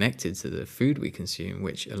 since it's connected to the food we consume,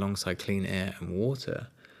 which alongside clean air and water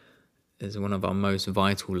is one of our most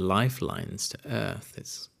vital lifelines to Earth.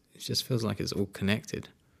 It just feels like it's all connected.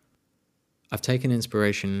 I've taken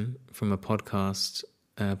inspiration from a podcast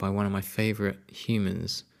by one of my favorite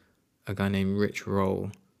humans, a guy named Rich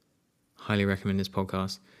Roll. Highly recommend his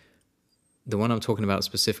podcast. The one I'm talking about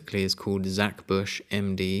specifically is called Zach Bush,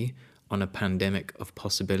 MD, on a Pandemic of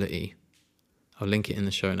Possibility. I'll link it in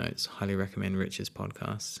the show notes. Highly recommend Rich's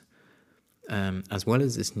podcast. As well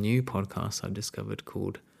as this new podcast I've discovered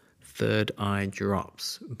called Third Eye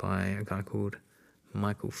Drops by a guy called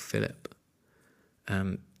Michael Phillip.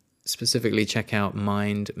 Specifically, check out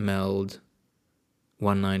Mind Meld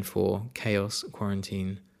 194, Chaos,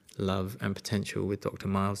 Quarantine, Love and Potential with Dr.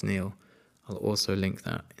 Miles Neal. I'll also link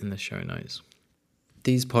that in the show notes.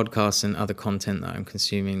 These podcasts and other content that I'm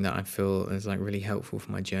consuming that I feel is like really helpful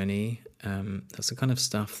for my journey, that's the kind of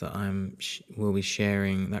stuff that will be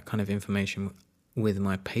sharing, that kind of information with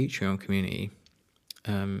my Patreon community.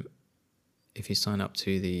 If you sign up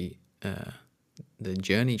to the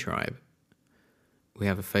Journey Tribe, we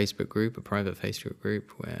have a Facebook group, a private Facebook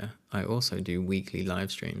group, where I also do weekly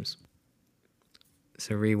live streams.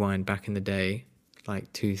 So rewind back in the day,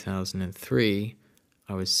 like 2003,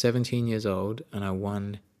 I was 17 years old and I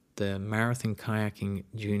won the Marathon Kayaking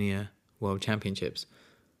Junior World Championships,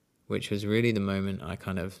 which was really the moment I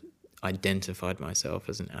kind of identified myself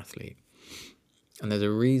as an athlete. And there's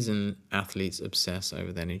a reason athletes obsess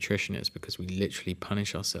over their nutrition. It's because we literally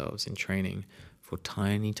punish ourselves in training for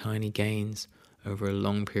tiny, tiny gains over a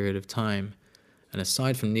long period of time. And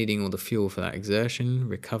aside from needing all the fuel for that exertion,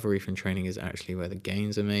 recovery from training is actually where the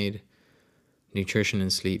gains are made. Nutrition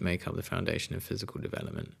and sleep make up the foundation of physical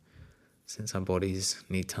development, since our bodies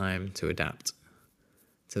need time to adapt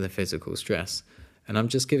to the physical stress. And I'm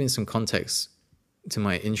just giving some context to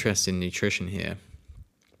my interest in nutrition here.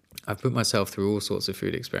 I've put myself through all sorts of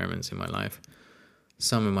food experiments in my life,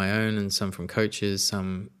 some of my own and some from coaches,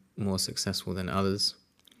 some more successful than others.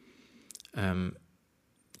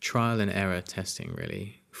 Trial and error testing,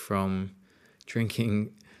 really, from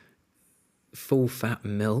drinking full fat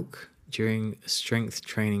milk during a strength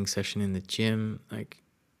training session in the gym. Like,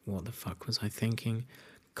 what the fuck was I thinking?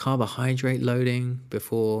 Carbohydrate loading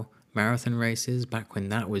before marathon races, back when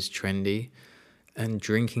that was trendy, and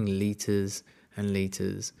drinking liters and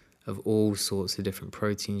liters of all sorts of different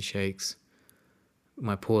protein shakes.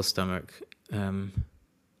 My poor stomach, and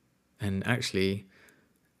actually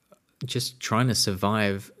just trying to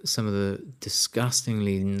survive some of the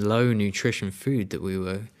disgustingly low nutrition food that we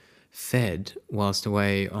were fed whilst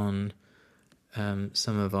away on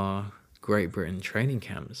some of our Great Britain training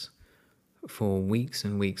camps for weeks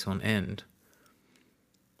and weeks on end.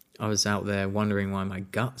 I was out there wondering why my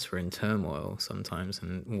guts were in turmoil sometimes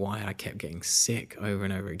and why I kept getting sick over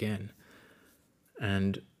and over again.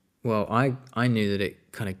 And well, I knew that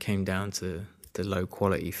it kind of came down to the low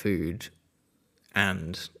quality food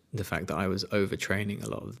and the fact that I was overtraining a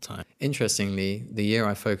lot of the time. Interestingly, the year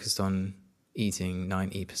I focused on eating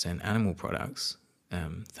 90% animal products,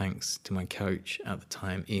 thanks to my coach at the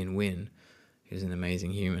time, Ian Wynn, who's an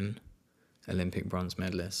amazing human, Olympic bronze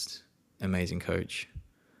medalist, amazing coach.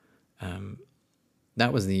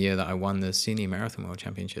 That was the year that I won the Senior Marathon World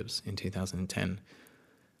Championships in 2010.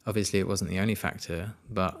 Obviously, it wasn't the only factor,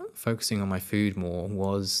 but focusing on my food more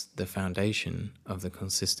was the foundation of the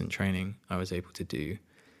consistent training I was able to do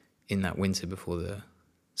in that winter before the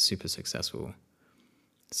super successful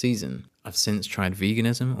season. I've since tried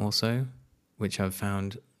veganism also, which I've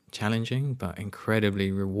found challenging but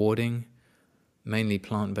incredibly rewarding, mainly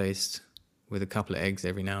plant-based with a couple of eggs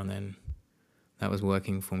every now and then. That was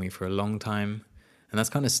working for me for a long time, and that's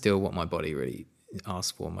kind of still what my body really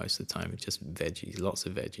asks for most of the time. It's just veggies, lots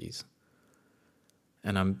of veggies.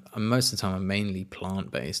 And I'm most of the time I'm mainly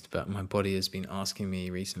plant-based, but my body has been asking me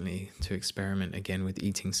recently to experiment again with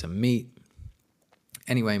eating some meat.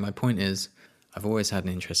 Anyway, my point is, I've always had an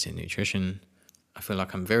interest in nutrition. I feel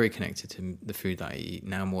like I'm very connected to the food that I eat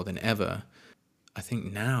now more than ever. I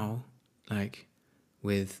think now, like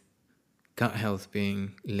with gut health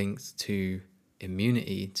being linked to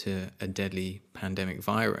immunity to a deadly pandemic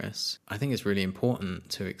virus, I think it's really important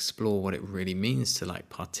to explore what it really means to like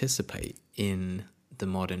participate in the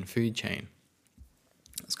modern food chain.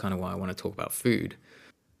 That's kind of why I want to talk about food.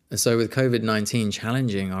 And so with COVID-19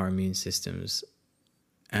 challenging our immune systems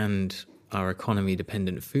and our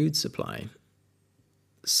economy-dependent food supply,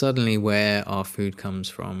 suddenly where our food comes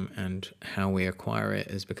from and how we acquire it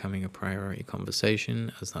is becoming a priority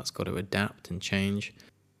conversation, as that's got to adapt and change.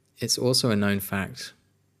 It's also a known fact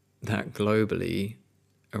that globally,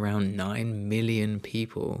 around 9 million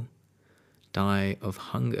people die of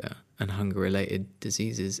hunger and hunger-related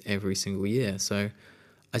diseases every single year. So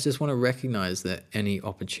I just want to recognize that any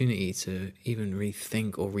opportunity to even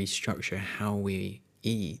rethink or restructure how we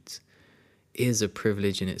eat is a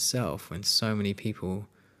privilege in itself when so many people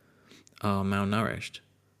are malnourished.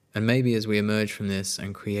 And maybe as we emerge from this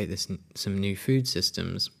and create some new food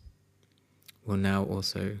systems, we'll now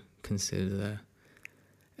also consider the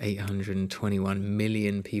 821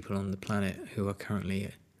 million people on the planet who are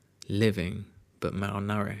currently living but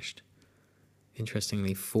malnourished.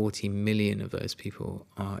 Interestingly, 40 million of those people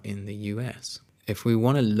are in the US. If we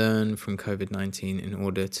want to learn from COVID-19 in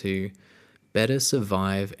order to better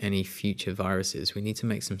survive any future viruses, we need to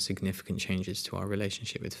make some significant changes to our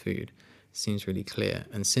relationship with food. It seems really clear.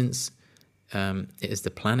 And since it is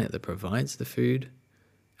the planet that provides the food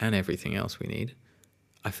and everything else we need,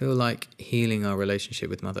 I feel like healing our relationship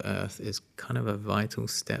with Mother Earth is kind of a vital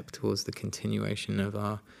step towards the continuation of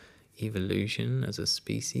our evolution as a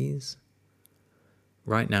species.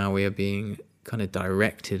 Right now, we are being kind of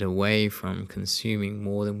directed away from consuming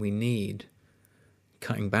more than we need,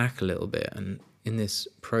 cutting back a little bit. And in this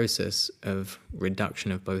process of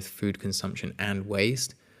reduction of both food consumption and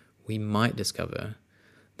waste, we might discover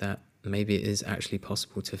that maybe it is actually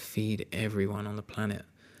possible to feed everyone on the planet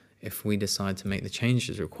if we decide to make the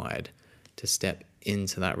changes required to step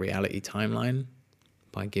into that reality timeline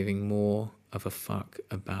by giving more of a fuck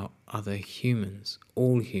about other humans,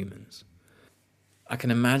 all humans. I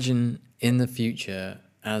can imagine in the future,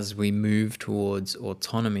 as we move towards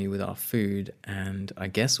autonomy with our food and I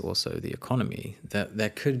guess also the economy, that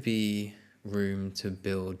there could be room to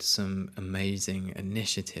build some amazing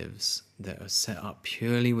initiatives that are set up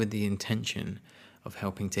purely with the intention of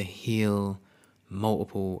helping to heal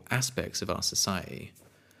multiple aspects of our society.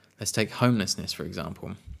 Let's take homelessness, for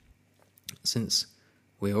example. Since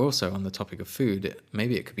we're also on the topic of food,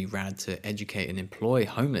 maybe it could be rad to educate and employ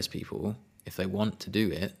homeless people, if they want to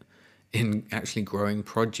do it, in actually growing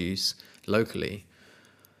produce locally.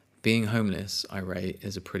 Being homeless, I rate,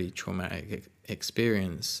 is a pretty traumatic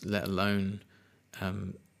experience, let alone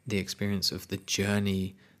the experience of the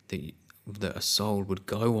journey that a soul would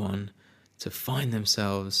go on to find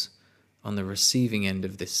themselves on the receiving end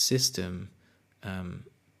of this system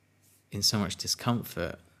in so much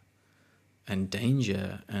discomfort and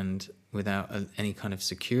danger and without any kind of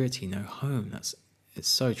security, no home. It's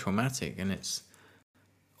so traumatic, and it's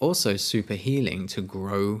also super healing to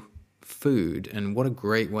grow food. And what a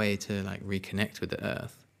great way to like reconnect with the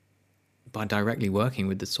earth by directly working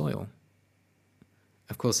with the soil.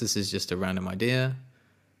 Of course, this is just a random idea,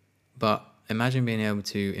 but imagine being able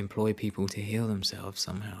to employ people to heal themselves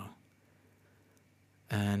somehow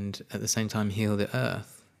and at the same time heal the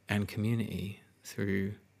earth and community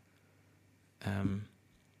through well,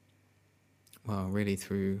 really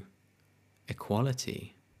through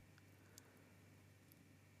equality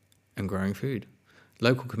and growing food.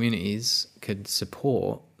 Local communities could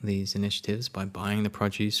support these initiatives by buying the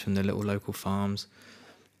produce from the little local farms.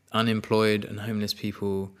 Unemployed and homeless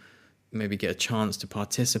people maybe get a chance to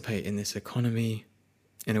participate in this economy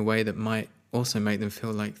in a way that might also make them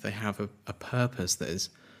feel like they have a purpose that is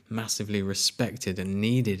massively respected and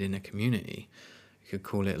needed in a community. You could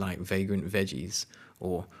call it like vagrant veggies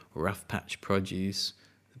or rough patch produce,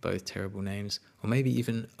 both terrible names, or maybe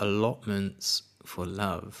even allotments for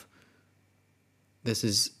love. This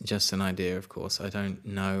is just an idea, of course. I don't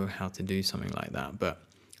know how to do something like that, but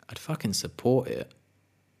I'd fucking support it.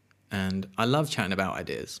 And I love chatting about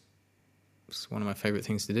ideas. It's one of my favorite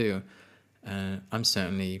things to do. I'm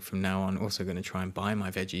certainly from now on also going to try and buy my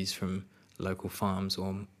veggies from local farms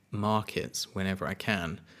or markets whenever I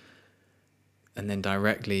can, and then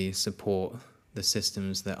directly support the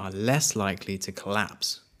systems that are less likely to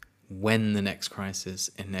collapse when the next crisis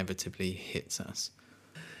inevitably hits us.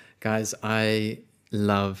 Guys, I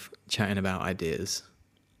love chatting about ideas.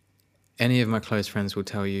 Any of my close friends will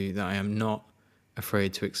tell you that I am not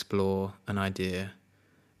afraid to explore an idea,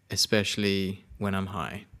 especially when I'm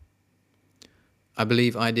high. I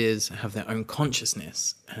believe ideas have their own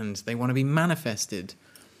consciousness and they want to be manifested.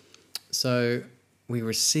 So we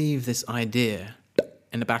receive this idea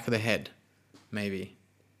in the back of the head, maybe,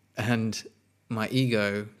 and my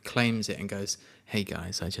ego claims it and goes, hey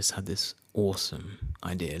guys, I just had this awesome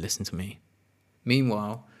idea, listen to me.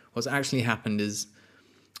 Meanwhile, what's actually happened is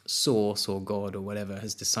Source or God or whatever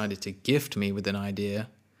has decided to gift me with an idea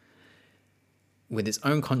with its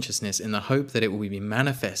own consciousness in the hope that it will be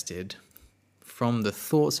manifested from the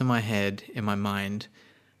thoughts in my head, in my mind,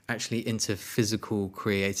 actually into physical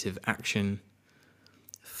creative action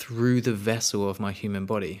through the vessel of my human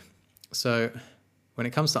body. So when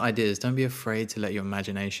it comes to ideas, don't be afraid to let your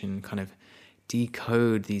imagination kind of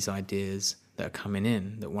decode these ideas that are coming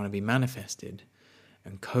in, that want to be manifested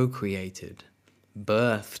and co-created,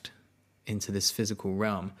 birthed into this physical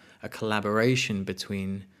realm, a collaboration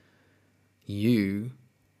between you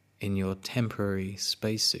in your temporary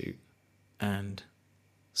spacesuit and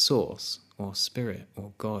Source or Spirit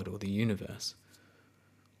or God or the universe.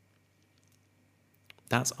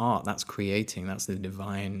 That's art, that's creating, that's the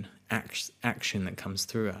divine action that comes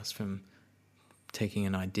through us from taking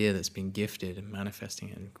an idea that's been gifted and manifesting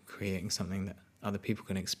it and creating something that other people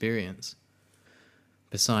can experience.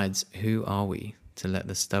 Besides, who are we to let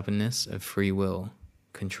the stubbornness of free will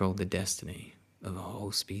control the destiny of a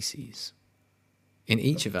whole species? In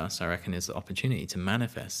each of us, I reckon, is the opportunity to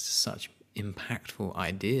manifest such impactful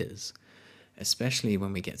ideas, especially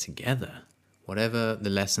when we get together. Whatever the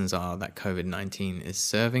lessons are that COVID-19 is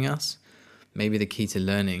serving us, maybe the key to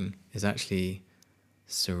learning is actually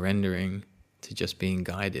surrendering to just being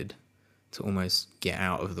guided, to almost get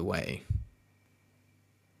out of the way.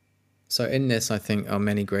 So in this, I think, are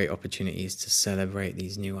many great opportunities to celebrate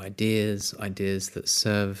these new ideas that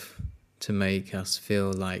serve to make us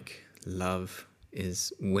feel like love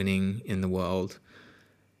is winning in the world.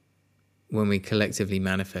 When we collectively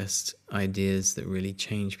manifest ideas that really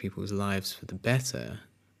change people's lives for the better,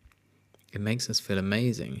 it makes us feel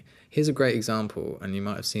amazing. Here's a great example, and you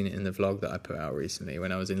might have seen it in the vlog that I put out recently.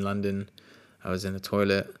 When I was in London, I was in a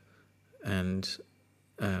toilet, and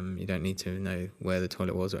you don't need to know where the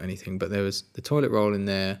toilet was or anything, but there was the toilet roll in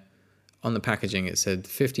there. On the packaging, it said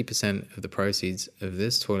 50% of the proceeds of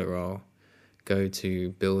this toilet roll go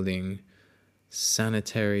to building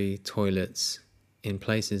sanitary toilets in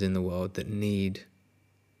places in the world that need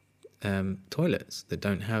toilets, that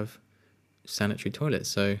don't have sanitary toilets.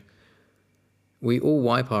 So we all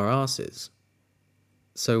wipe our asses.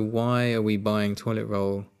 So why are we buying toilet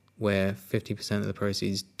roll where 50% of the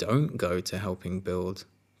proceeds don't go to helping build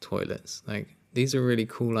toilets? Like, these are really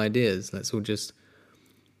cool ideas. Let's all just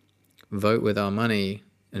vote with our money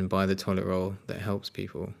and buy the toilet roll that helps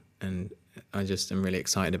people. And I just am really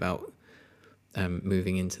excited about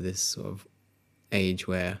moving into this sort of age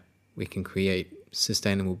where we can create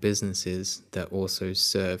sustainable businesses that also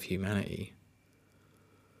serve humanity.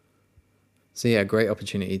 So yeah, great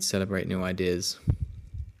opportunity to celebrate new ideas.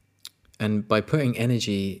 And by putting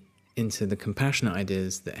energy into the compassionate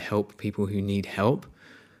ideas that help people who need help,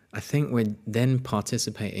 I think we're then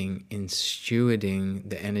participating in stewarding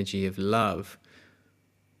the energy of love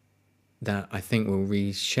that I think will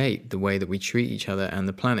reshape the way that we treat each other and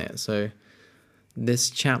the planet. So this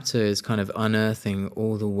chapter is kind of unearthing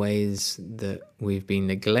all the ways that we've been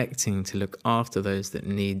neglecting to look after those that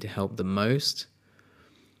need help the most.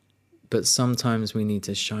 But sometimes we need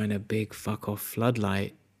to shine a big fuck off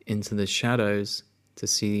floodlight into the shadows to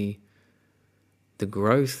see the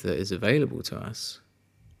growth that is available to us.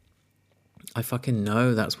 I fucking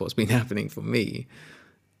know that's what's been happening for me.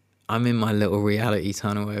 I'm in my little reality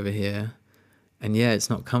tunnel over here. And yeah, it's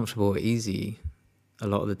not comfortable or easy a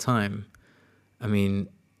lot of the time. I mean,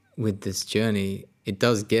 with this journey, it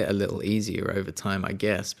does get a little easier over time, I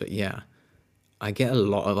guess. But yeah, I get a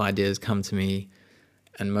lot of ideas come to me,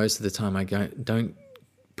 and most of the time I don't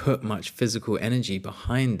put much physical energy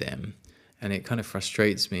behind them, and it kind of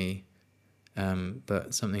frustrates me.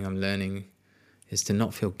 But something I'm learning is to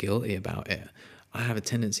not feel guilty about it. I have a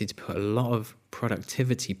tendency to put a lot of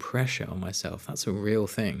productivity pressure on myself. That's a real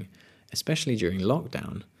thing, especially during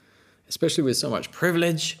lockdown, especially with so much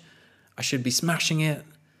privilege. I should be smashing it.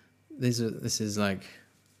 This is like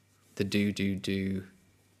the do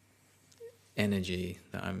energy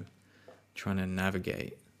that I'm trying to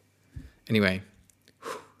navigate. Anyway,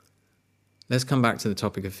 let's come back to the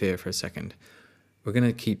topic of fear for a second. We're going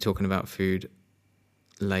to keep talking about food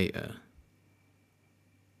later.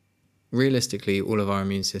 Realistically, all of our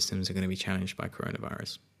immune systems are going to be challenged by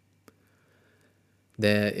coronavirus.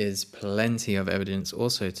 There is plenty of evidence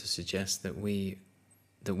also to suggest that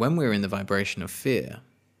when we're in the vibration of fear,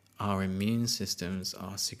 our immune systems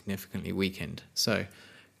are significantly weakened. So,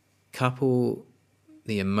 couple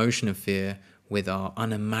the emotion of fear with our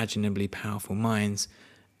unimaginably powerful minds,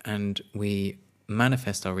 and we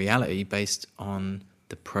manifest our reality based on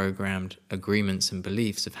the programmed agreements and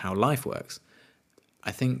beliefs of how life works.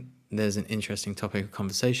 I think there's an interesting topic of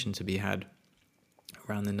conversation to be had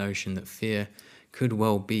around the notion that fear could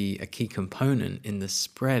well be a key component in the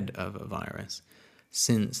spread of a virus,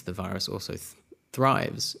 since the virus also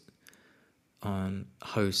thrives on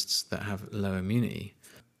hosts that have low immunity.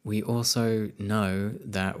 We also know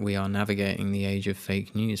that we are navigating the age of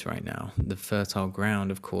fake news right now, the fertile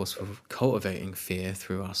ground, of course, for cultivating fear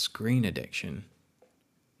through our screen addiction.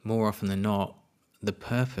 More often than not, the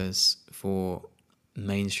purpose for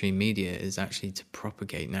mainstream media is actually to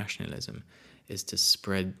propagate nationalism, is to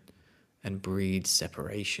spread and breed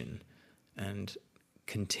separation and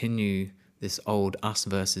continue this old us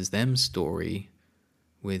versus them story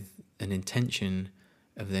with an intention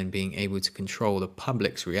of then being able to control the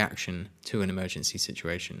public's reaction to an emergency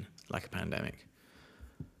situation like a pandemic.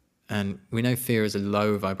 And we know fear is a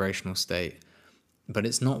low vibrational state, but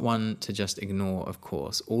it's not one to just ignore, of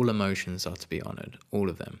course. All emotions are to be honored, all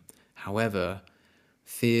of them. However,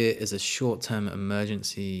 fear is a short-term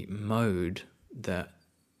emergency mode that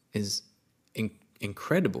is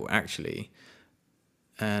incredible, actually.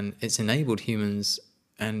 And it's enabled humans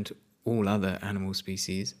and all other animal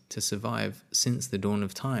species to survive since the dawn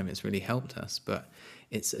of time. It's really helped us, but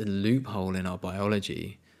it's a loophole in our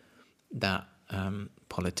biology that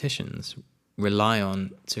politicians rely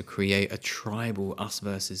on to create a tribal us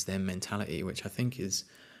versus them mentality, which I think is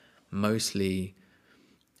mostly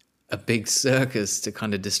a big circus to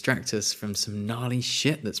kind of distract us from some gnarly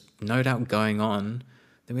shit that's no doubt going on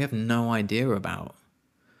that we have no idea about.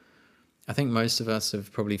 I think most of us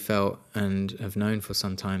have probably felt and have known for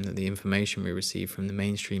some time that the information we receive from the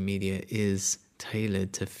mainstream media is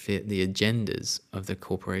tailored to fit the agendas of the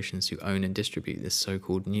corporations who own and distribute this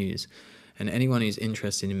so-called news. And anyone who's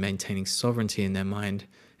interested in maintaining sovereignty in their mind,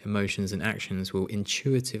 emotions, and actions will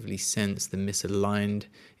intuitively sense the misaligned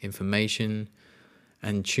information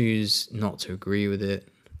and choose not to agree with it,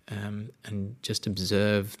 and just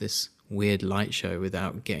observe this weird light show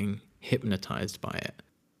without getting hypnotized by it.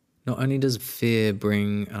 Not only does fear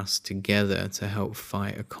bring us together to help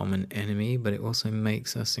fight a common enemy, but it also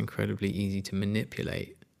makes us incredibly easy to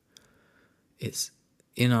manipulate. It's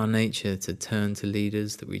in our nature to turn to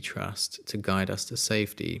leaders that we trust to guide us to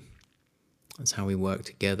safety. That's how we work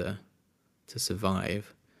together to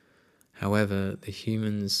survive. However, the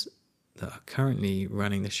humans that are currently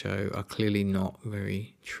running the show are clearly not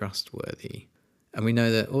very trustworthy. And we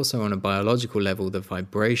know that also on a biological level, the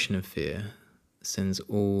vibration of fear sends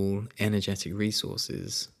all energetic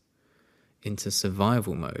resources into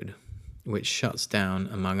survival mode, which shuts down,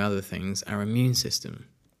 among other things, our immune system.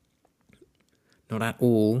 Not at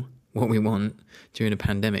all what we want during a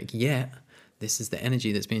pandemic, yet this is the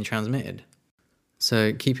energy that's being transmitted.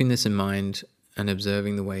 So keeping this in mind and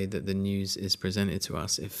observing the way that the news is presented to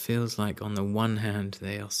us, it feels like on the one hand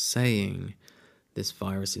they are saying this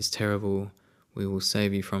virus is terrible, we will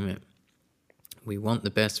save you from it, we want the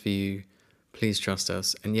best for you, please trust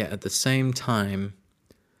us, and yet at the same time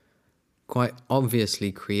quite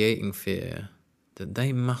obviously creating fear that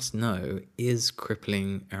they must know is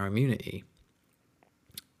crippling our immunity.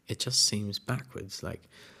 It just seems backwards, like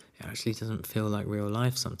it actually doesn't feel like real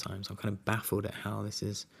life sometimes. I'm kind of baffled at how this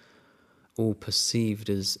is all perceived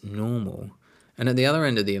as normal. And at the other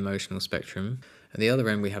end of the emotional spectrum, at the other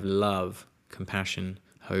end, we have love, compassion,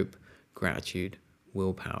 hope, gratitude,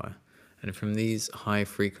 willpower. And from these high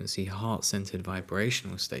frequency, heart-centered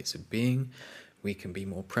vibrational states of being, we can be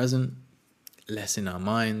more present, less in our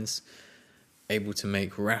minds, able to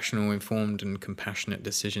make rational, informed, and compassionate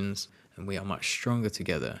decisions. And we are much stronger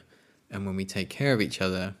together. And when we take care of each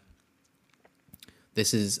other,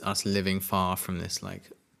 this is us living far from this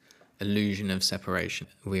illusion of separation.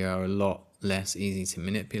 We are a lot less easy to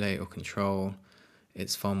manipulate or control.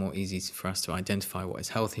 It's far more easy for us to identify what is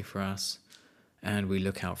healthy for us, and we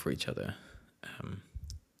look out for each other. And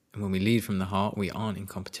when we lead from the heart, we aren't in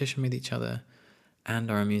competition with each other, and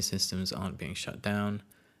our immune systems aren't being shut down,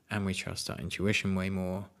 and we trust our intuition way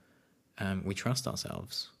more. We trust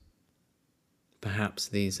ourselves. Perhaps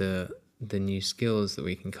these are the new skills that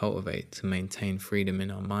we can cultivate to maintain freedom in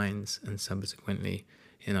our minds and subsequently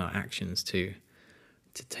in our actions to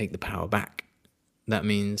take the power back. That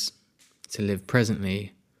means to live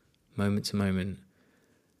presently, moment to moment,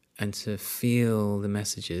 and to feel the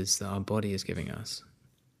messages that our body is giving us.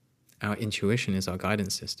 Our intuition is our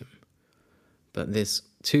guidance system, but this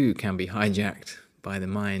too can be hijacked by the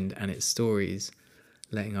mind and its stories,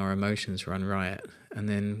 letting our emotions run riot, and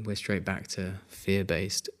then we're straight back to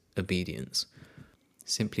fear-based obedience.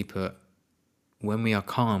 Simply put, when we are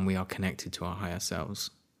calm, we are connected to our higher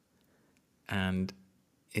selves, and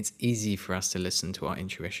it's easy for us to listen to our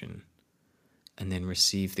intuition and then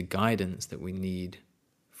receive the guidance that we need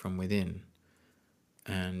from within.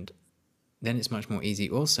 And then it's much more easy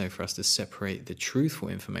also for us to separate the truthful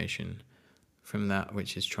information from that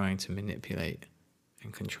which is trying to manipulate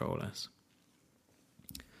and control us.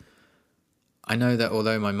 I know that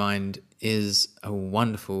although my mind is a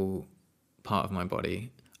wonderful part of my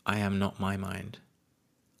body, I am not my mind.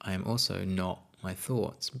 I am also not my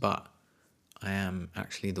thoughts, but I am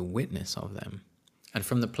actually the witness of them. And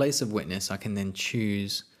from the place of witness, I can then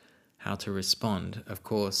choose how to respond. Of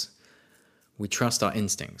course, we trust our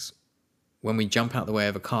instincts. When we jump out the way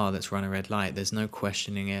of a car that's run a red light, there's no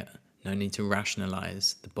questioning it, no need to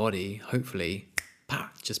rationalize. The body, hopefully,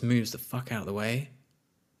 just moves the fuck out of the way.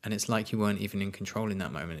 And it's like you weren't even in control in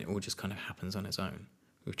that moment. It all just kind of happens on its own.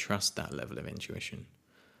 We trust that level of intuition.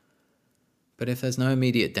 But if there's no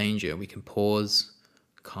immediate danger, we can pause,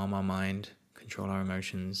 calm our mind, control our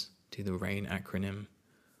emotions, do the RAIN acronym,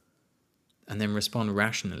 and then respond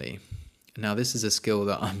rationally. Now, this is a skill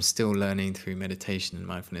that I'm still learning through meditation and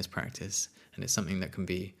mindfulness practice, and it's something that can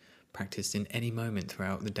be practiced in any moment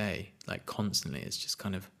throughout the day, constantly. It's just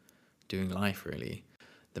kind of doing life, really.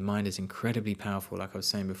 The mind is incredibly powerful, like I was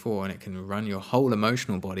saying before, and it can run your whole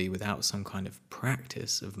emotional body without some kind of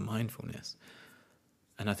practice of mindfulness.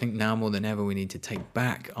 And I think now more than ever, we need to take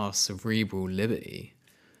back our cerebral liberty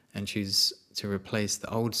and choose to replace the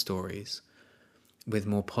old stories with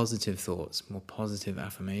more positive thoughts, more positive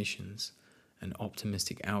affirmations, and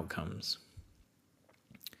optimistic outcomes.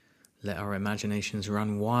 Let our imaginations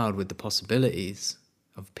run wild with the possibilities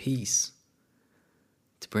of peace,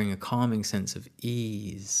 to bring a calming sense of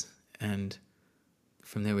ease, and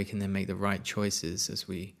from there we can then make the right choices as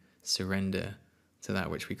we surrender to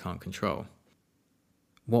that which we can't control.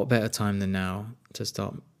 What better time than now to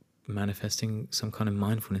start manifesting some kind of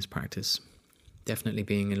mindfulness practice? Definitely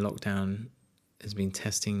being in lockdown has been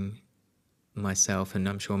testing myself, and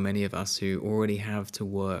I'm sure many of us who already have to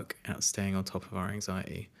work at staying on top of our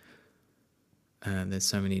anxiety. There's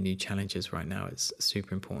so many new challenges right now. It's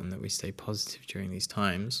super important that we stay positive during these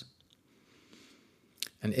times.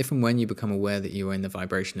 And if and when you become aware that you are in the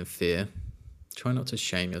vibration of fear, try not to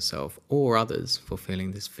shame yourself or others for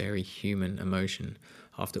feeling this very human emotion.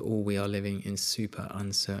 After all, we are living in super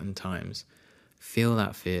uncertain times. Feel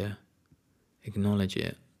that fear, acknowledge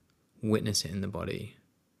it, witness it in the body.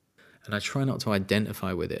 And I try not to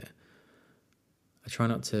identify with it. I try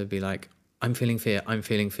not to be like, I'm feeling fear, I'm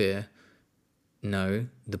feeling fear. No,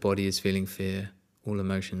 the body is feeling fear. All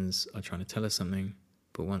emotions are trying to tell us something.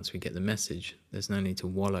 But once we get the message, there's no need to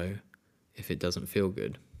wallow if it doesn't feel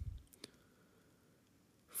good.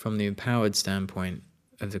 From the empowered standpoint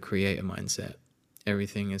of the creator mindset,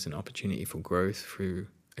 everything is an opportunity for growth through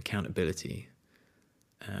accountability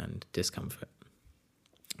and discomfort.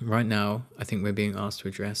 Right now, I think we're being asked to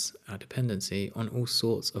address our dependency on all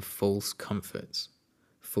sorts of false comforts,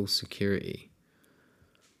 false security.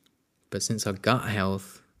 But since our gut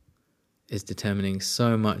health is determining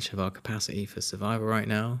so much of our capacity for survival right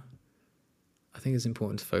now, I think it's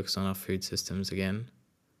important to focus on our food systems again,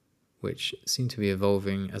 which seem to be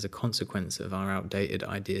evolving as a consequence of our outdated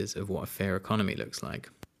ideas of what a fair economy looks like.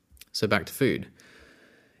 So back to food.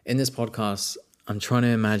 In this podcast, I'm trying to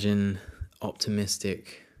imagine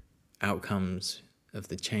optimistic outcomes of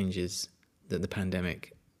the changes that the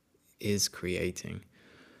pandemic is creating.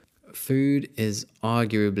 Food is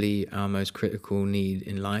arguably our most critical need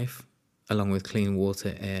in life, along with clean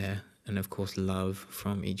water, air, and of course love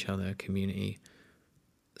from each other, community.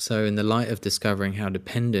 So in the light of discovering how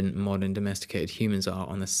dependent modern domesticated humans are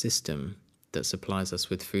on a system that supplies us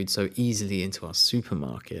with food so easily into our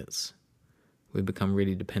supermarkets, we become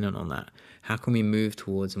really dependent on that. How can we move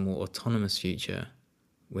towards a more autonomous future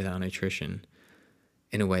with our nutrition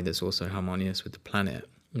in a way that's also harmonious with the planet?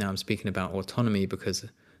 Now, I'm speaking about autonomy because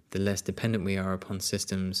the less dependent we are upon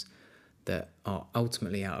systems that are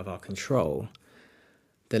ultimately out of our control,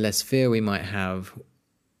 the less fear we might have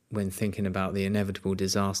when thinking about the inevitable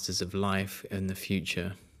disasters of life in the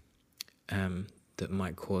future that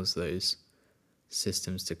might cause those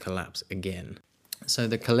systems to collapse again. So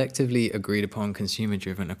the collectively agreed upon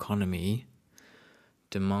consumer-driven economy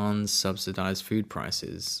demands subsidized food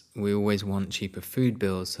prices. We always want cheaper food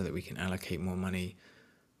bills so that we can allocate more money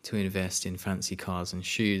to invest in fancy cars and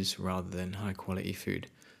shoes rather than high-quality food.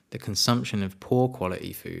 The consumption of poor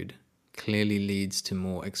quality food clearly leads to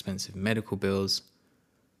more expensive medical bills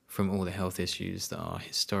from all the health issues that are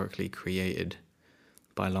historically created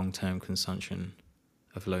by long-term consumption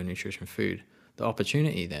of low nutrition food. The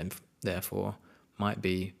opportunity then, therefore, might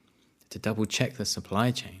be to double check the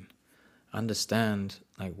supply chain, understand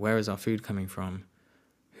where is our food coming from,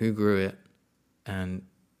 who grew it, and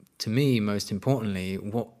to me, most importantly,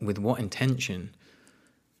 with what intention.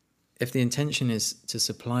 If the intention is to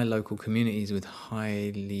supply local communities with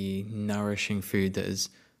highly nourishing food that is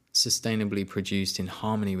sustainably produced in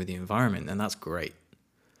harmony with the environment, then that's great.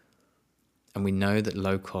 And we know that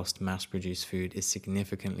low-cost, mass-produced food is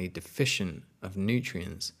significantly deficient of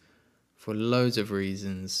nutrients for loads of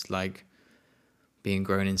reasons, like being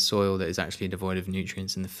grown in soil that is actually devoid of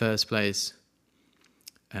nutrients in the first place,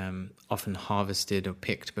 often harvested or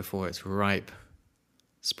picked before it's ripe,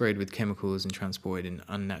 sprayed with chemicals and transported in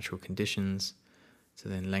unnatural conditions to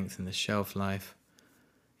then lengthen the shelf life,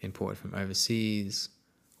 imported from overseas,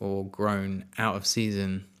 or grown out of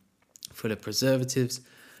season, full of preservatives.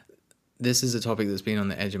 This is a topic that's been on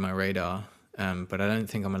the edge of my radar, but I don't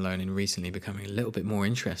think I'm alone in recently becoming a little bit more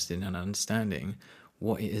interested in understanding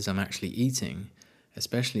what it is I'm actually eating,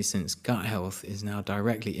 especially since gut health is now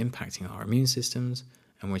directly impacting our immune systems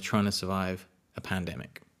and we're trying to survive a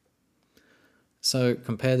pandemic. So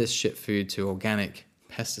compare this shit food to organic,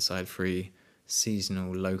 pesticide-free,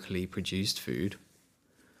 seasonal, locally produced food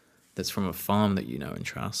that's from a farm that you know and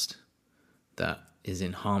trust, that is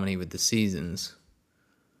in harmony with the seasons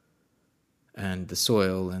and the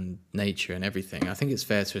soil and nature and everything. I think it's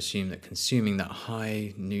fair to assume that consuming that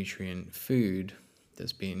high nutrient food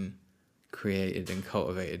that's been created and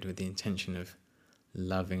cultivated with the intention of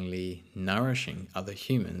lovingly nourishing other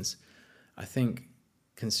humans, I think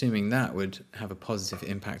consuming that would have a positive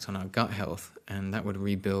impact on our gut health, and that would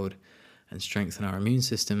rebuild and strengthen our immune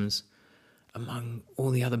systems, among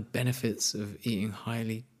all the other benefits of eating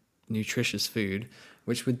highly nutritious food,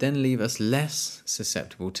 which would then leave us less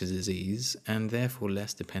susceptible to disease and therefore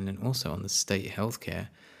less dependent also on the state healthcare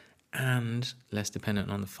and less dependent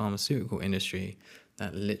on the pharmaceutical industry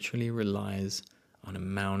that literally relies on a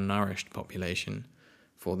malnourished population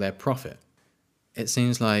for their profit. It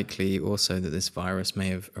seems likely also that this virus may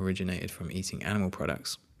have originated from eating animal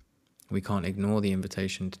products. We can't ignore the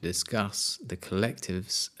invitation to discuss the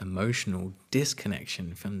collective's emotional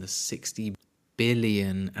disconnection from the 60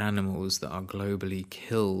 billion animals that are globally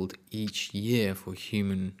killed each year for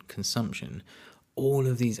human consumption. All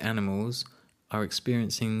of these animals are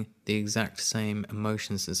experiencing the exact same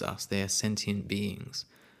emotions as us. They are sentient beings.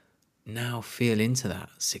 Now feel into that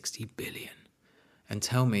 60 billion and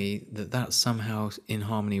tell me that that's somehow in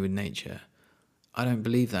harmony with nature. I don't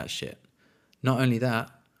believe that shit. Not only that,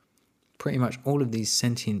 pretty much all of these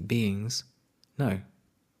sentient beings,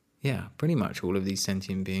 pretty much all of these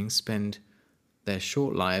sentient beings spend their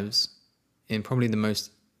short lives in probably the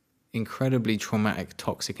most incredibly traumatic,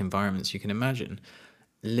 toxic environments you can imagine.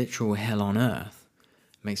 Literal hell on earth.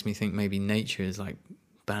 Makes me think maybe nature is like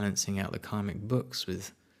balancing out the karmic books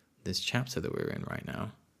with this chapter that we're in right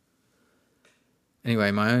now.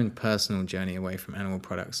 Anyway, my own personal journey away from animal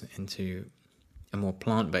products into a more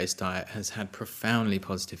plant-based diet has had profoundly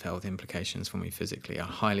positive health implications for me physically. I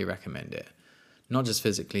highly recommend it. Not just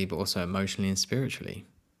physically, but also emotionally and spiritually.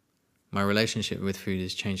 My relationship with food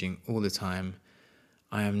is changing all the time.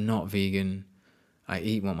 I am not vegan. I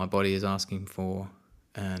eat what my body is asking for,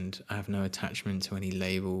 and I have no attachment to any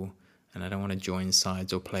label, and I don't want to join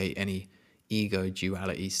sides or play any ego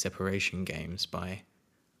duality separation games by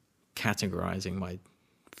categorizing my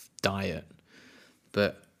diet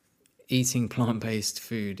But eating plant-based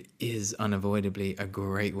food is unavoidably a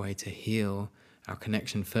great way to heal our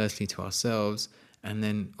connection firstly to ourselves and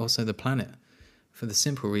then also the planet, for the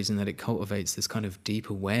simple reason that it cultivates this kind of deep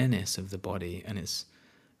awareness of the body and its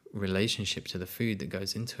relationship to the food that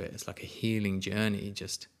goes into it. It's like a healing journey,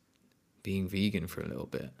 just being vegan for a little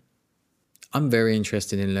bit. I'm very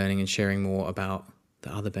interested in learning and sharing more about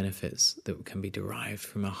the other benefits that can be derived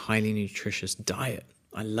from a highly nutritious diet.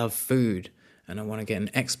 I love food and I want to get an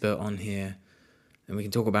expert on here and we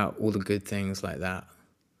can talk about all the good things like that,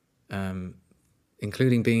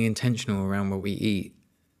 including being intentional around what we eat,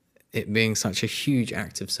 it being such a huge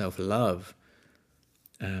act of self-love.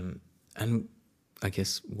 And I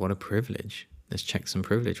guess what a privilege. Let's check some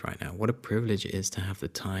privilege right now. What a privilege it is to have the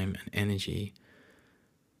time and energy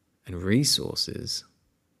and resources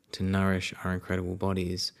to nourish our incredible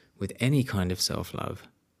bodies with any kind of self-love.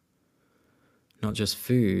 Not just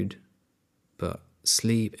food, but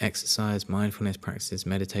sleep, exercise, mindfulness practices,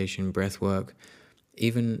 meditation, breath work,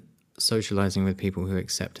 even socializing with people who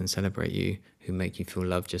accept and celebrate you, who make you feel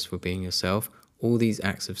loved just for being yourself. All these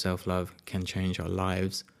acts of self-love can change our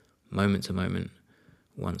lives moment to moment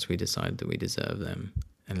once we decide that we deserve them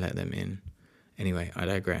and let them in. Anyway, I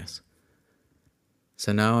digress.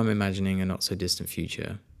 So now I'm imagining a not so distant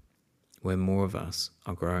future where more of us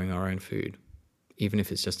are growing our own food, even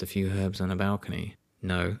if it's just a few herbs on a balcony.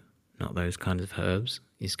 No, not those kinds of herbs,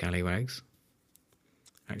 you scallywags.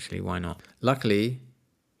 Actually, why not? Luckily,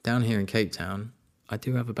 down here in Cape Town, I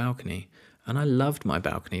do have a balcony, and I loved my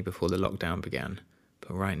balcony before the lockdown began.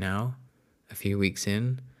 But right now, a few weeks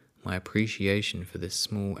in, my appreciation for this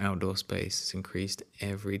small outdoor space has increased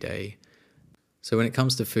every day. So when it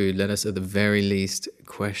comes to food, let us at the very least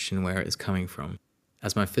question where it is coming from.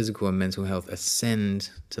 As my physical and mental health ascend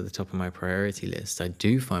to the top of my priority list, I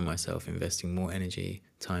do find myself investing more energy,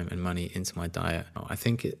 time and money into my diet. I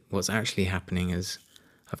think what's actually happening is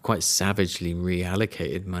I've quite savagely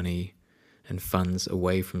reallocated money and funds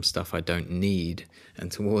away from stuff I don't need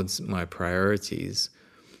and towards my priorities,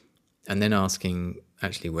 and then asking,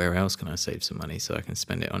 actually, where else can I save some money so I can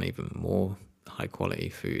spend it on even more high quality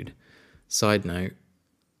food? Side note,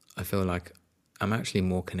 I feel like I'm actually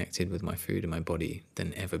more connected with my food and my body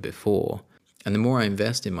than ever before. And the more I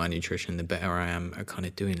invest in my nutrition, the better I am at kind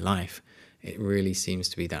of doing life. It really seems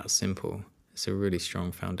to be that simple. It's a really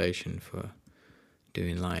strong foundation for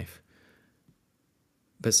doing life.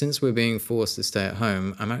 But since we're being forced to stay at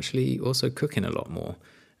home, I'm actually also cooking a lot more.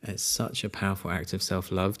 It's such a powerful act of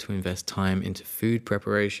self-love to invest time into food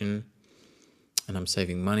preparation. And I'm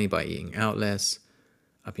saving money by eating out less.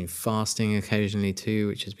 I've been fasting occasionally too,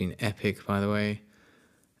 which has been epic, by the way.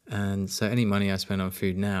 And so any money I spend on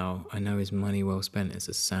food now, I know is money well spent. It's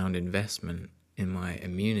a sound investment in my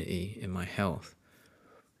immunity, in my health.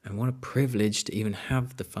 And what a privilege to even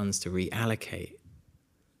have the funds to reallocate.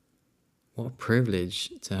 What a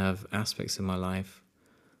privilege to have aspects of my life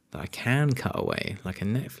that I can cut away, like a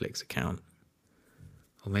Netflix account.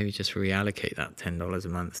 Or maybe just reallocate that $10 a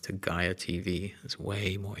month to Gaia TV. It's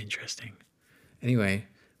way more interesting. Anyway,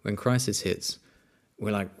 when crisis hits,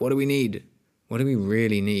 we're like, what do we need? What do we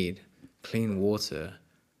really need? Clean water,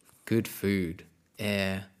 good food,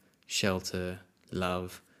 air, shelter,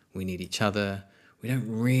 love. We need each other. We don't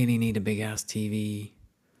really need a big-ass TV.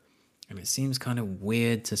 And it seems kind of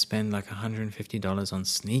weird to spend like $150 on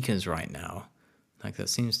sneakers right now. Like that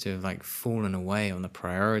seems to have like fallen away on the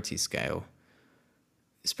priority scale.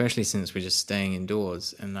 Especially since we're just staying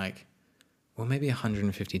indoors and like, well, maybe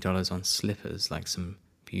 $150 on slippers, like some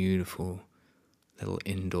beautiful little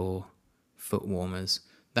indoor foot warmers.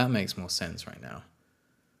 That makes more sense right now.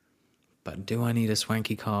 But do I need a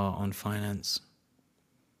swanky car on finance?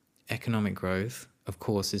 Economic growth, of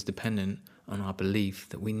course, is dependent on our belief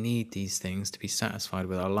that we need these things to be satisfied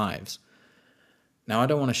with our lives. Now, I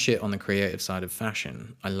don't want to shit on the creative side of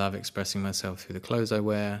fashion. I love expressing myself through the clothes I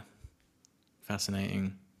wear.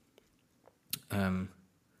 Fascinating.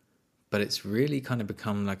 But it's really kind of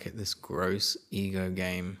become like this gross ego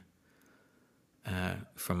game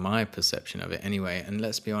from my perception of it anyway. And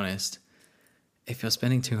let's be honest, if you're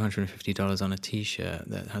spending $250 on a t-shirt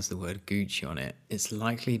that has the word Gucci on it, it's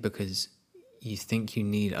likely because you think you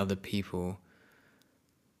need other people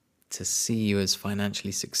to see you as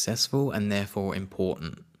financially successful and therefore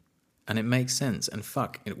important. And it makes sense. And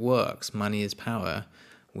fuck, it works. Money is power.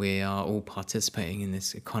 We are all participating in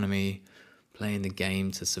this economy, playing the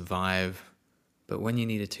game to survive. But when you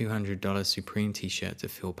need a $200 Supreme t-shirt to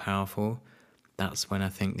feel powerful, that's when I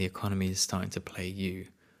think the economy is starting to play you,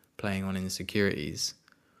 playing on insecurities.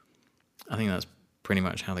 I think that's pretty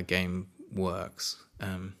much how the game works.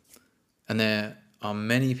 And there are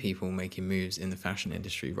many people making moves in the fashion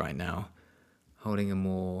industry right now, holding a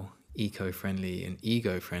more eco-friendly and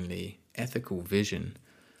ego-friendly, ethical vision,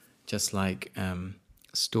 just like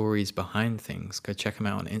Stories Behind Things. Go check them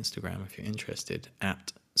out on Instagram if you're interested,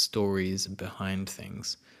 at Stories Behind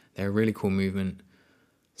Things. They're a really cool movement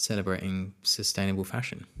celebrating sustainable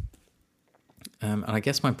fashion. And I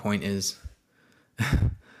guess my point is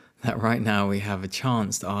that right now we have a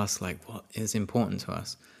chance to ask, like, what is important to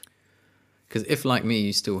us? Because if, like me,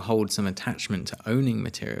 you still hold some attachment to owning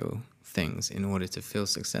material things in order to feel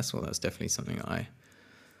successful, that's definitely something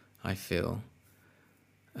I feel.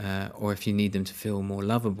 Or if you need them to feel more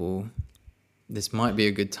lovable, this might be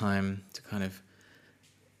a good time to kind of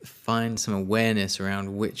find some awareness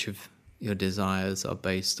around which of your desires are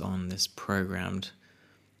based on this programmed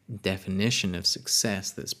definition of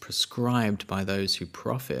success that's prescribed by those who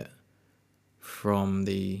profit from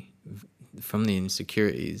the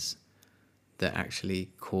insecurities that actually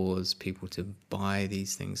cause people to buy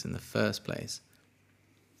these things in the first place.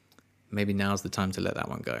 Maybe now's the time to let that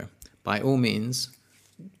one go. By all means,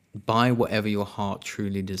 buy whatever your heart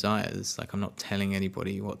truly desires. Like, I'm not telling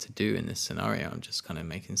anybody what to do in this scenario. I'm just kind of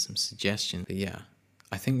making some suggestions. But yeah,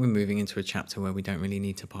 I think we're moving into a chapter where we don't really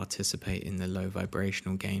need to participate in the low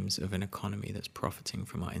vibrational games of an economy that's profiting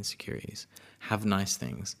from our insecurities. Have nice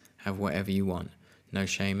things. Have whatever you want. No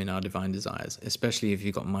shame in our divine desires, especially if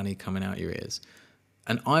you've got money coming out your ears.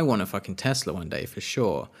 And I want a fucking Tesla one day for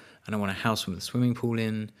sure. And I want a house with a swimming pool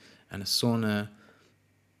in and a sauna.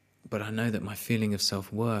 But I know that my feeling of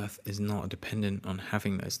self-worth is not dependent on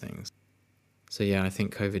having those things. So yeah, I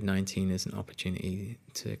think COVID-19 is an opportunity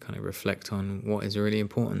to kind of reflect on what is really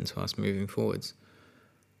important to us moving forwards.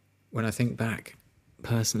 When I think back,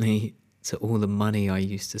 personally, to all the money I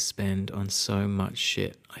used to spend on so much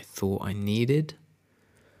shit I thought I needed,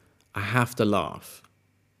 I have to laugh.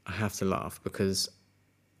 Because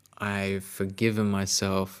I've forgiven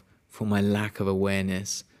myself for my lack of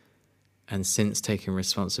awareness, and since taking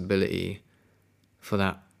responsibility for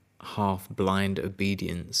that half-blind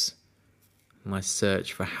obedience, my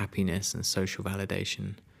search for happiness and social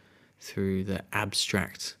validation through the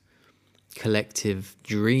abstract collective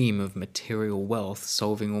dream of material wealth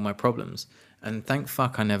solving all my problems. And thank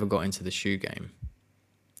fuck I never got into the shoe game,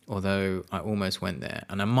 although I almost went there,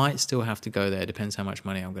 and I might still have to go there. It depends how much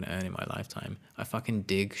money I'm going to earn in my lifetime. I fucking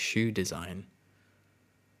dig shoe design.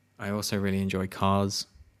 I also really enjoy cars.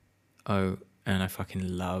 Oh, and I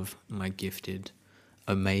fucking love my gifted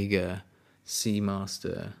Omega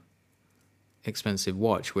Seamaster expensive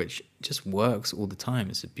watch, which just works all the time.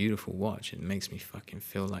 It's a beautiful watch. It makes me fucking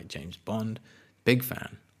feel like James Bond. Big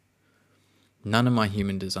fan. None of my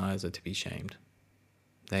human desires are to be shamed.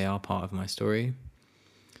 They are part of my story.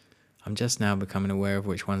 I'm just now becoming aware of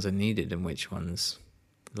which ones are needed and which ones,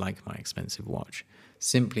 like my expensive watch,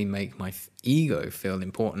 simply make my ego feel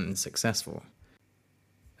important and successful.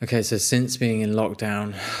 Okay, so since being in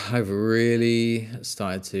lockdown, I've really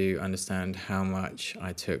started to understand how much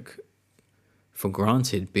I took for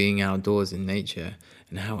granted being outdoors in nature,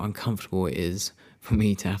 and how uncomfortable it is for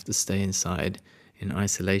me to have to stay inside in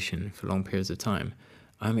isolation for long periods of time.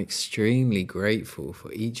 I'm extremely grateful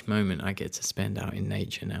for each moment I get to spend out in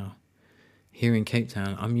nature now. Here in Cape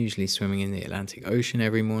Town, I'm usually swimming in the Atlantic Ocean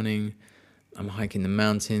every morning. I'm hiking the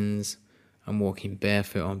mountains. I'm walking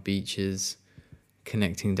barefoot on beaches,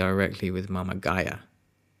 connecting directly with Mama Gaia.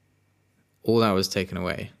 All that was taken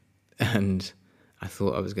away, and I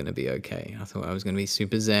thought I was going to be okay. I thought I was going to be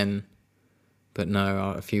super zen, but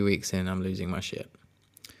no, a few weeks in, I'm losing my shit.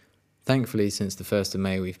 Thankfully, since the 1st of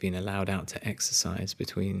May, we've been allowed out to exercise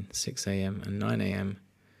between 6 a.m. and 9 a.m.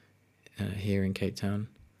 Here in Cape Town,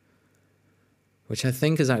 which I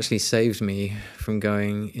think has actually saved me from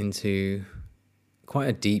going into quite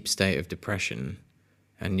a deep state of depression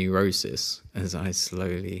and neurosis as I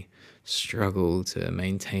slowly struggle to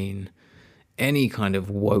maintain any kind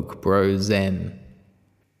of woke bro zen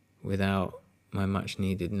without my much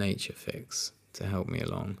needed nature fix to help me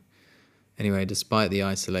along. Anyway, despite the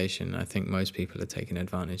isolation, I think most people are taking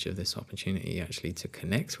advantage of this opportunity actually to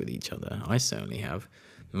connect with each other. I certainly have.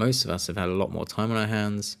 Most of us have had a lot more time on our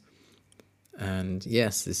hands. And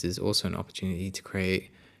yes, this is also an opportunity to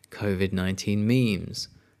create COVID-19 memes.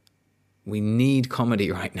 We need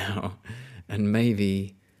comedy right now. And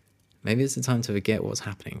maybe it's the time to forget what's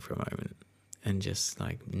happening for a moment and just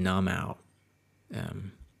like numb out.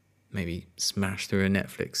 Maybe smash through a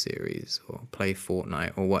Netflix series or play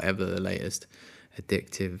Fortnite or whatever the latest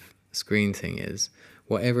addictive screen thing is.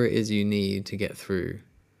 Whatever it is you need to get through,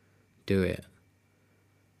 do it.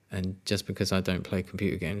 And just because I don't play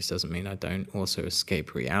computer games doesn't mean I don't also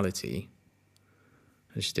escape reality.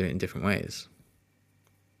 I just do it in different ways.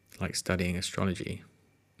 like studying astrology.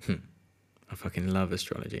 I fucking love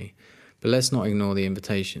astrology. But let's not ignore the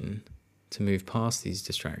invitation to move past these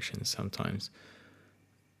distractions sometimes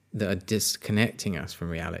that are disconnecting us from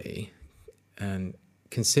reality. And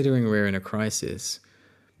considering we're in a crisis,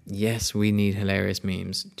 yes, we need hilarious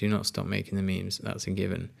memes. Do not stop making the memes. That's a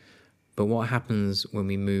given. But what happens when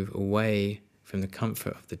we move away from the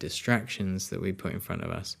comfort of the distractions that we put in front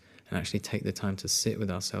of us and actually take the time to sit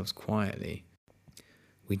with ourselves quietly?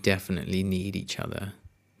 We definitely need each other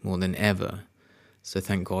more than ever. So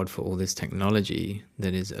thank God for all this technology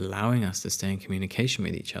that is allowing us to stay in communication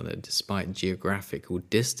with each other despite geographical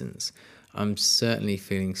distance. I'm certainly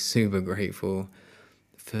feeling super grateful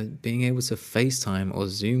for being able to FaceTime or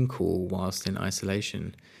Zoom call whilst in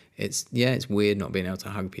isolation. It's weird not being able to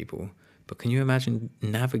hug people, but can you imagine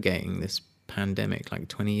navigating this pandemic like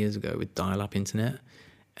 20 years ago with dial-up internet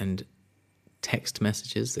and text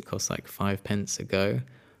messages that cost like 5 pence a go?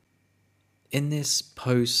 In this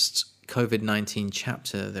post-COVID-19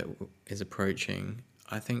 chapter that is approaching,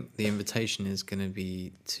 I think the invitation is going to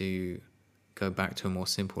be to go back to a more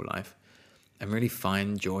simple life and really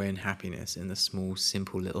find joy and happiness in the small,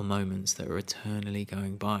 simple little moments that are eternally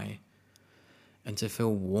going by. And to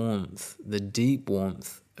feel warmth, the deep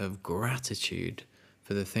warmth of gratitude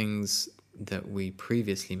for the things that we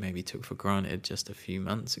previously maybe took for granted just a few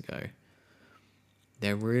months ago.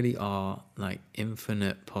 There really are like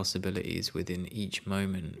infinite possibilities within each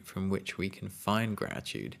moment from which we can find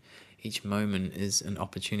gratitude. Each moment is an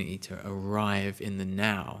opportunity to arrive in the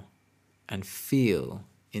now and feel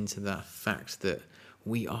into that fact that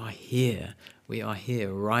we are here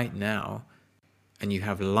right now, and you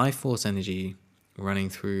have life force energy running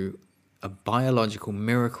through a biological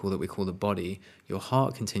miracle that we call the body. Your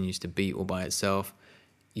heart continues to beat all by itself.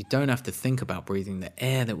 You don't have to think about breathing the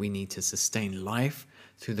air that we need to sustain life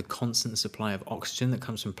through the constant supply of oxygen that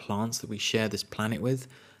comes from plants that we share this planet with.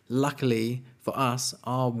 Luckily for us,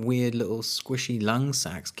 our weird little squishy lung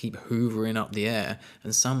sacs keep hoovering up the air,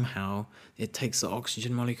 and somehow it takes the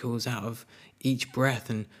oxygen molecules out of each breath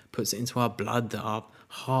and puts it into our blood that our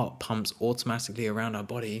heart pumps automatically around our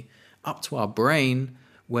body up to our brain,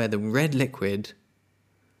 where the red liquid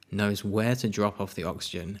knows where to drop off the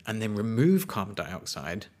oxygen and then remove carbon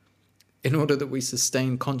dioxide in order that we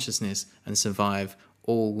sustain consciousness and survive,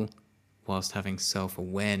 all whilst having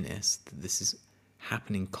self-awareness that this is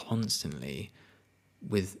happening constantly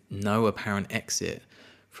with no apparent exit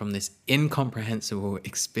from this incomprehensible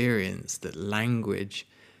experience that language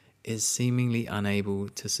is seemingly unable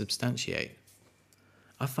to substantiate.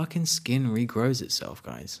 Our fucking skin regrows itself,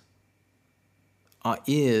 guys. Our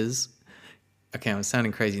ears, okay, I'm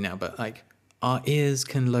sounding crazy now, but like our ears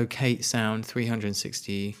can locate sound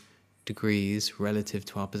 360 degrees relative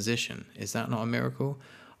to our position. Is that not a miracle?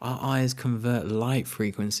 Our eyes convert light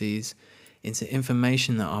frequencies into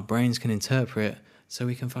information that our brains can interpret so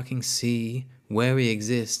we can fucking see where we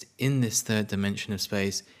exist in this third dimension of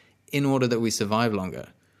space in order that we survive longer.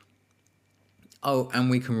 Oh, and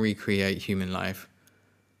we can recreate human life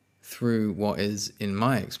through what is, in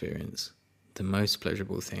my experience, the most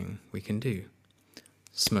pleasurable thing we can do.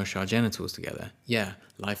 Smush our genitals together. Yeah,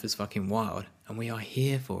 life is fucking wild, and we are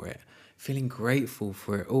here for it, feeling grateful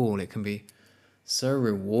for it all. It can be so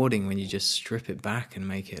rewarding when you just strip it back and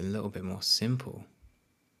make it a little bit more simple.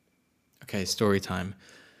 Okay, story time.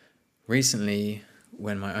 Recently,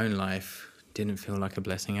 when my own life didn't feel like a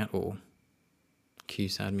blessing at all, cue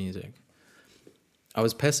sad music, I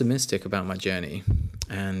was pessimistic about my journey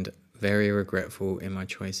and very regretful in my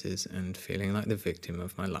choices and feeling like the victim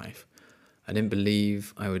of my life. I didn't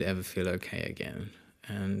believe I would ever feel okay again,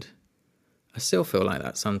 and I still feel like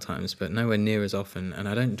that sometimes, but nowhere near as often, and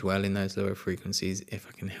I don't dwell in those lower frequencies if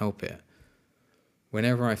I can help it.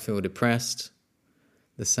 Whenever I feel depressed,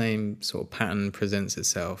 the same sort of pattern presents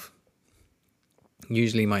itself.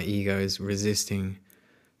 Usually my ego is resisting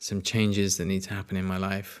some changes that need to happen in my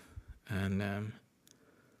life, and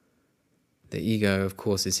the ego, of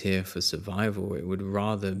course, is here for survival. It would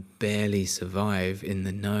rather barely survive in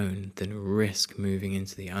the known than risk moving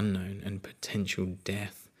into the unknown and potential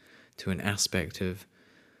death to an aspect of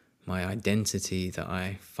my identity that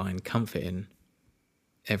I find comfort in.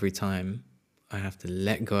 Every time I have to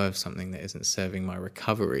let go of something that isn't serving my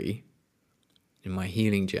recovery in my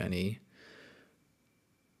healing journey,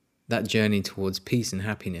 that journey towards peace and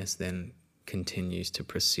happiness then continues to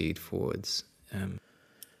proceed forwards.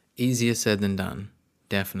 Easier said than done,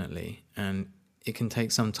 definitely. And it can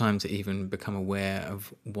take some time to even become aware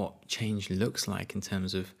of what change looks like in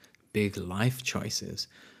terms of big life choices.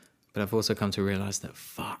 But I've also come to realize that,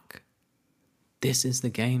 fuck, this is the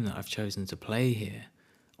game that I've chosen to play here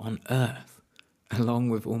on Earth. along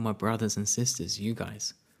with all my brothers and sisters, you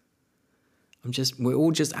guys. We're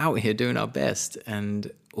all just out here doing our best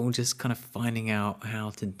and all just kind of finding out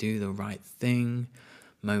how to do the right thing,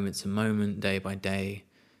 moment to moment, day by day.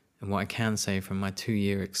 And what I can say from my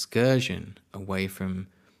 2-year excursion away from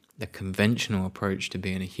the conventional approach to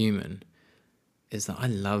being a human is that I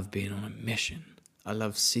love being on a mission. I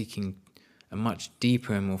love seeking a much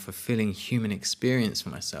deeper and more fulfilling human experience for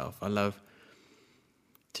myself. I love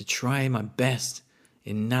to try my best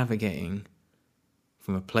in navigating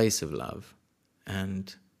from a place of love,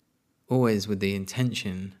 and always with the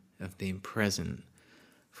intention of being present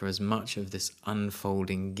for as much of this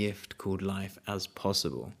unfolding gift called life as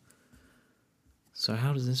possible. So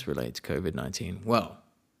how does this relate to COVID-19? Well,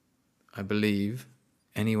 I believe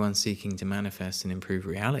anyone seeking to manifest and improve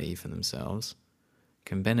reality for themselves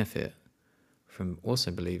can benefit from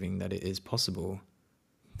also believing that it is possible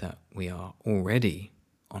that we are already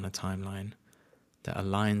on a timeline that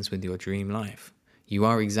aligns with your dream life. You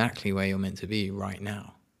are exactly where you're meant to be right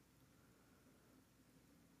now.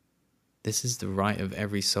 This is the right of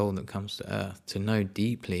every soul that comes to earth, to know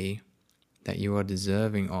deeply that you are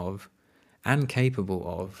deserving of and capable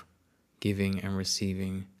of giving and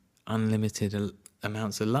receiving unlimited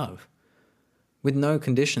amounts of love with no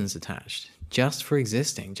conditions attached, just for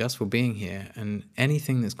existing, just for being here. And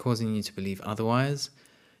anything that's causing you to believe otherwise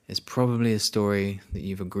is probably a story that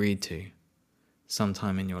you've agreed to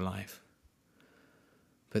sometime in your life.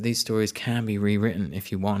 But these stories can be rewritten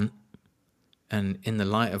if you want. And in the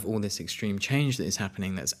light of all this extreme change that is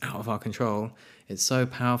happening that's out of our control, it's so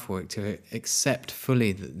powerful to accept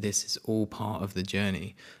fully that this is all part of the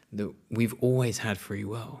journey, that we've always had free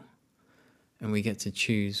will. And we get to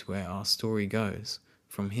choose where our story goes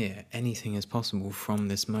from here. Anything is possible from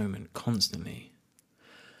this moment, constantly.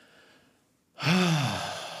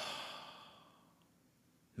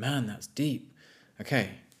 Man, that's deep.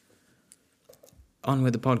 Okay. On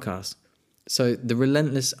with the podcast. So the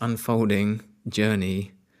relentless unfolding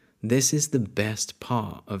journey, this is the best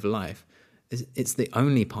part of life. It's the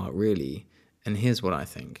only part, really. And here's what I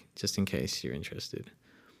think, just in case you're interested.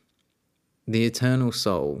 The eternal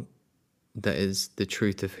soul that is the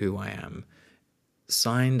truth of who I am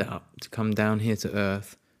signed up to come down here to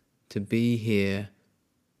earth, to be here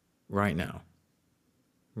right now.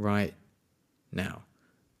 Right now.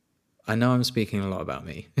 I know I'm speaking a lot about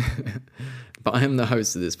me, but I am the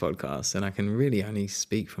host of this podcast, and I can really only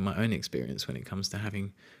speak from my own experience when it comes to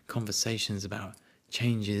having conversations about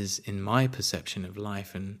changes in my perception of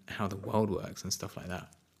life and how the world works and stuff like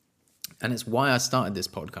that. And it's why I started this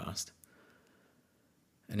podcast.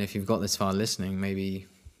 And if you've got this far listening, maybe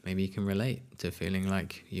you can relate to feeling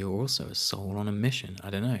like you're also a soul on a mission. I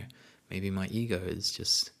don't know. Maybe my ego is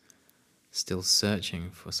just still searching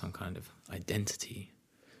for some kind of identity.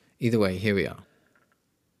 Either way, here we are.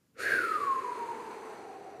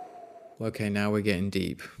 Okay, now we're getting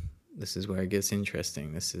deep. This is where it gets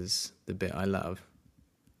interesting. This is the bit I love.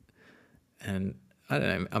 And I don't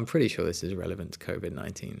know, I'm pretty sure this is relevant to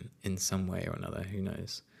COVID-19 in some way or another. Who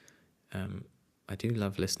knows? I do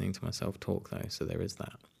love listening to myself talk, though, so there is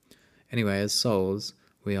that. Anyway, as souls,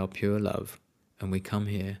 we are pure love, and we come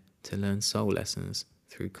here to learn soul lessons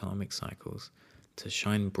through karmic cycles, to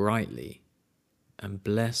shine brightly and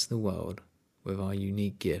bless the world with our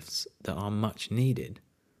unique gifts that are much needed,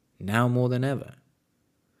 now more than ever.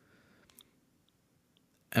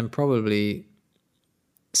 And probably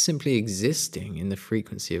simply existing in the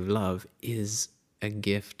frequency of love is a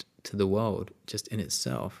gift to the world just in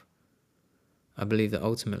itself. I believe that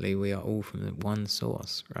ultimately we are all from the one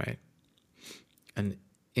source, right? And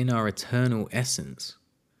in our eternal essence,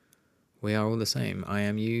 we are all the same. I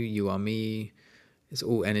am you, you are me. It's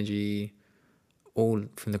all energy, all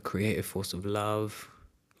from the creative force of love,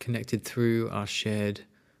 connected through our shared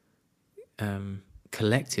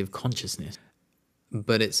collective consciousness.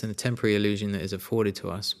 But it's a temporary illusion that is afforded to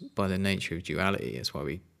us by the nature of duality. That's why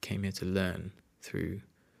we came here to learn through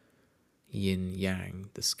yin, yang,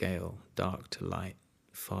 the scale, dark to light,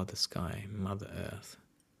 Father Sky, Mother Earth.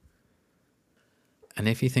 And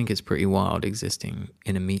if you think it's pretty wild existing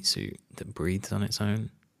in a meat suit that breathes on its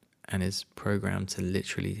own and is programmed to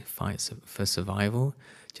literally fight for survival,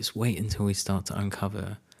 just wait until we start to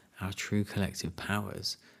uncover our true collective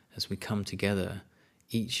powers as we come together,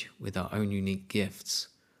 each with our own unique gifts,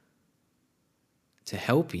 to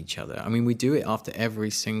help each other. I mean, we do it after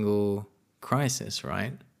every single crisis,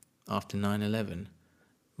 right? After 9/11,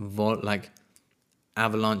 like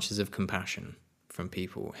avalanches of compassion from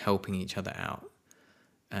people helping each other out.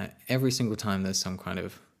 Every single time there's some kind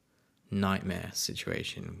of nightmare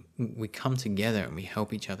situation, we come together and we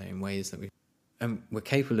help each other in ways that And we're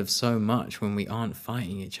capable of so much when we aren't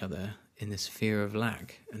fighting each other in this fear of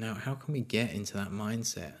lack. And now, how can we get into that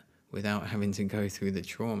mindset without having to go through the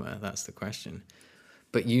trauma? That's the question.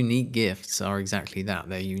 But unique gifts are exactly that.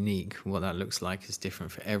 They're unique. What that looks like is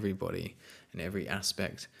different for everybody. And every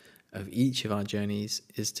aspect of each of our journeys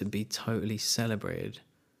is to be totally celebrated.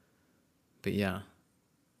 But yeah,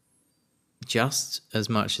 just as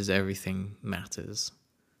much as everything matters,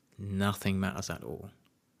 nothing matters at all.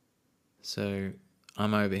 So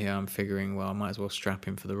I'm over here, I'm figuring, well, I might as well strap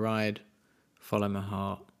in for the ride, follow my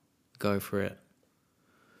heart, go for it,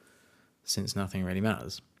 since nothing really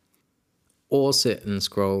matters. Or sit and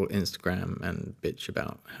scroll Instagram and bitch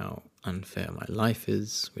about how unfair my life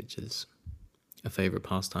is, which is a favorite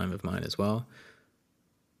pastime of mine as well,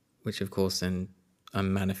 which of course then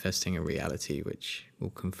I'm manifesting a reality which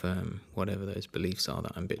will confirm whatever those beliefs are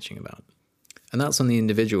that I'm bitching about. And that's on the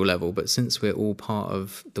individual level, but since we're all part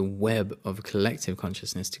of the web of collective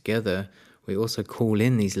consciousness together, we also call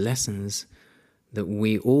in these lessons that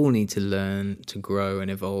we all need to learn to grow and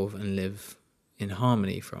evolve and live in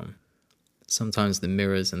harmony from. Sometimes the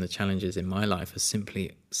mirrors and the challenges in my life are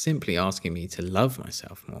simply asking me to love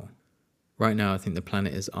myself more. Right now, I think the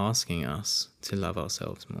planet is asking us to love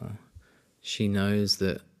ourselves more. She knows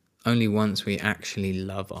that only once we actually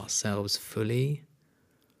love ourselves fully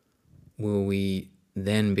will we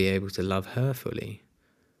then be able to love her fully.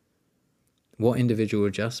 What individual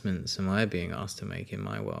adjustments am I being asked to make in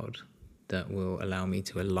my world that will allow me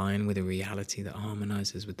to align with a reality that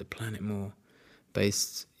harmonizes with the planet more,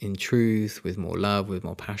 based in truth, with more love, with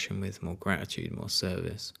more passion, with more gratitude, more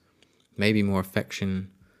service, maybe more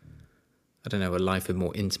affection, I don't know, a life with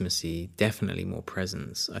more intimacy, definitely more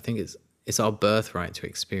presence. I think it's our birthright to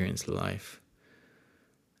experience life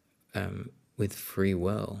with free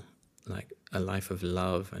will, like a life of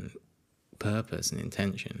love and purpose and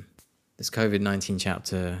intention. This COVID-19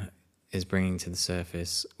 chapter is bringing to the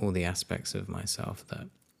surface all the aspects of myself that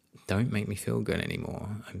don't make me feel good anymore.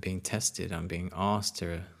 I'm being tested. I'm being asked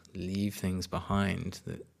to leave things behind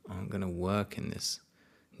that aren't going to work in this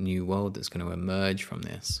new world that's going to emerge from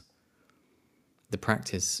this. The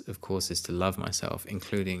practice, of course, is to love myself,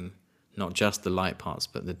 including not just the light parts,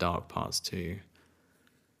 but the dark parts too.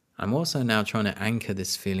 I'm also now trying to anchor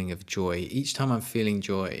this feeling of joy each time I'm feeling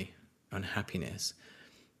joy and happiness,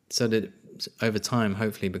 so that over time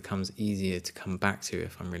hopefully becomes easier to come back to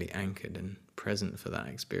if I'm really anchored and present for that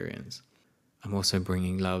experience. I'm also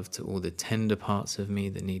bringing love to all the tender parts of me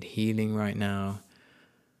that need healing right now,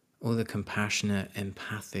 all the compassionate,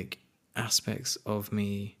 empathic aspects of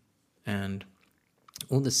me, and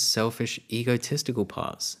all the selfish, egotistical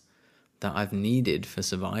parts that I've needed for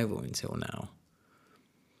survival until now.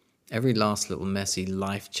 Every last little messy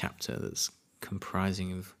life chapter that's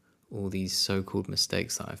comprising of all these so-called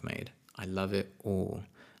mistakes that I've made, I love it all.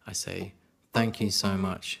 I say, thank you so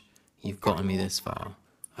much. You've gotten me this far.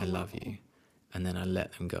 I love you. And then I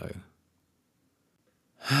let them go.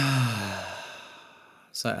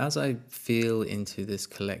 So as I feel into this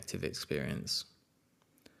collective experience,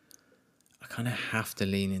 I kind of have to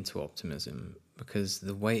lean into optimism, because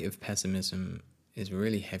the weight of pessimism is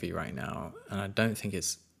really heavy right now, and I don't think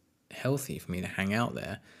it's healthy for me to hang out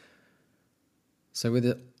there. So with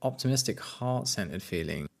an optimistic, heart-centered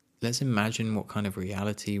feeling, let's imagine what kind of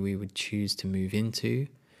reality we would choose to move into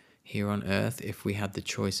here on Earth if we had the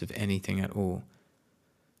choice of anything at all.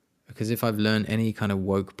 Because if I've learned any kind of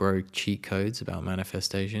woke bro cheat codes about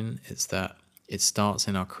manifestation, it's that it starts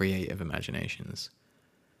in our creative imaginations.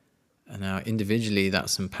 And now individually,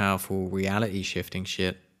 that's some powerful reality shifting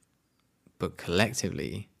shit, but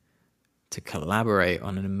collectively, to collaborate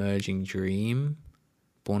on an emerging dream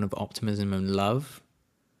born of optimism and love,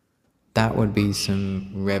 that would be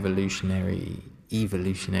some revolutionary,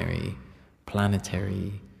 evolutionary,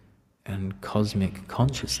 planetary, and cosmic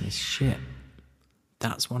consciousness shit.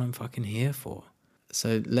 That's what I'm fucking here for.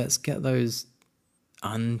 So let's get those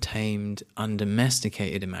untamed,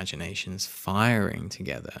 undomesticated imaginations firing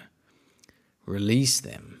together. Release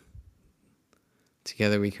them.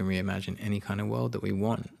 Together we can reimagine any kind of world that we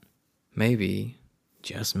want. Maybe,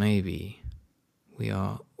 just maybe, we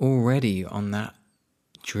are already on that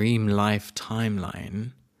dream life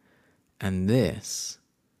timeline, and this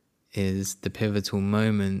is the pivotal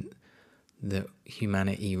moment that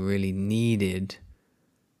humanity really needed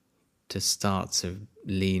to start to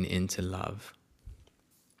lean into love.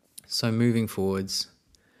 So moving forwards,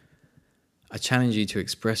 I challenge you to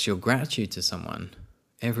express your gratitude to someone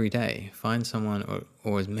every day. Find someone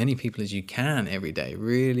or as many people as you can every day.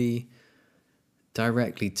 Really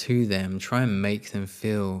directly to them. Try and make them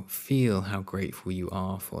feel how grateful you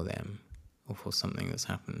are for them or for something that's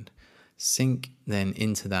happened. Sink then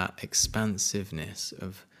into that expansiveness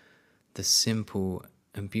of the simple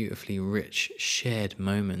and beautifully rich shared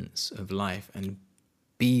moments of life and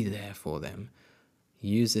be there for them.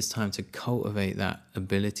 Use this time to cultivate that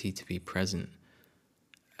ability to be present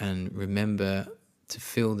and remember to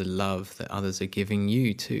feel the love that others are giving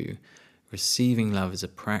you too. Receiving love is a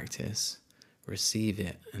practice. Receive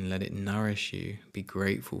it and let it nourish you. Be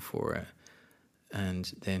grateful for it.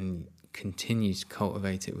 And then continue to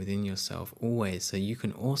cultivate it within yourself always, so you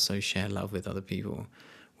can also share love with other people.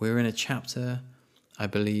 We're in a chapter, I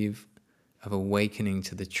believe, of awakening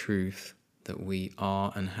to the truth that we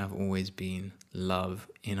are and have always been love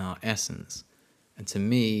in our essence. And to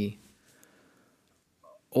me,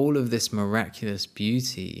 all of this miraculous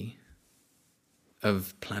beauty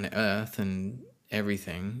of planet Earth and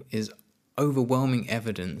everything is overwhelming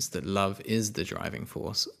evidence that love is the driving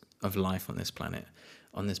force of life on this planet,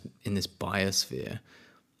 in this biosphere,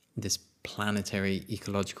 this planetary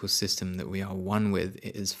ecological system that we are one with.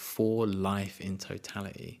 It is for life in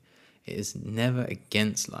totality. It is never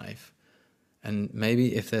against life. And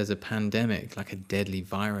maybe if there's a pandemic, like a deadly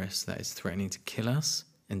virus that is threatening to kill us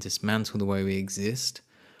and dismantle the way we exist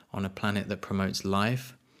on a planet that promotes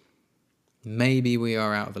life, maybe we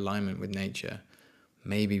are out of alignment with nature.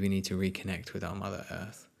 Maybe we need to reconnect with our Mother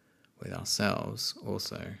Earth, with ourselves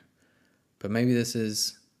also. But maybe this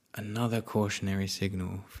is another cautionary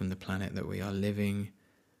signal from the planet that we are living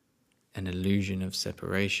an illusion of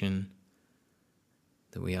separation,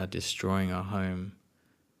 that we are destroying our home.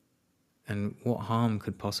 And what harm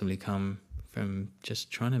could possibly come from just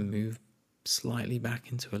trying to move slightly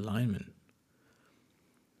back into alignment?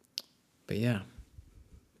 But yeah,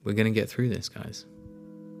 we're going to get through this, guys.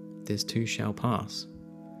 This too shall pass.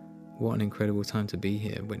 What an incredible time to be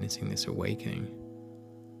here, witnessing this awakening,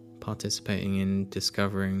 participating in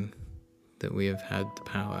discovering that we have had the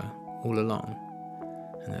power all along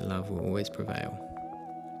and that love will always prevail.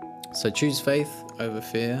 So choose faith over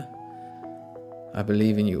fear. I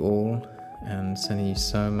believe in you all and sending you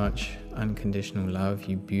so much unconditional love,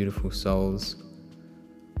 you beautiful souls.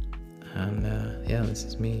 And yeah, this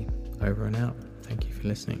is me, over and out. Thank you for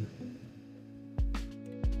listening.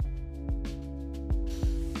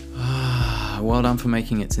 Well done for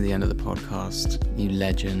making it to the end of the podcast, you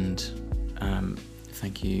legend.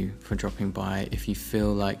 Thank you for dropping by. If you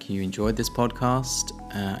feel like you enjoyed this podcast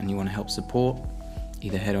and you want to help support,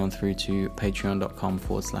 either head on through to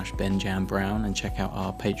patreon.com/BenJamBrown and check out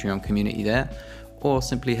our Patreon community there, or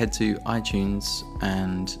simply head to iTunes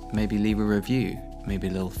and maybe leave a review, maybe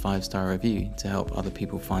a little 5-star review to help other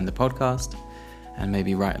people find the podcast, and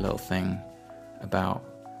maybe write a little thing about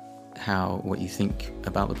what you think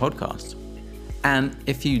about the podcast. And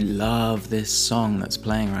if you love this song that's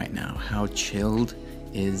playing right now, how chilled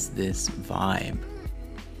is this vibe?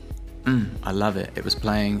 I love it. It was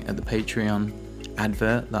playing at the Patreon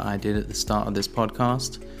advert that I did at the start of this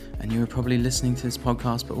podcast, and you were probably listening to this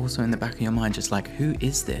podcast but also in the back of your mind just like, who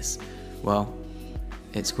is this? Well,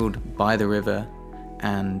 it's called By the River,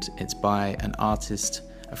 and it's by an artist,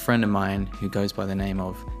 a friend of mine who goes by the name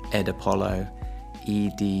of Ed Apollo,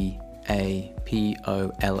 EDAPOLLO.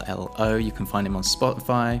 You can find him on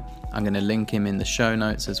Spotify. I'm going to link him in the show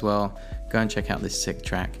notes as well. Go and check out this sick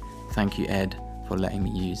track. Thank you, Ed, for letting me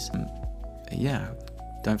use. Yeah,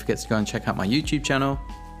 don't forget to go and check out my YouTube channel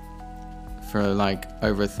for like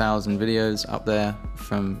over 1,000 videos up there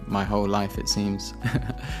from my whole life, it seems.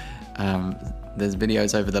 There's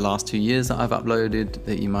videos over the last 2 years that I've uploaded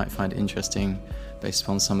that you might find interesting based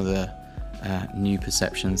upon some of the new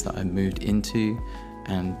perceptions that I've moved into.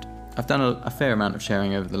 And I've done a fair amount of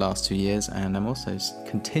sharing over the last 2 years, and I'm also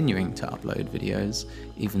continuing to upload videos,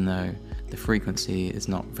 even though the frequency is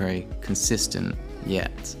not very consistent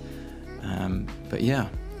yet. But yeah,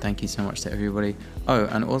 thank you so much to everybody. Oh,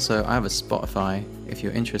 and also I have a Spotify if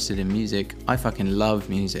you're interested in music. I fucking love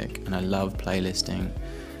music and I love playlisting,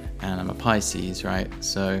 and I'm a Pisces, right?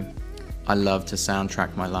 So I love to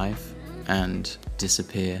soundtrack my life and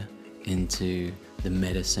disappear into the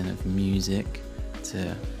medicine of music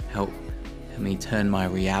to help me turn my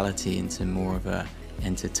reality into more of a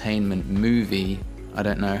entertainment movie. I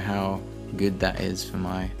don't know how good that is for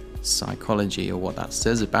my psychology or what that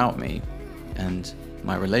says about me and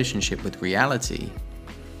my relationship with reality,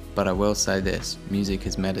 but I will say this: music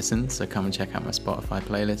is medicine. So come and check out my Spotify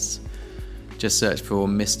playlists. Just search for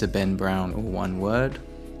Mr. Ben Brown, all one word,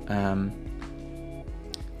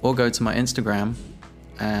 or go to my Instagram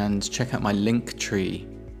and check out my link tree.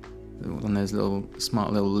 And there's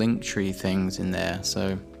smart little link tree things in there,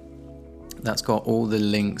 so that's got all the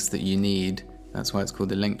links that you need. That's why it's called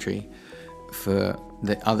the link tree. for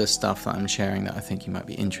the other stuff that I'm sharing that I think you might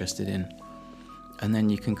be interested in. And then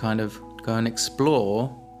you can kind of go and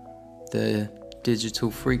explore the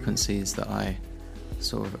digital frequencies that I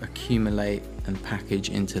sort of accumulate and package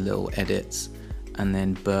into little edits and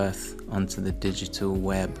then birth onto the digital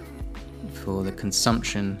web for the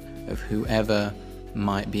consumption of whoever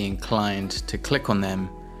might be inclined to click on them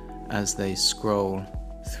as they scroll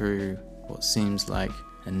through what seems like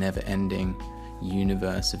a never-ending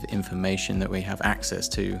universe of information that we have access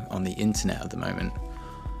to on the internet at the moment.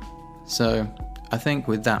 So I think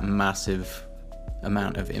with that massive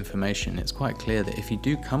amount of information, it's quite clear that if you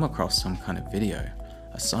do come across some kind of video,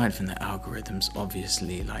 aside from the algorithms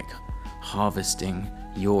obviously like harvesting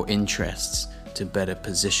your interests to better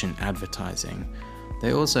position advertising,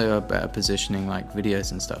 they also are better positioning like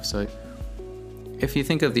videos and stuff. So if you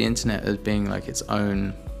think of the internet as being like its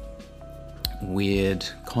own weird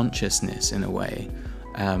consciousness in a way,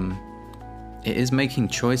 it is making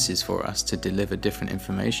choices for us to deliver different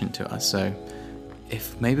information to us. So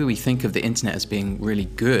if maybe we think of the internet as being really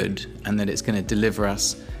good and that it's going to deliver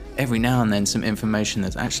us every now and then some information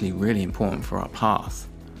that's actually really important for our path,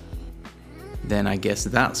 then I guess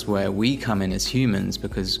that's where we come in as humans,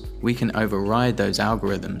 because we can override those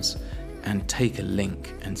algorithms and take a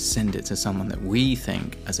link and send it to someone that we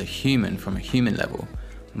think as a human, from a human level,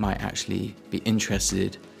 might actually be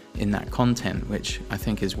interested in that content, which I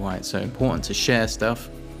think is why it's so important to share stuff.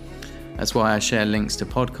 That's why I share links to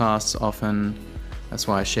podcasts often. That's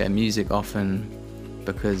why I share music often,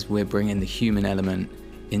 because we're bringing the human element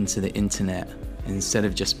into the internet instead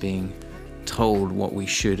of just being told what we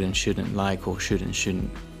should and shouldn't like or should and shouldn't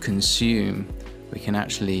consume. We can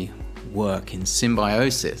actually work in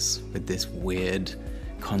symbiosis with this weird,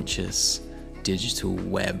 conscious digital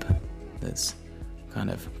web that's kind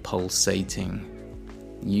of pulsating,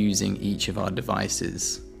 using each of our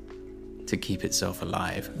devices to keep itself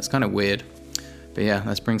alive. It's kind of weird. But yeah,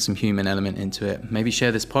 let's bring some human element into it. Maybe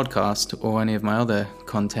share this podcast or any of my other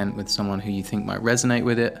content with someone who you think might resonate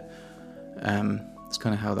with it. It's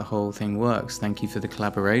kind of how the whole thing works. Thank you for the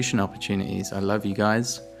collaboration opportunities. I love you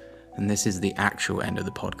guys. And this is the actual end of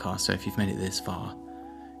the podcast. So if you've made it this far,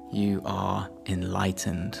 you are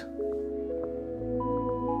enlightened.